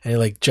 and he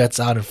like jets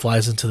out and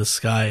flies into the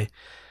sky.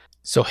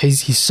 So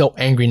he's so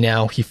angry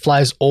now. He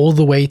flies all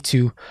the way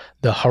to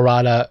the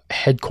Harada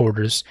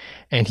headquarters,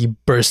 and he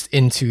bursts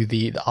into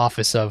the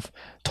office of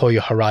Toyo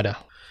Harada.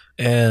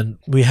 And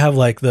we have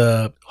like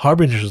the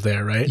Harbingers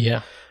there, right?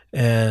 Yeah.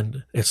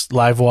 And it's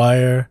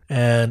Livewire,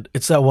 and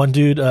it's that one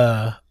dude,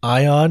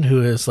 Ion,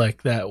 who is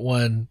like that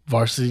one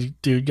varsity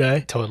dude guy.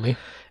 Totally.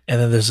 And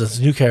then there's this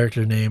new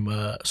character named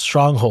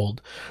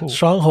Stronghold. Ooh.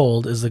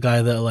 Stronghold is the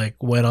guy that like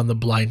went on the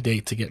blind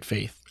date to get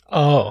Faith.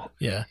 Oh.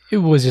 Yeah. It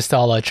was just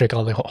all a trick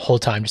all the whole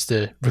time just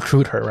to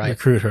recruit her, right?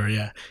 Recruit her,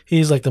 yeah.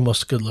 He's like the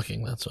most good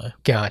looking, that's why.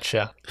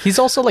 Gotcha. He's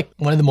also like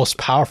one of the most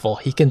powerful.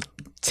 He can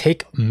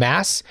take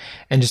mass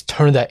and just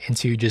turn that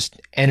into just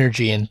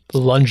energy and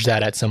lunge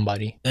that at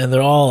somebody. And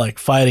they're all like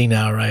fighting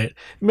now, right?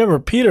 Remember,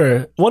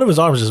 Peter, one of his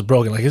arms is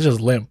broken, like it's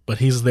just limp, but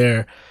he's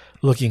there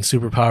looking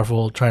super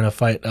powerful, trying to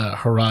fight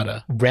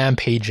Harada.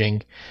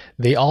 Rampaging.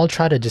 They all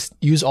try to just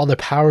use all their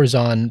powers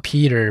on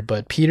Peter,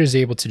 but Peter's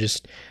able to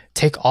just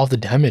take all the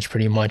damage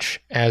pretty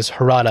much as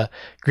Harada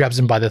grabs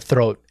him by the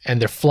throat, and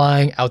they're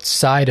flying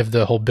outside of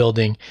the whole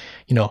building,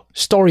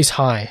 stories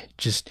high.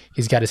 Just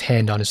he's got his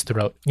hand on his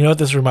throat. You know what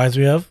this reminds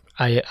me of?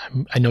 I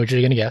know what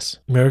you're gonna guess.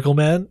 Miracle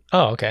Man.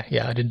 Oh, okay.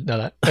 Yeah, I didn't know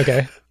that.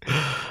 Okay.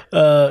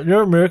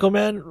 Remember Miracle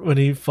Man when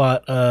he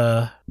fought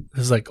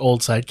his like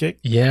old sidekick?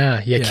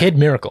 Yeah. Kid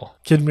Miracle.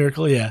 Kid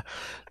Miracle, yeah.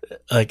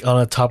 Like on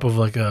the top of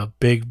like a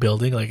big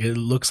building. Like it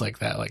looks like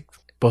that. Like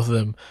both of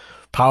them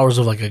powers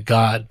of like a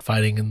god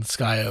fighting in the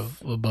sky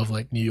above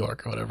like New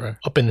York or whatever.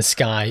 Up in the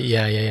sky.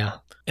 Yeah.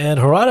 And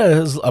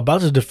Harada is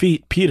about to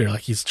defeat Peter.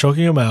 Like he's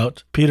choking him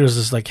out. Peter's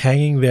just like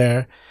hanging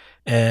there.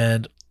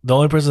 And the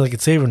only person that can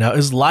save him now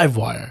is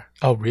Livewire.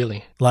 Oh,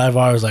 really?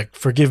 Livewire is like,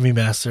 forgive me,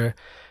 master.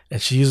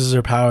 And she uses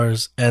her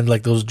powers and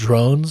like those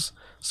drones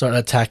start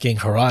attacking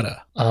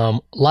Harada.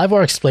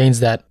 Livewire explains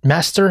that,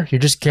 Master, you're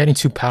just getting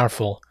too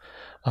powerful.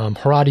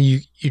 Harada,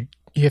 you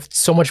have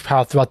so much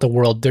power throughout the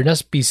world. There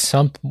must be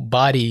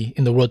somebody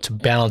in the world to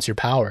balance your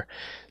power.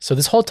 So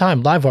this whole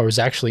time, Livewire was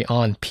actually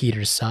on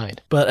Peter's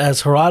side. But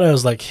as Harada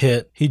is like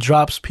hit, he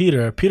drops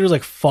Peter. Peter's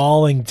like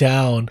falling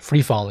down.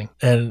 Free falling.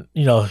 And,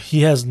 you know,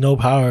 he has no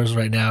powers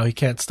right now. He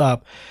can't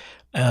stop.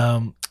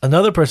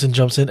 Another person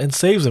jumps in and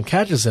saves him,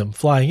 catches him,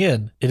 flying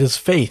in. It is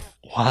Faith.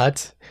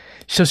 What?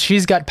 So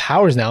she's got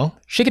powers now.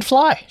 She could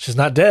fly. She's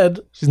not dead.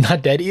 She's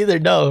not dead either,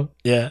 no.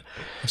 Yeah.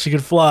 She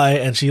could fly,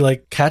 and she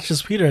like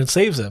catches Peter and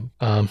saves him.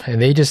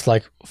 And they just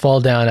like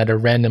fall down at a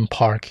random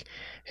park.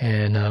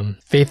 And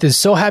Faith is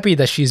so happy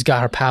that she's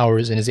got her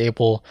powers and is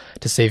able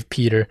to save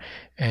Peter.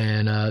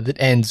 And it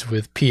ends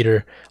with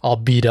Peter all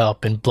beat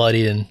up and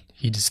bloody, and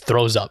he just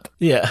throws up.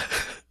 Yeah.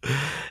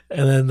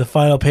 And then the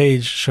final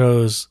page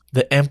shows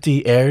the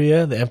empty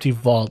area, the empty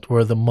vault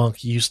where the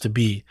monk used to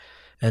be.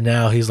 And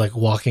now he's like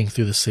walking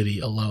through the city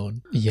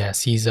alone.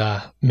 Yes, he's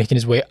making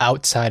his way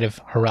outside of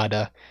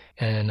Harada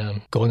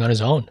and going on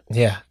his own.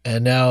 Yeah.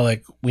 And now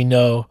like we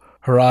know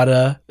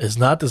Harada is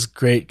not this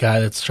great guy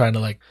that's trying to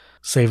like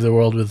save the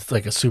world with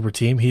like a super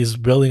team. He's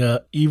building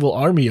a evil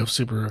army of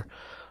super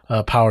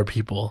powered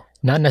people.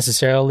 Not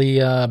necessarily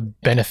a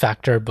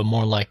benefactor, but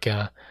more like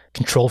a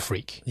control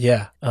freak.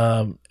 Yeah.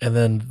 And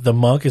then the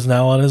monk is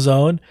now on his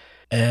own,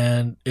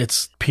 and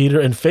it's Peter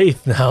and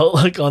Faith now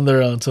like on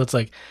their own. So it's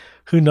like,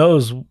 who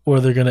knows where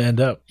they're going to end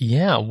up?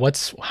 Yeah.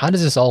 How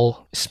does this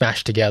all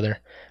smash together?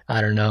 I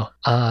don't know.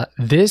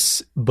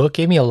 This book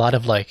gave me a lot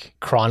of like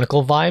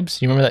Chronicle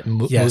vibes. You remember that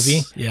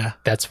movie? Yeah.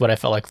 That's what I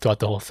felt like throughout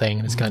the whole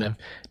thing. This kind of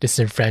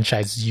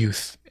disenfranchised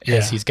youth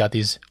as he's got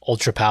these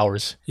ultra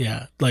powers.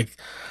 Yeah. Like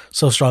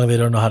so strong they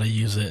don't know how to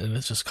use it, and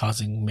it's just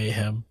causing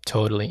mayhem.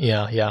 Totally.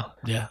 Yeah.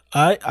 Yeah.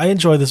 I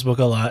enjoy this book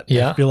a lot.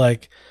 Yeah. I feel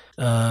like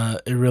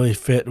it really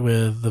fit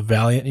with the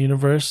Valiant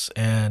universe,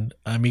 and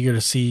I'm eager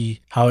to see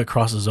how it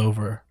crosses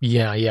over.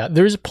 Yeah.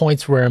 There's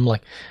points where I'm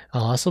like,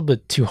 oh, that's a little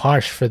bit too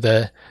harsh for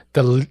the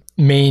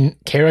main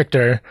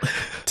character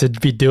to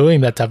be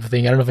doing that type of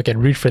thing. I don't know if I can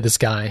root for this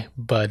guy,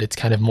 but it's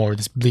kind of more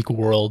this bleak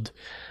world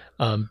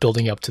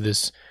building up to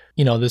this,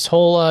 this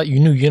whole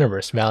new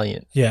universe,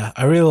 Valiant. Yeah,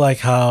 I really like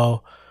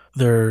how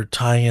they're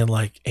tying in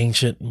like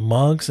ancient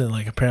monks, and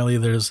like apparently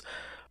there's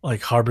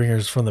like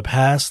harbingers from the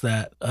past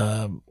that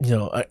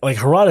like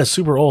Harada is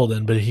super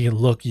old, but he can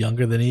look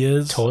younger than he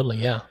is. Totally,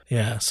 yeah.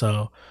 Yeah,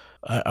 so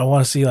I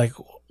want to see like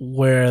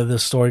where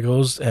this story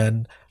goes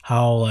and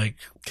how like,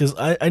 because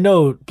I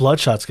know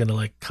Bloodshot's gonna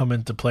like come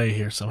into play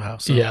here somehow.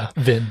 So yeah,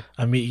 Vin.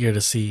 I'm eager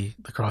to see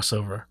the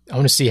crossover. I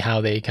want to see how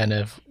they kind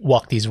of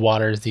walk these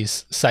waters,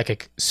 these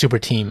psychic super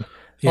team.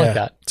 Yeah. Like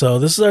that. So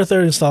this is our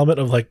third installment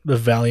of like the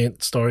Valiant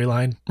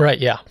storyline. Right,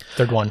 yeah.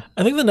 Third one.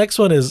 I think the next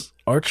one is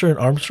Archer and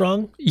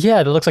Armstrong.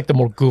 Yeah, that looks like the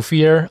more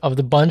goofier of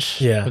the bunch.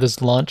 Yeah. With his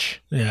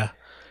launch. Yeah.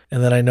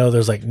 And then I know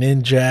there's like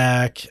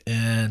Ninjak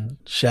and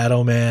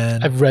Shadow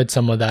Man. I've read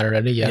some of that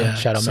already. Yeah,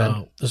 Shadow Man.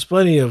 So there's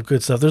plenty of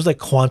good stuff. There's like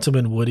Quantum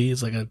and Woody.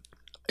 It's like a...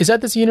 Is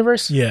that this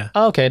universe? Yeah.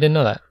 Oh, okay, I didn't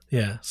know that.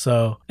 Yeah.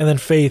 So, and then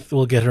Faith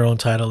will get her own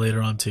title later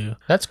on too.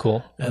 That's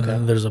cool. And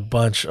then there's a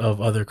bunch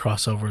of other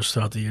crossovers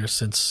throughout the years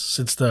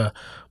since the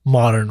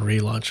modern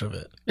relaunch of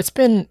it. It's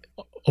been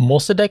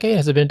almost a decade.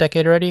 Has it been a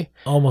decade already?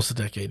 Almost a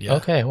decade, yeah.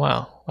 Okay,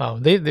 wow.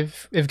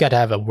 They've got to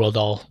have a world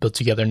all built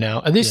together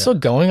now. Are they still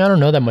going? I don't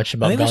know that much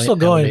about. I think they're still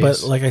going,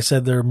 but like I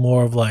said, they're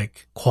more of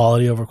like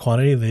quality over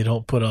quantity. They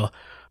don't put a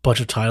bunch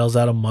of titles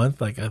out a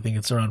month. Like I think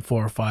it's around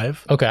 4 or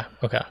 5. Okay.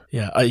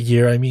 Yeah, a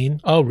year. I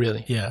mean. Oh,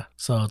 really? Yeah.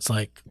 So it's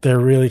like they're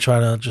really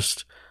trying to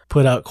just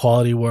put out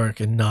quality work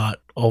and not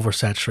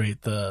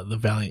oversaturate the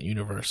Valiant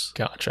universe.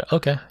 Gotcha.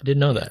 Okay, I didn't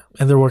know that.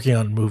 And they're working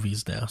on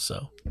movies now,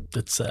 so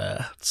it's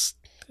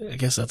I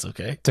guess that's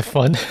okay. To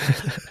fund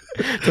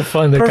the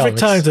perfect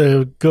comics. time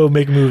to go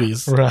make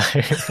movies.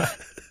 Right.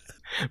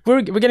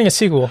 We're getting a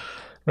sequel,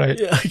 right?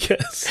 Yeah, I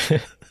guess.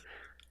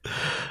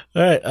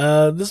 All right.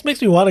 This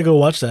makes me want to go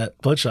watch that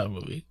Bloodshot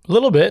movie. A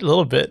little bit.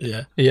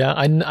 Yeah.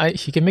 I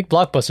he can make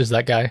blockbusters,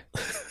 that guy.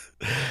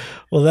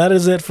 Well, that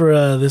is it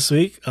for this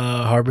week,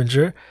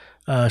 Harbinger.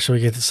 Shall we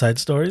get to side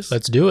stories?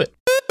 Let's do it.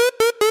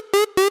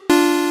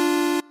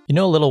 A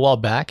little while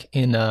back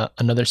in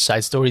another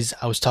side stories,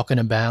 I was talking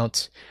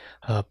about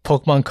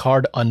Pokemon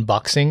card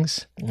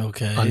unboxings on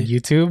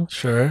YouTube.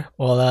 Sure.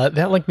 Well,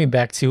 that linked me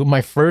back to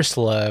my first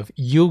love,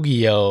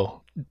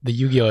 Yu-Gi-Oh! the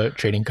Yu-Gi-Oh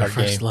trading card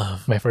game. First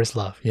love. My first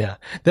love, yeah.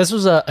 This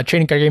was a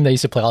trading card game that I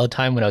used to play all the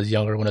time when I was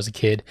younger, when I was a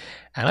kid.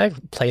 And I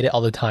played it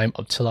all the time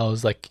up till I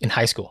was like in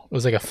high school. It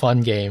was like a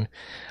fun game.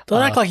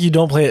 Don't act like you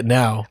don't play it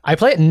now. I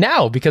play it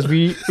now because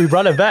we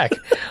brought it back.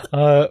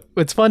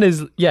 What's fun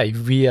is, yeah,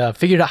 we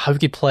figured out how we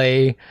could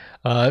play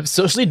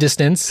socially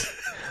distance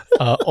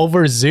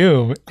over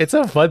Zoom. It's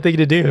a fun thing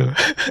to do.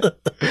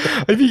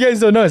 If you guys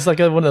don't know, it's like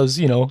one of those,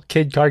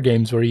 kid card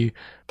games where you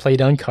play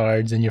down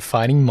cards and you're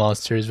fighting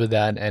monsters with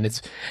that. And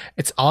it's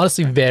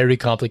honestly very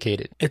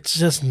complicated. It's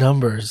just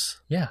numbers.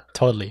 Yeah,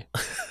 totally.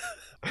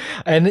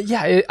 And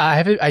yeah,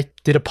 I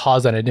did a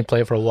pause on it. I didn't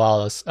play it for a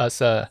while.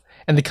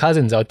 And the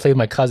cousins, I would play with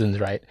my cousins,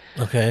 right?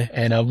 Okay.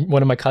 And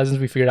one of my cousins,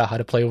 we figured out how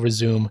to play over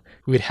Zoom.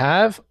 We would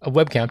have a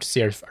webcam to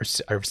see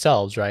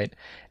ourselves, right?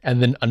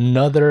 And then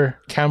another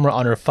camera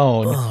on our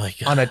phone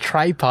on a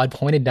tripod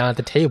pointed down at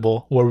the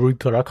table where we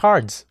put our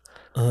cards.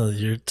 Oh,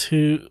 you're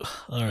too...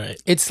 All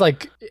right. It's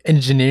like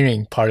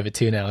engineering part of it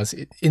too now.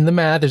 In the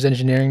math, there's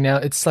engineering now.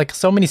 It's like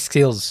so many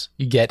skills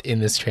you get in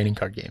this trading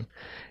card game.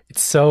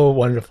 It's so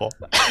wonderful.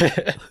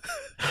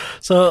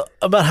 So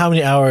about how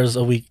many hours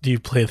a week do you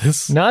play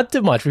this? Not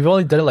too much. We've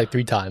only done it like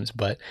 3 times,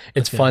 but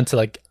it's fun to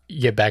like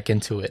get back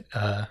into it.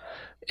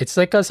 It's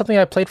like something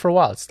I played for a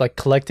while. It's like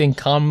collecting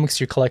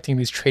comics. You're collecting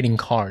these trading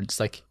cards.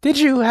 Like, did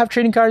you have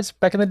trading cards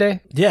back in the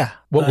day? Yeah.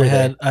 What were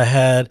they? I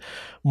had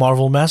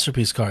Marvel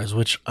Masterpiece cards,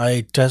 which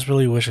I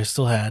desperately wish I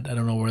still had. I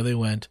don't know where they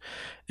went.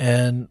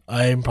 And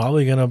I'm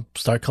probably going to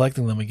start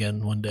collecting them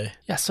again one day.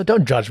 Yeah, so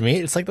don't judge me.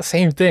 It's like the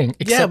same thing.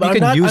 Except you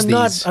can use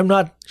these. I'm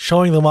not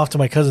showing them off to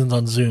my cousins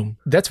on Zoom.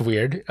 That's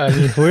weird. I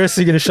mean, where else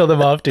are you going to show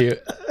them off to?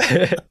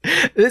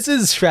 This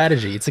is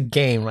strategy. It's a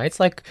game, right? It's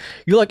like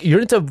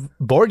you're into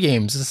board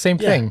games. It's the same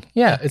thing.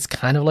 Yeah, it's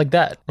kind of like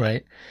that,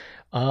 right?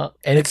 And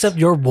except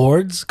your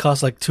boards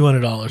cost like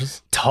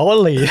 $200.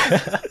 Totally.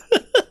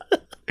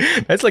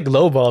 That's like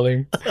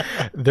lowballing.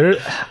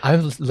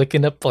 I'm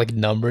looking up like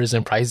numbers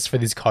and prices for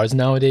these cards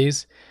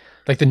nowadays.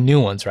 Like the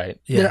new ones, right?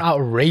 Yeah. They're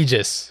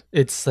outrageous.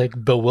 It's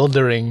like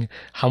bewildering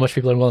how much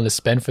people are willing to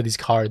spend for these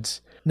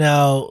cards.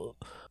 Now,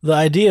 the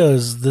idea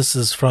is this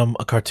is from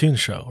a cartoon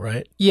show,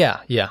 right?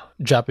 Yeah.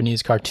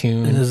 Japanese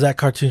cartoon. And is that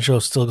cartoon show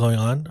still going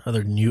on? Are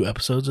there new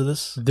episodes of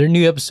this? They're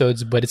new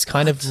episodes, but it's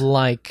kind of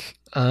like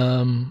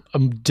a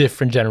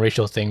different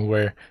generational thing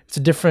where it's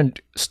a different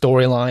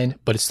storyline,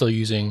 but it's still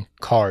using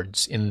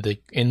cards in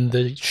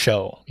the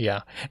show.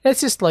 Yeah, and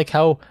it's just like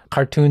how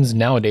cartoons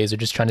nowadays are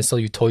just trying to sell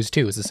you toys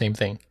too. It's the same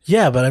thing.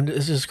 Yeah, but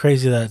it's just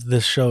crazy that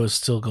this show is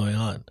still going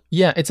on.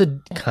 Yeah, it's a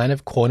kind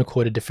of quote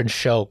unquote a different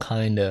show.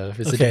 Kind of,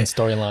 it's a different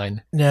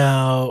storyline.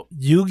 Now,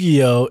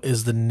 Yu-Gi-Oh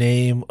is the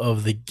name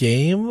of the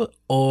game,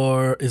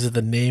 or is it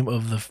the name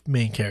of the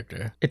main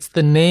character? It's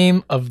the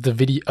name of the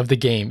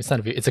game. It's not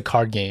a video. It's a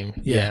card game.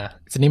 Yeah.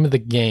 It's the name of the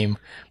game,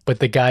 but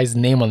the guy's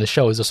name on the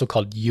show is also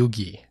called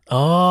Yugi.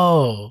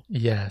 Oh,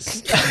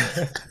 yes.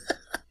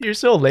 You're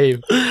so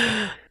lame.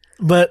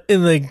 But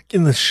in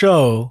the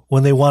show,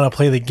 when they want to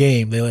play the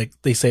game,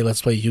 they say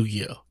let's play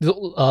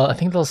Yu-Gi-Oh. I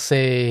think they'll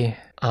say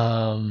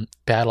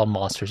Battle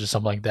Monsters or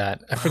something like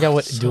that. I forgot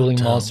what Dueling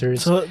dumb.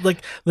 Monsters. So like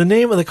the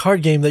name of the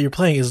card game that you're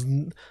playing is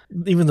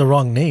even the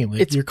wrong name.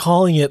 Like, you're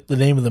calling it the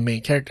name of the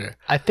main character.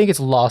 I think it's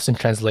lost in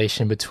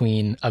translation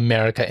between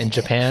America and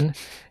Japan.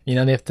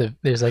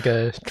 There's like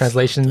a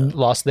translation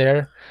lost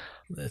there.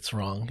 That's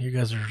wrong. You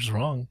guys are just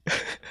wrong.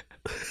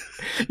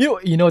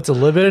 You know, it's a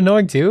little bit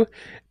annoying too,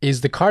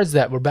 is the cards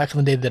that were back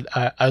in the day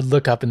that I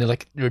look up and they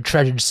were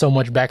treasured so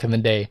much back in the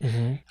day.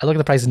 Mm-hmm. I look at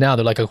the prices now;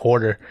 they're like a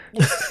quarter.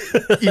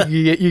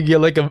 you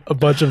get like a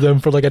bunch of them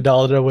for like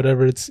 $1 or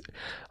whatever. It's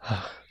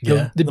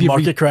the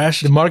market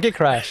crash. The market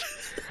crash.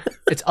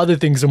 It's other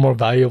things are more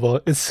valuable.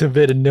 It's a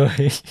bit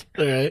annoying.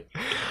 All right.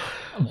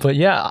 But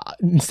yeah,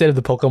 instead of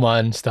the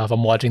Pokemon stuff,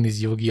 I'm watching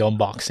these Yu-Gi-Oh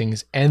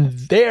unboxings, and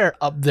they're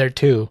up there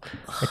too.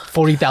 Like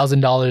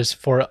 $40,000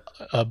 for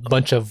a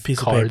bunch of piece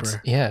cards.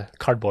 of paper. Yeah,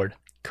 cardboard.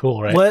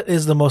 Cool, right? What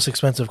is the most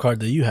expensive card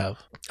that you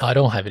have? I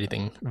don't have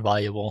anything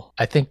valuable.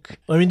 I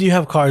mean, do you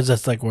have cards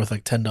that's like worth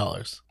like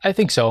 $10? I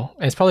think so.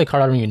 And it's probably a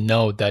card I don't even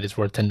know that is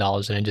worth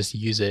 $10 and I just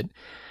use it.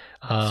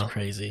 That's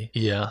crazy.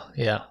 Yeah.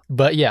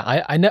 But yeah,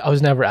 I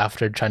was never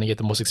after trying to get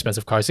the most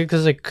expensive cards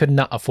because I could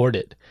not afford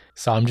it.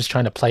 So I'm just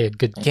trying to play a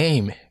good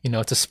game. You know,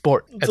 it's a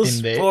sport. It's a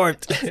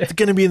sport. It's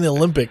going to be in the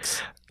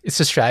Olympics. It's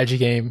a strategy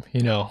game.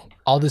 You know,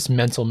 all this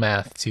mental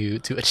math to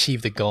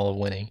achieve the goal of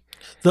winning.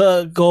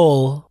 The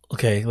goal,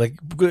 okay, like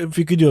if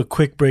you could do a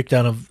quick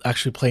breakdown of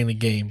actually playing the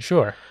game.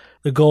 Sure.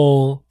 The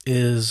goal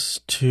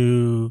is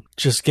to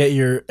just get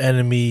your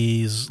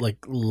enemy's like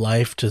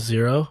life to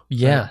 0.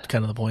 Yeah. That's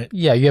kind of the point.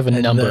 Yeah, you have a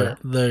number.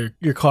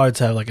 Your cards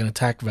have like an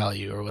attack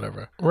value or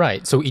whatever.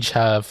 Right. So each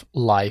have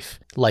life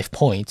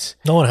points.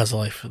 No one has a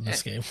life in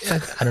this game.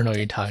 I don't know what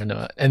you're talking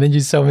about. And then you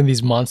summon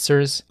these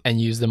monsters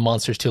and use the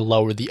monsters to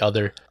lower the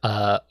other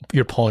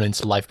your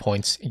opponent's life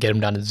points, get them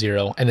down to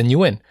 0, and then you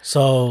win.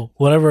 So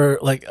whatever,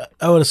 like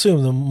I would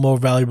assume the more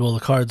valuable the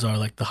cards are,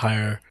 like the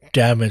higher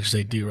damage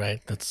they do,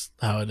 right? That's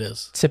how it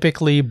is.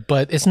 Typically,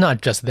 but it's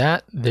not just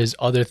that. There's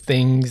other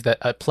things that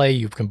at play.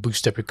 You can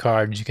boost up your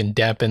cards. You can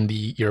dampen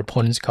your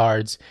opponent's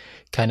cards,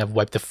 kind of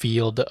wipe the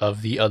field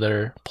of the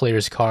other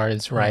player's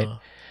cards, right?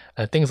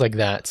 Things like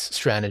that,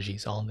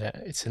 strategies, all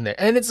that. It's in there.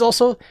 And it's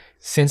also,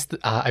 since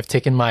I've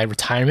taken my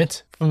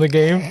retirement from the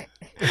game,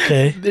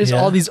 Okay. there's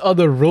all these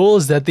other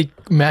rules that they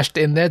mashed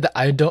in there that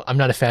I'm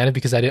not a fan of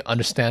because I didn't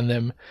understand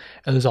them.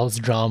 And there's all this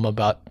drama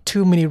about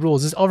too many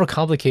rules. It's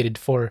overcomplicated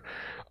for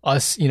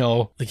us,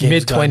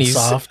 mid-20s.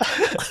 Soft.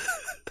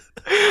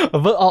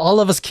 But all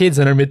of us kids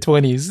in our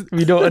mid-20s,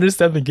 we don't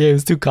understand the game.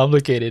 It's too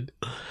complicated.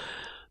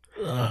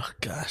 Oh,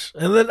 gosh.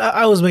 And then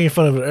I was making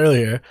fun of it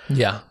earlier.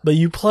 Yeah. But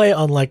you play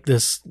on like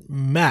this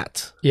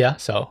mat. Yeah,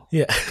 so.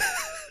 Yeah.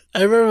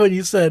 I remember when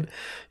you said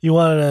you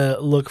wanted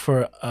to look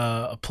for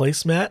a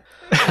placemat.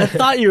 I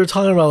thought you were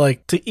talking about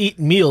like to eat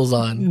meals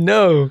on.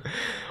 No.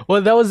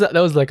 Well, that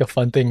was like a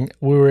fun thing.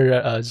 We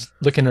were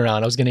looking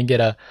around. I was going to get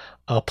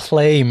a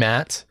play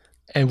mat,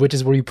 and which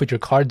is where you put your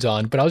cards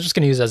on. But I was just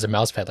going to use it as a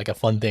mouse pad, like a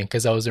fun thing,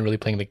 because I wasn't really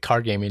playing the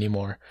card game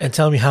anymore. And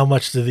tell me, how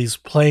much do these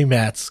play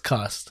mats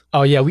cost?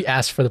 Oh, yeah. We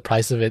asked for the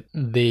price of it.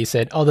 They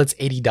said, oh, that's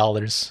 $80.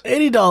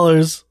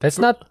 $80. That's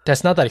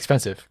not that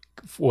expensive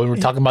when we're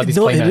talking about these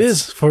No, play mats. it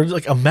is for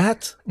like a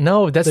mat.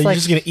 No, that's That like... you're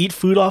just going to eat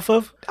food off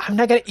of? I'm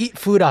not going to eat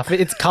food off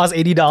it. It costs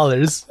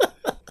 $80.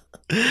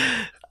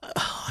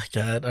 Oh my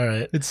God. All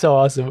right. It's so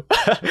awesome.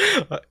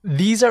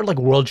 These are like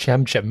world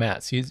championship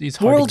mats. It's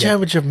hard World to get.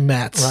 Championship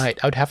mats. Right.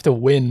 I would have to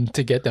win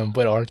to get them,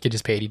 but or I could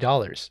just pay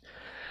 $80.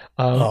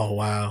 Oh,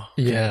 wow.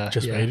 Okay, Yeah,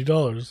 just yeah.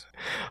 $80.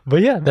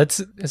 But yeah,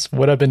 that's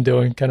what I've been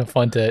doing. Kind of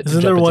fun to.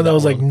 Isn't there one that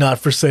was like not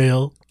for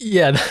sale?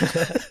 Yeah.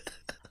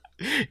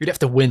 You'd have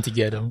to win to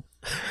get them.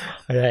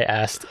 I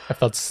asked. I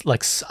felt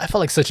like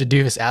such a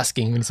doofus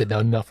asking when he said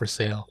no, not for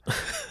sale.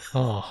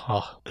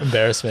 Oh,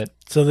 embarrassment.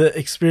 So the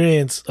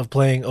experience of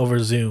playing over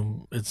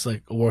Zoom, it's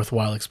like a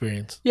worthwhile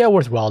experience. Yeah,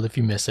 worthwhile if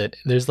you miss it.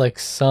 There's like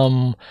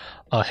some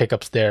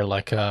hiccups there,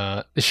 like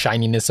the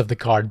shininess of the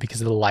card because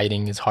of the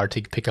lighting is hard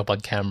to pick up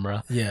on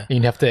camera. Yeah. And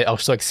you have to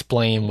also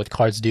explain what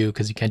cards do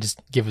because you can't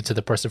just give it to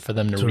the person for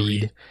them to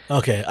read.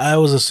 Okay, I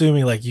was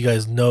assuming like you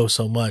guys know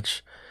so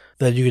much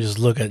that you could just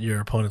look at your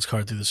opponent's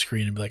card through the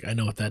screen and be like, I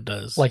know what that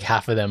does. Like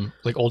half of them,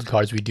 like old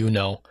cards, we do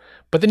know.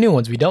 But the new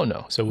ones, we don't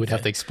know. So we'd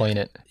have to explain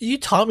it. You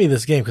taught me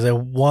this game because I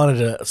wanted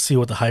to see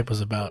what the hype was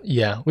about.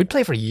 Yeah, we'd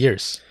play for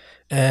years.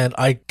 And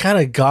I kind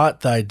of got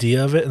the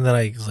idea of it, and then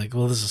I was like,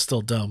 well, this is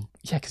still dumb.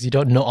 Yeah, because you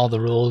don't know all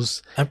the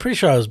rules. I'm pretty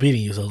sure I was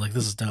beating you, so I was like,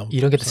 this is dumb.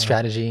 You don't get the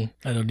strategy.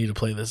 I don't need to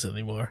play this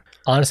anymore.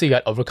 Honestly, it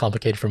got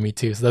overcomplicated for me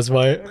too. So that's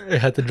why I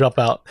had to drop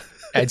out.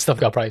 And stuff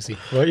got pricey.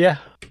 But yeah.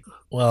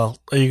 Well,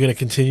 are you going to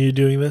continue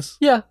doing this?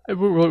 Yeah,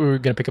 we're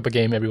going to pick up a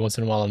game every once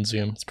in a while on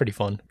Zoom. It's pretty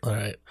fun. All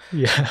right.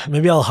 Yeah.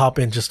 Maybe I'll hop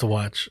in just to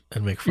watch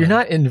and make fun. You're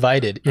not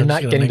invited. You're I'm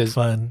not just gonna getting make the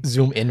fun.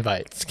 Zoom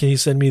invites. Can you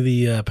send me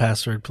the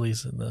password,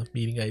 please, and the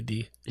meeting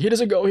ID? He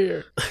doesn't go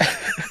here.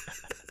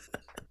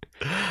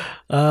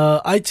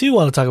 I too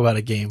want to talk about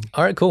a game.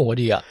 All right, cool. What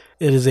do you got?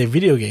 It is a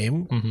video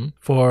game Mm-hmm.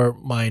 for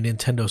my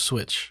Nintendo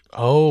Switch.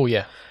 Oh,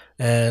 yeah.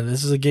 And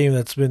this is a game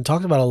that's been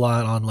talked about a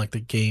lot on like the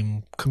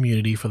game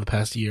community for the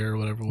past year or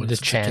whatever. When The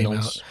it came out.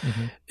 channels.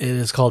 Mm-hmm. It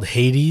is called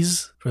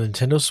Hades for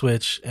Nintendo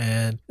Switch,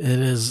 and it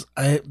is.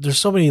 There's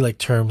so many like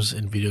terms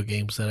in video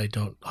games that I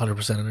don't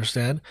 100%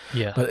 understand.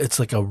 Yeah. But it's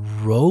like a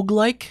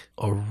roguelike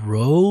or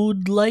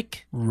roguelite.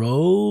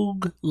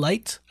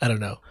 I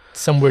don't know.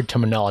 Some weird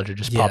terminology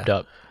just Yeah. popped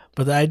up.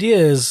 But the idea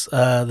is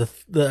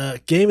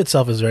the game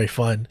itself is very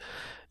fun.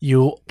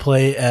 You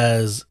play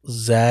as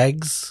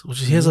Zags, which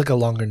he has like a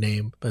longer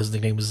name, but his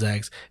nickname is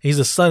Zags. He's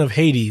the son of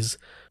Hades,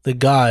 the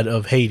god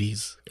of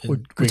Hades in We're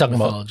Greek talking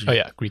mythology.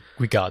 about, Greek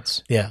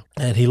gods. Yeah,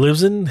 and he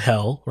lives in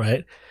hell,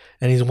 right?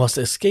 And he wants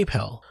to escape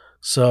hell.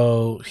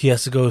 So he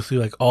has to go through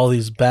like all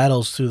these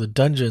battles through the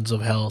dungeons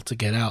of hell to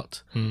get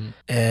out.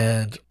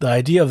 And the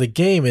idea of the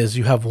game is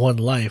you have one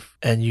life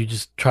and you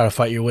just try to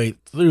fight your way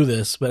through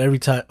this. But every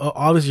time,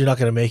 obviously you're not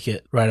going to make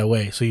it right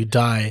away. So you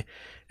die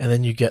and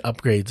then you get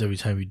upgrades every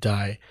time you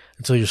die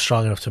until you're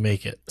strong enough to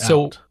make it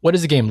So out. what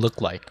does the game look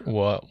like?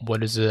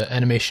 What is the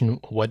animation?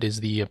 What is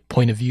the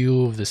point of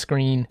view of the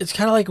screen? It's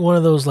kind of like one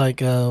of those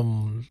like,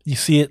 you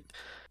see it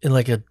in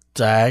like a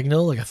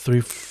diagonal, like a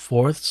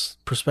 3/4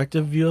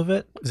 perspective view of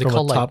it. Is it from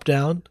called, a like- top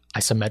down?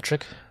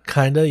 Isometric?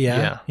 Kinda, yeah.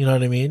 Yeah. You know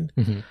what I mean?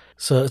 Mm-hmm.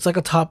 So it's like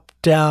a top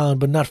down,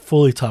 but not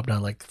fully top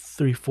down, like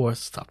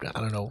 3/4 top down. I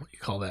don't know what you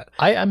call that.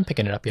 I'm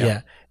picking it up, yeah.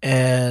 Yeah.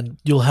 And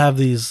you'll have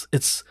these,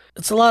 it's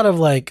a lot of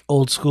like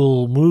old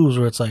school moves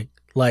where it's like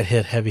light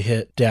hit, heavy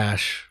hit,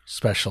 dash,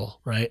 special,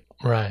 right?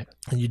 Right.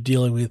 And you're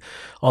dealing with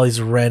all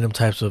these random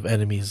types of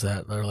enemies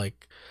that are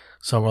like,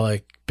 some are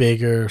like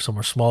bigger, some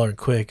are smaller and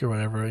quick or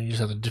whatever. And you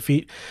just have to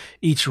defeat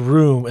each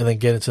room and then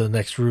get into the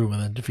next room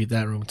and then defeat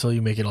that room until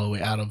you make it all the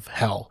way out of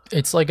hell.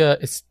 It's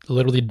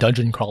literally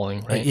dungeon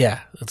crawling, right?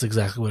 Yeah, that's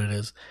exactly what it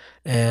is.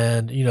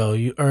 And,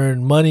 you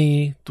earn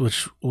money,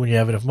 which when you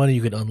have enough money,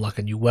 you can unlock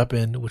a new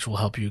weapon, which will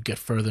help you get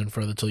further and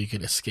further until you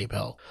can escape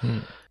hell.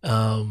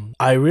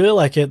 I really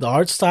like it. The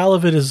art style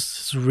of it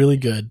is really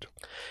good.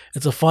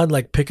 It's a fun,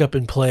 like, pick up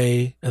and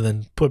play and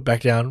then put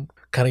back down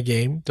kind of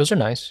game. Those are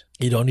nice.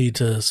 You don't need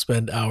to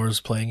spend hours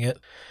playing it.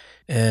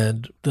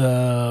 And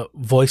the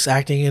voice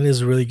acting in it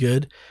is really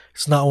good.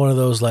 It's not one of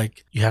those,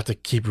 like, you have to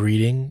keep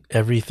reading.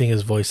 Everything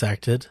is voice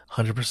acted,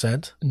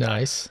 100%.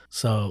 Nice.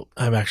 So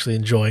I'm actually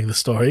enjoying the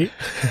story.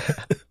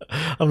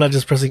 I'm not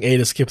just pressing A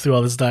to skip through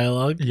all this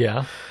dialogue.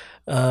 Yeah.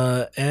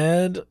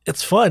 And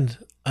it's fun.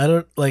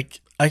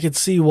 I could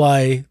see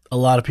why a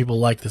lot of people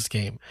like this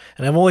game.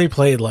 And I've only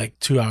played like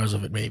 2 hours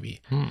of it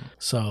maybe.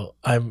 So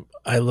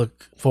I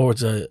look forward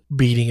to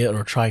beating it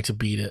or trying to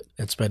beat it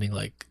and spending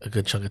like a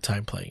good chunk of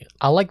time playing it.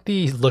 I like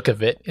the look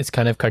of it. It's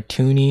kind of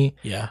cartoony.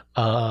 Yeah.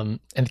 And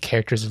the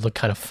characters look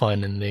kind of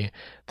fun, and the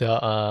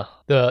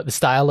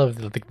style of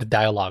the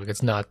dialogue,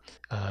 it's not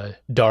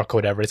dark or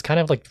whatever. It's kind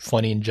of like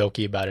funny and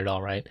jokey about it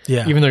all, right?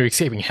 Yeah. Even though you're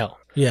escaping hell.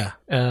 Yeah.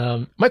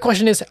 My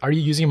question is, are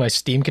you using my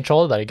Steam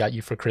controller that I got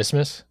you for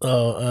Christmas?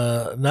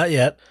 Oh, not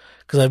yet,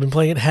 because I've been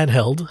playing it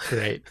handheld.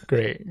 Great.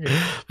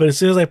 But as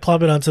soon as I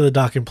plop it onto the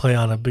dock and play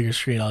on a bigger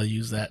screen, I'll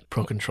use that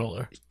Pro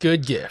controller.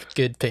 Good gift.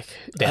 Good pick,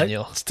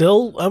 Daniel.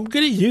 I'm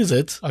going to use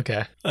it.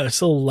 Okay. I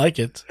still like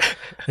it.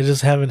 I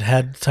just haven't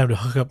had time to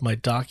hook up my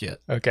dock yet.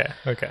 Okay.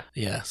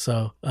 Yeah,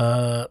 so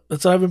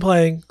that's what I've been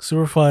playing.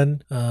 Super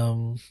fun.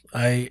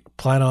 I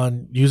plan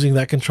on using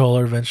that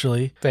controller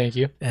eventually. Thank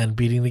you. And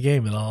beating the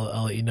game, and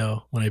I'll let you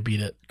know when I beat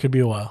it. Could be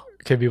a while.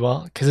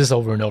 Because it's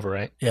over and over,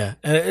 right? Yeah,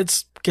 and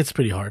it gets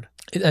pretty hard.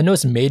 I know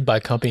it's made by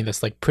a company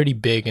that's like pretty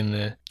big in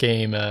the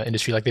game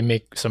industry. Like they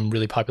make some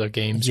really popular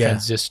games, Yeah.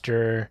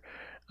 Transistor.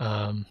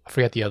 I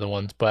forget the other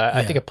ones, but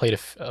I think I played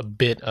a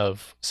bit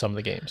of some of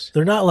the games.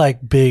 They're not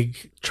like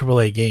big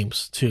AAA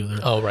games too.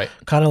 They're right.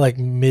 kind of like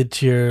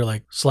mid-tier,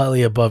 like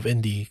slightly above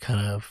indie kind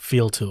of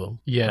feel to them.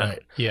 Yeah, right?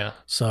 yeah.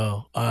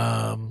 So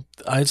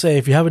I'd say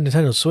if you have a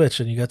Nintendo Switch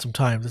and you got some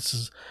time, this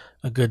is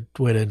a good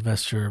way to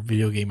invest your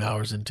video game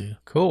hours into.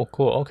 Cool.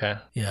 Okay.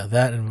 Yeah,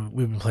 that, and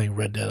we've been playing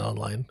Red Dead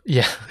Online.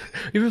 Yeah,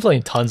 we've been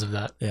playing tons of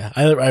that. Yeah,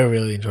 I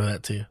really enjoy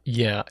that too.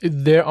 Yeah,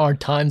 there are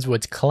times where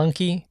it's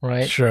clunky,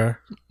 right? Sure.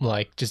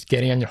 Like just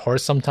getting on your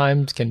horse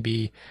sometimes can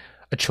be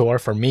a chore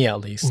for me, at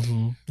least.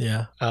 Mm-hmm.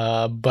 Yeah.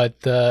 But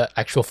the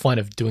actual fun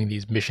of doing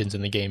these missions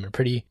in the game are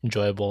pretty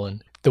enjoyable,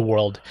 and the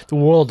world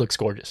looks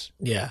gorgeous.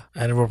 Yeah,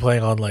 and we're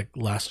playing on like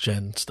last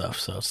gen stuff,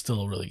 so it's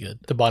still really good.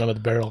 The bottom of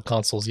the barrel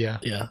consoles, yeah.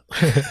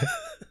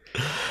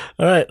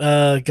 All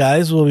right,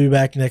 guys, we'll be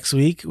back next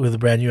week with a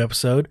brand new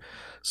episode.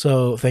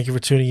 So thank you for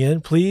tuning in.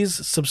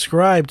 Please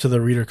subscribe to the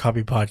Reader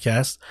Copy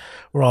Podcast.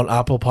 We're on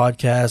Apple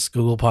Podcasts,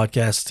 Google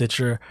Podcasts,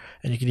 Stitcher,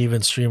 and you can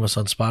even stream us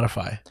on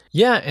Spotify.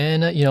 Yeah,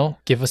 and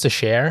give us a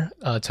share.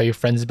 Tell your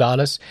friends about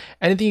us.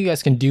 Anything you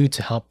guys can do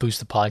to help boost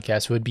the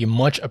podcast would be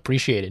much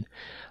appreciated.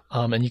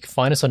 And you can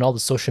find us on all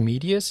the social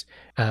medias.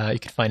 You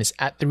can find us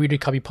at the Reader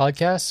Copy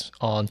Podcast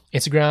on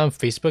Instagram,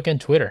 Facebook,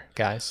 and Twitter,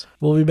 guys.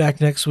 We'll be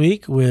back next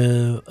week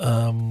with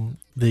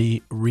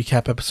the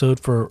recap episode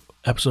for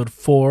episode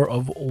 4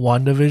 of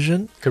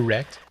WandaVision.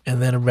 Correct. And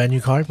then a brand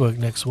new comic book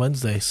next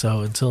Wednesday.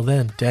 So until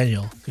then,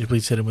 Daniel, could you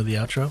please hit him with the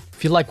outro?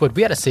 If you like what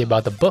we had to say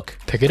about the book,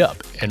 pick it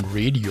up and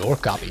read your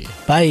copy.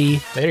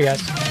 Bye. Later,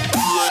 guys.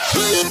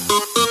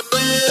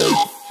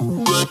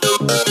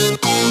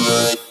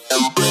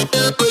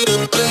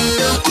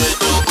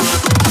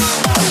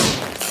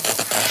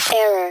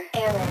 Error.